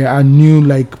photos. Yeah, and new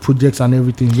like projects and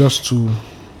everything just to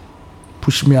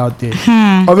push me out there.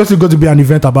 Obviously going to be an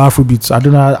event about Afrobeats. I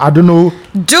don't know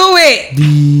do it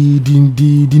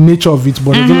the nature of it,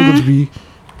 but it's going to be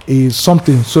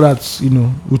something so that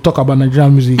we'll talk about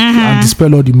Nigerian music and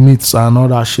dispel all the myths and all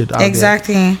that shit out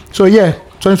exactly there. So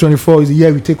 2024 is the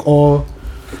year we take all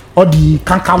the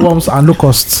cankerworms and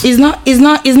locusts. It's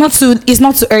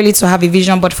not too early to have a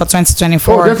vision board for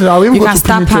 2024. Definitely. I'll even go to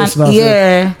Pinterest now.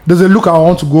 There's a look I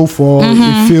want to go for.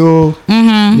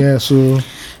 So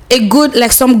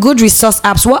some good resource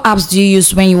apps. What apps do you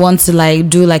use when you want to like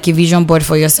do like a vision board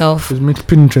for yourself? It's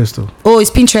Pinterest though. Oh, it's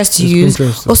Pinterest you use.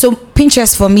 Pinterest. Also,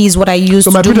 Pinterest for me is what I use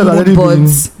So my to do Pinterest mood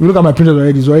boards. you look at my Pinterest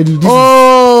already. It's already.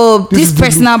 This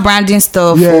personal branding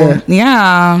stuff. Yeah.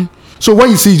 Yeah. So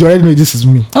when you see it, you already know this is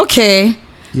me. Okay.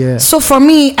 Yeah. So for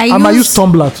me, I use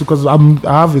Tumblr too because I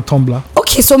have a Tumblr.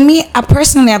 Okay, so me,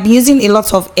 personally, I've been using a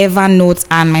lot of Evernote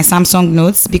and my Samsung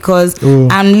Notes because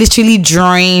I'm literally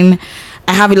drawing.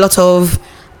 I have a lot of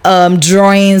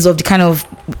drawings of the kind of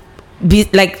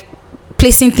like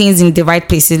placing things in the right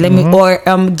places. Or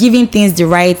giving things the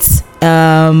right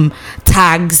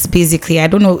tags. Basically, I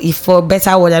don't know if for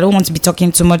better word. I don't want to be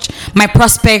talking too much. My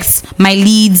prospects, my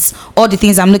leads, all the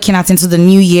things I'm looking at into the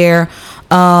new year.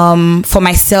 For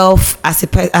myself as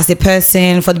a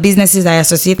person, for the businesses I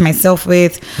associate myself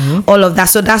with, all of that.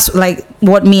 So that's like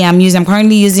what I'm using. I'm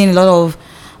currently using a lot of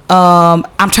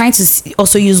I'm trying to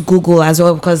also use Google as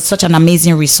well because it's such an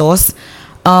amazing resource.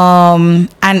 And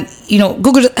you know,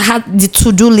 Google had the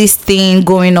to-do list thing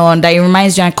going on that it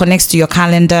reminds you and connects to your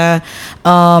calendar.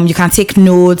 You can take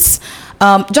notes.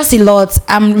 Just a lot.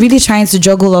 I'm really trying to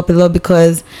juggle up a lot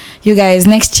because you guys,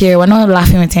 next year we're not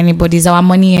laughing with anybody. It's our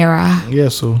money era. Yeah,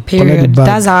 so period.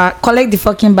 That's our collect the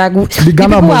fucking bag. The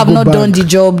people who have not done the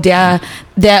job, their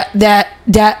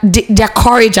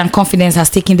courage and confidence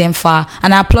has taken them far,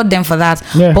 and I applaud them for that.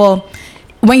 Yeah. But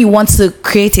when you want to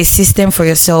create a system for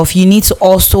yourself, you need to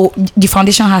also, the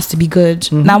foundation has to be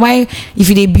good. Now, why, if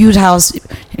you build house,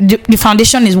 the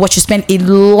foundation is what you spend a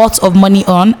lot of money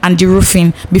on, and the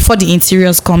roofing before the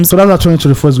interiors comes. So that's what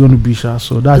 2024 is going to be, Sha.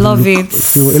 So that's love it.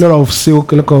 A lot of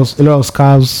silk, a lot of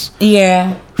scarves.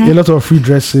 Yeah. A lot of free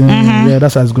dressing. Yeah,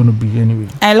 that's how it's going to be anyway.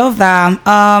 I love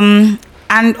that.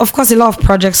 And of course, a lot of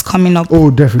projects coming up.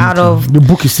 Oh, definitely. Out of the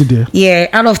book is still there. Yeah,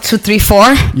 out of 2, 3, 4.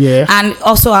 Yeah. And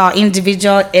also our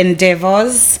individual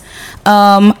endeavors.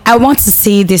 I want to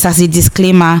say this as a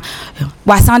disclaimer.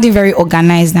 We're sounding very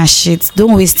organized and shit. Don't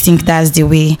always think that's the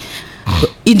way.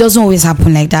 It doesn't always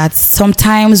happen like that.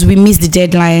 Sometimes we miss the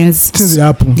deadlines. Things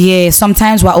happen. Yeah,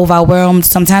 sometimes we're overwhelmed.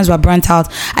 Sometimes we're burnt out.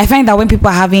 I find that when people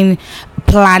are having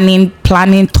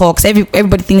planning talks,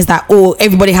 everybody thinks that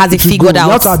everybody has it figured out.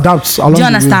 You have to adapt along. Do you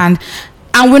understand?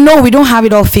 And we know we don't have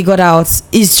it all figured out.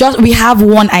 It's just we have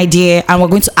one idea and we're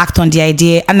going to act on the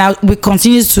idea, and now we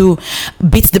continue to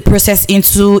beat the process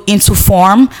into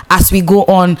form as we go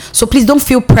on. So please don't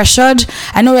feel pressured.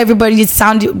 I know everybody is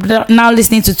now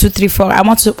listening to 2, 3, 4. I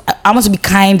want to be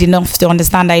kind enough to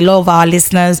understand. I love our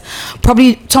listeners.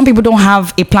 Probably some people don't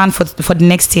have a plan for the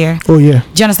next year. Oh yeah.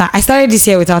 Do you understand? I started this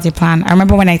year without a plan. I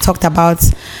remember when I talked about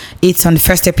it on the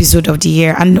first episode of the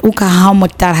year, and look at how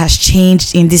much that has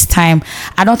changed in this time.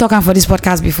 I don't talk for this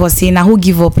podcast before saying now who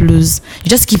give up lose.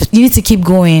 You need to keep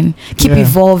going, keep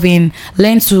evolving,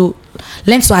 learn to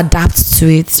adapt to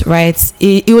it, right?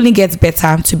 It only gets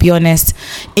better, to be honest.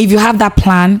 If you have that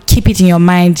plan, keep it in your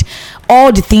mind.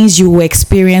 All the things you will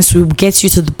experience will get you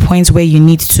to the point where you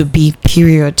need to be,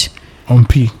 period. On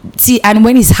P. See, and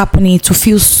when it's happening, to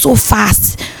feel so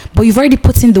fast, but you've already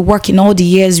put in the work in all the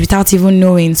years without even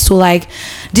knowing. So like,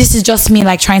 this is just me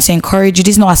like trying to encourage you.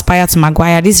 This is not aspire to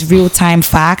Maguire. This is real time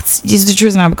facts. This is the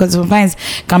truth now, because sometimes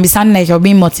it can be sounding like you're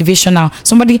being motivational.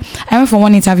 I went for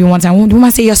one interview one time. The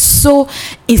woman said, "You're so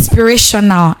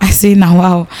inspirational." I say, "Now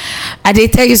wow, I they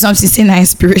tell you something saying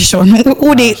inspiration.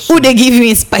 Who they give you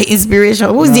inspiration?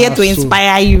 Who's there to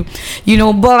inspire you? You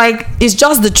know?" But like, it's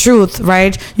just the truth,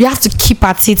 right? You have to keep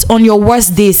at it. On your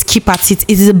worst days, keep at it.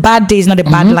 It is a bad day, it's not a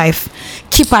bad life.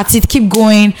 Keep at it, keep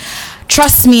going.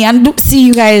 Trust me. And see,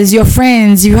 you guys, your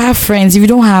friends, you have friends. If you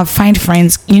don't have, find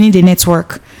friends. You need a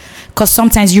network, because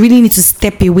sometimes you really need to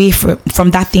step away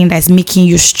from that thing that's making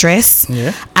you stress,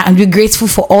 and be grateful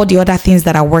for all the other things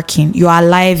that are working. You're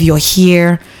alive, you're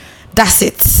here. That's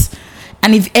it.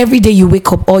 And if every day you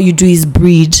wake up, all you do is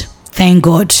breathe, thank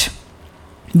God.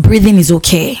 Breathing is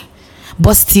okay,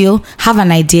 but still have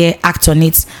an idea, act on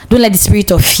it. Don't let the spirit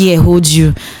of fear hold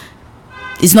you.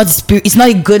 It's not the spirit. It's not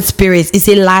a good spirit. It's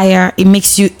a liar.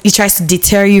 It tries to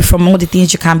deter you from all the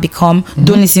things you can become.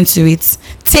 Don't listen to it.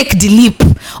 Take the leap.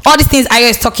 All these things Ayo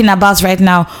is talking about right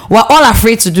now, we're all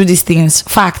afraid to do these things.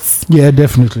 Facts. Yeah,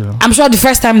 definitely. I'm sure the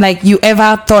first time like you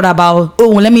ever thought about,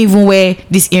 let me even wear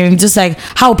this earring, just like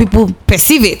how people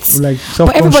perceive it. Like,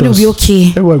 but everybody will be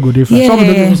okay. Everybody go different. Yeah. Some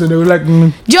don't even say, they will like.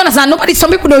 Do you understand?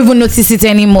 Some people don't even notice it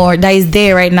anymore. That is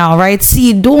there right now, right?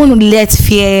 See, don't let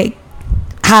fear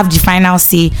have the final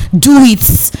say. Do it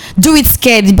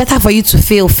scared. It's better for you to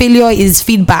fail. Failure is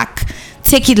feedback.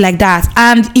 take it like that.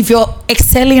 And if you're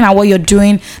excelling at what you're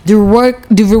doing, the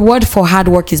reward for hard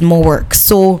work is more work.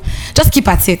 So just keep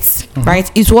at it,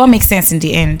 right? It will make sense in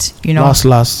the end, you know.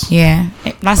 Last. Yeah,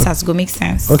 last go make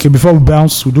sense. Okay, before we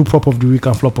bounce, we do prop of the week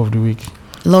and flop of the week.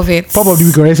 Love it. Prop of the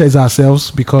week already says ourselves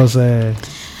because style.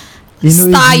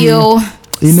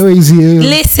 Easy.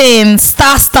 Listen,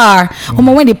 star.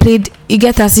 When they played, you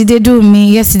get us. They do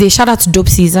me yesterday. Shout out to Dope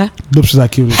Caesar. Dope Caesar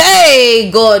killed it.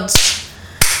 Hey God,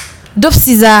 Dope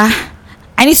Caesar.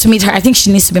 I need to meet her. I think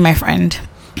she needs to be my friend.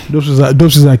 Dope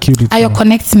Caesar killed it. Ayo,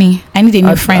 connect me. I need a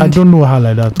new friend. I don't know her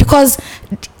like that. Because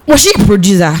was she a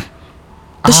producer?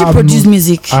 Does she produce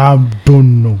music? I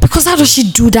don't know. Because how does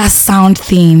she do that sound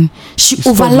thing? She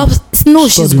overlaps. No,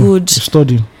 she's good.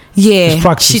 Studying.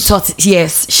 Yeah, she taught.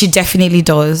 Yes, she definitely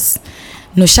does.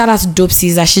 No, shout out to Dope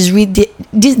Caesar. She's really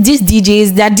these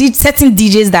DJs. There are certain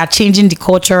DJs that are changing the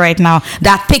culture right now.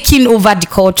 That are taking over the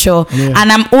culture,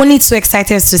 and I'm only too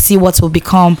excited to see what will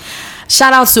become.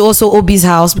 Shout out to also Obi's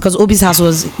House, because Obi's House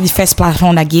was the first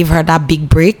platform that gave her that big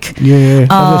break.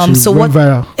 Yeah. So what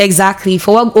viral. Exactly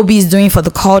for what Obi is doing for the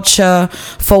culture,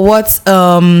 for what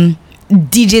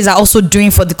DJs are also doing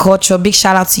for the culture. Big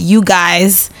shout out to you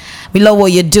guys. We love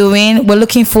what you're doing. We're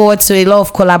looking forward to a lot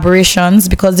of collaborations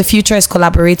because the future is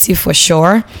collaborative for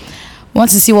sure.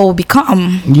 Want to see what will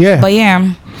become. Yeah. But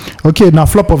yeah. Okay, now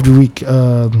flop of the week.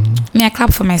 Me, I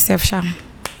clap for myself, Sha.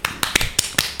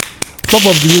 Flop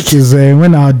of the week is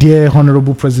when our dear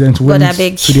honorable president went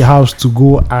to the house to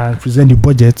go and present the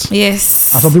budget.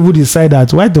 Yes. And some people decide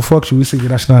that why the fuck should we sing the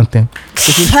national anthem? It's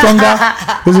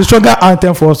a stronger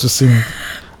anthem for us to sing.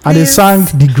 And they sang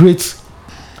the great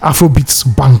Afrobeats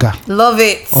banger. Love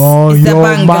it. Oh, it's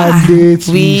your mandate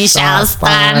we shall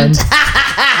stand.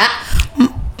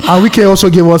 And Wike also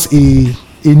gave us a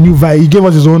new vibe. He gave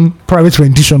us his own private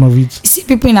rendition of it. You see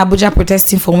people in Abuja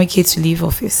protesting for Wike to leave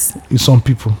office. It's some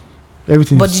people.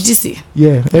 Everything. But did you see?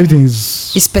 Yeah, everything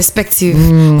is. It's perspective.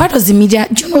 Why does the media?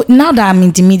 Do you know? Now that I'm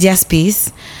in the media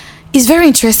space, it's very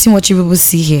interesting what you people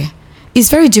see here. It's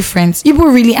very different. People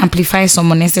really amplify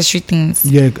some unnecessary things.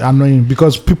 Yeah, annoying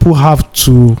because people have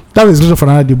to. That is not for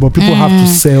another day, but people have to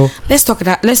sell. Let's talk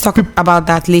about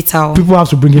that later. People have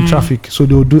to bring in traffic, so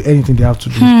they will do anything they have to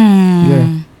do.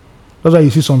 Yeah, that's why you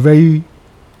see some very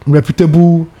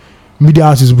reputable media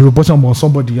houses reporting on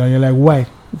somebody, and you're like, why?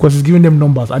 Because it's giving them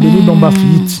numbers and they need numbers to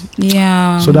eat.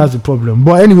 Yeah. So that's the problem.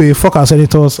 But anyway, fuck our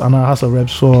senators and our House of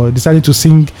Reps for deciding to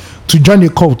join the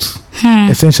cult,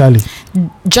 essentially.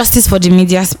 Justice for the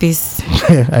media space.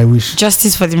 I wish.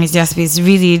 Justice for the media space.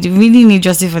 Really need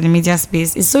justice for the media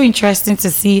space. It's so interesting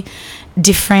to see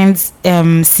different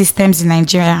systems in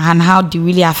Nigeria and how they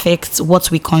really affect what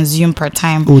we consume per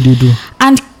time. Oh, they do.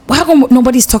 And how come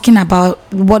nobody's talking about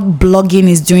what blogging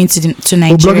is doing to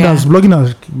Nigeria?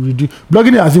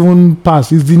 Blogging has even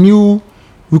passed. It's the new,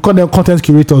 we call them content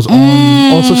curators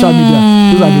on social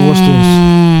media. Those are the worst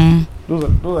ones.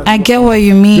 I get what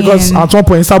you mean. Because at one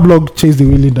point, Instablog chased the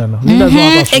way Linda now.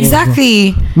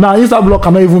 Exactly. Now, Instablog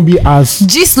cannot even be as...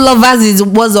 Gist Lovers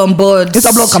was on board.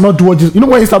 Instablog cannot do what this... You know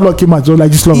when Instablog came out, it was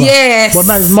like Gist Lover. Yes. But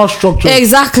now it's not structured.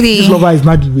 Exactly. Gist Lover is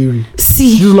not the way.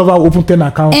 See. Gist Lover will open 10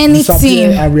 accounts,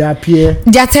 disappear and reappear.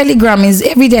 Their Telegram is...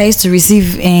 Every day I used to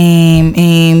receive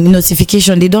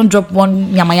notification. They don't drop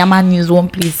one yama news one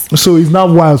place. So it's not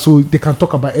wild. So they can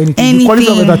talk about anything. The quality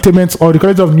of entertainment or the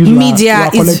quality of news media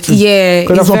is... Yeah.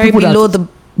 It's very below the.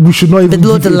 We should not even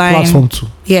below give the line. Platform to.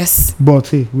 Yes. But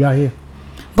hey, we are here.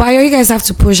 But you guys have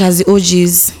to push as the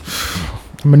OGs.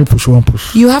 How many push? One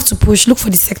push. You have to push. Look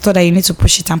for the sector that you need to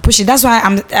push it and push it. That's why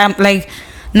I'm like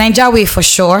Niger Way for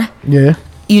sure. Yeah.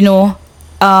 You know,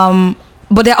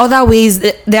 but there are other ways.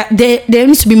 There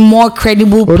needs to be more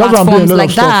credible platforms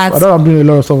like that. I'm doing a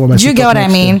lot of stuff on my. Do you get what I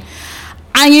mean?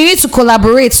 And you need to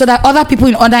collaborate so that other people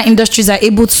in other industries are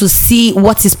able to see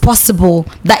what is possible,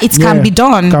 that it can be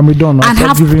done. And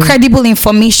have credible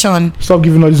information. Stop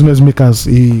giving all these noise makers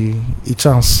a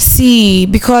chance. See,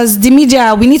 because the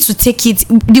media, we need to take it,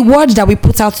 the word that we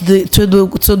put out to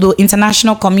the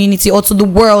international community or to the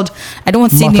world, I don't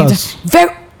want to say it,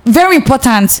 very, very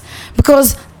important,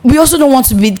 because we also don't want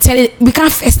to be we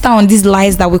can't fester on these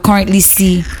lies that we currently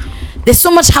see. There's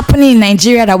so much happening in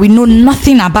Nigeria that we know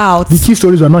nothing about. The key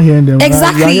stories, we're not hearing them.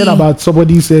 Exactly. We're hearing about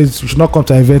somebody says we should not come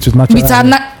to events with natural.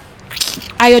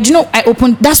 I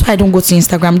opened, that's why I don't go to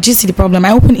Instagram. Do you see the problem?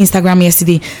 I opened Instagram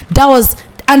yesterday.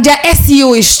 And their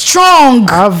SEO is strong.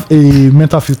 I have a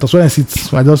mental filter. So when I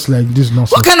sit, I just like this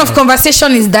nonsense. What kind of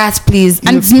conversation is that, please?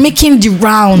 And it's making the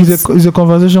rounds. It's a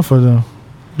conversation for them.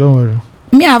 Don't worry.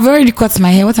 Me, I've already cut my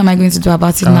hair. What am I going to do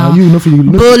about it now? You know,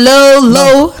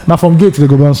 low. Now from gate they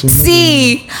go bouncing.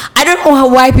 See, I don't know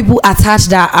why people attach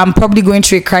that I'm probably going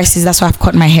through a crisis. That's why I've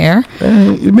cut my hair.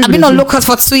 I've been on low cut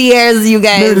for 2 years, you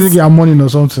guys. Maybe they get money or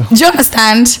something. Do you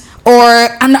understand?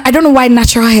 And I don't know why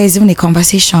natural hair is even a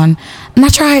conversation.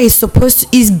 Natural hair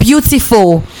is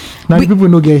beautiful. Now people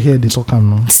don't get hair, they talk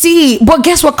now. See, but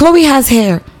guess what? Chloe has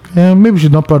hair. Maybe she's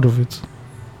not proud of it.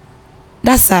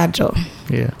 That's sad, though.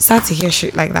 Yeah. Sad to hear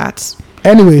shit like that.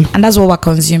 Anyway. And that's what we're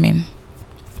consuming.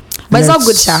 But it's all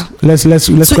good, Sha. Let's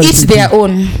to each their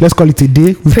own. Let's call it a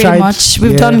day. Pretty much.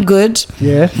 We've done good.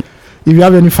 Yeah. If you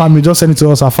have any family, just send it to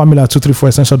us at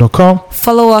family@234essential.com.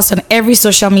 Follow us on every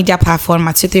social media platform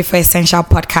at 234 Essential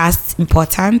Podcast.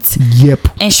 Important. Yep.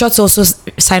 Ensure to also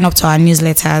sign up to our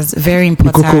newsletters. Very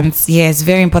important. Yes,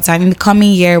 very important. In the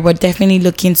coming year, we're definitely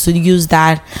looking to use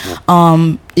that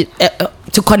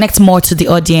to connect more to the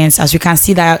audience. As you can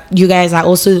see that you guys are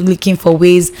also looking for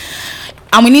ways.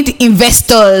 And we need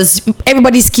investors.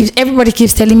 Everybody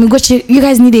keeps telling me, you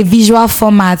guys need a visual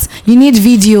format. You need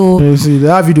video. You see,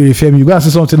 that video they film. You gotta see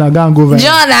something and go over. Do you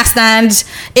understand?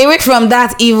 Away from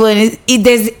that, even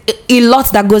there's a lot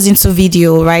that goes into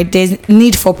video, right? There's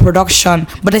need for production,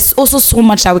 but there's also so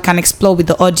much that we can explore with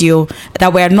the audio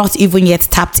that we're not even yet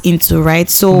tapped into, right?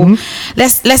 So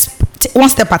let's one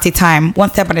step at a time.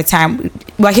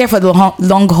 We're here for the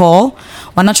long haul.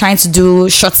 We're not trying to do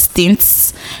short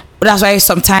stints. That's why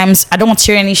sometimes I don't want to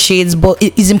hear any shades, but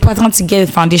it's important to get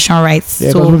the foundation right. Yeah,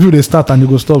 because people they start and they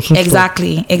go stop.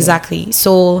 Exactly. Yeah.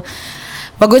 So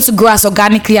we're going to grow as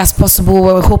organically as possible.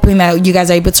 We're hoping that you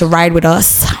guys are able to ride with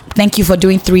us. Thank you for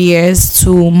doing 3 years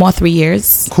to more 3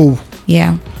 years. Cool.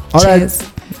 Yeah. All right.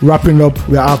 Wrapping up.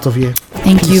 We're out of here.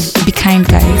 Thank you. Be kind,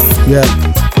 guys. Yeah.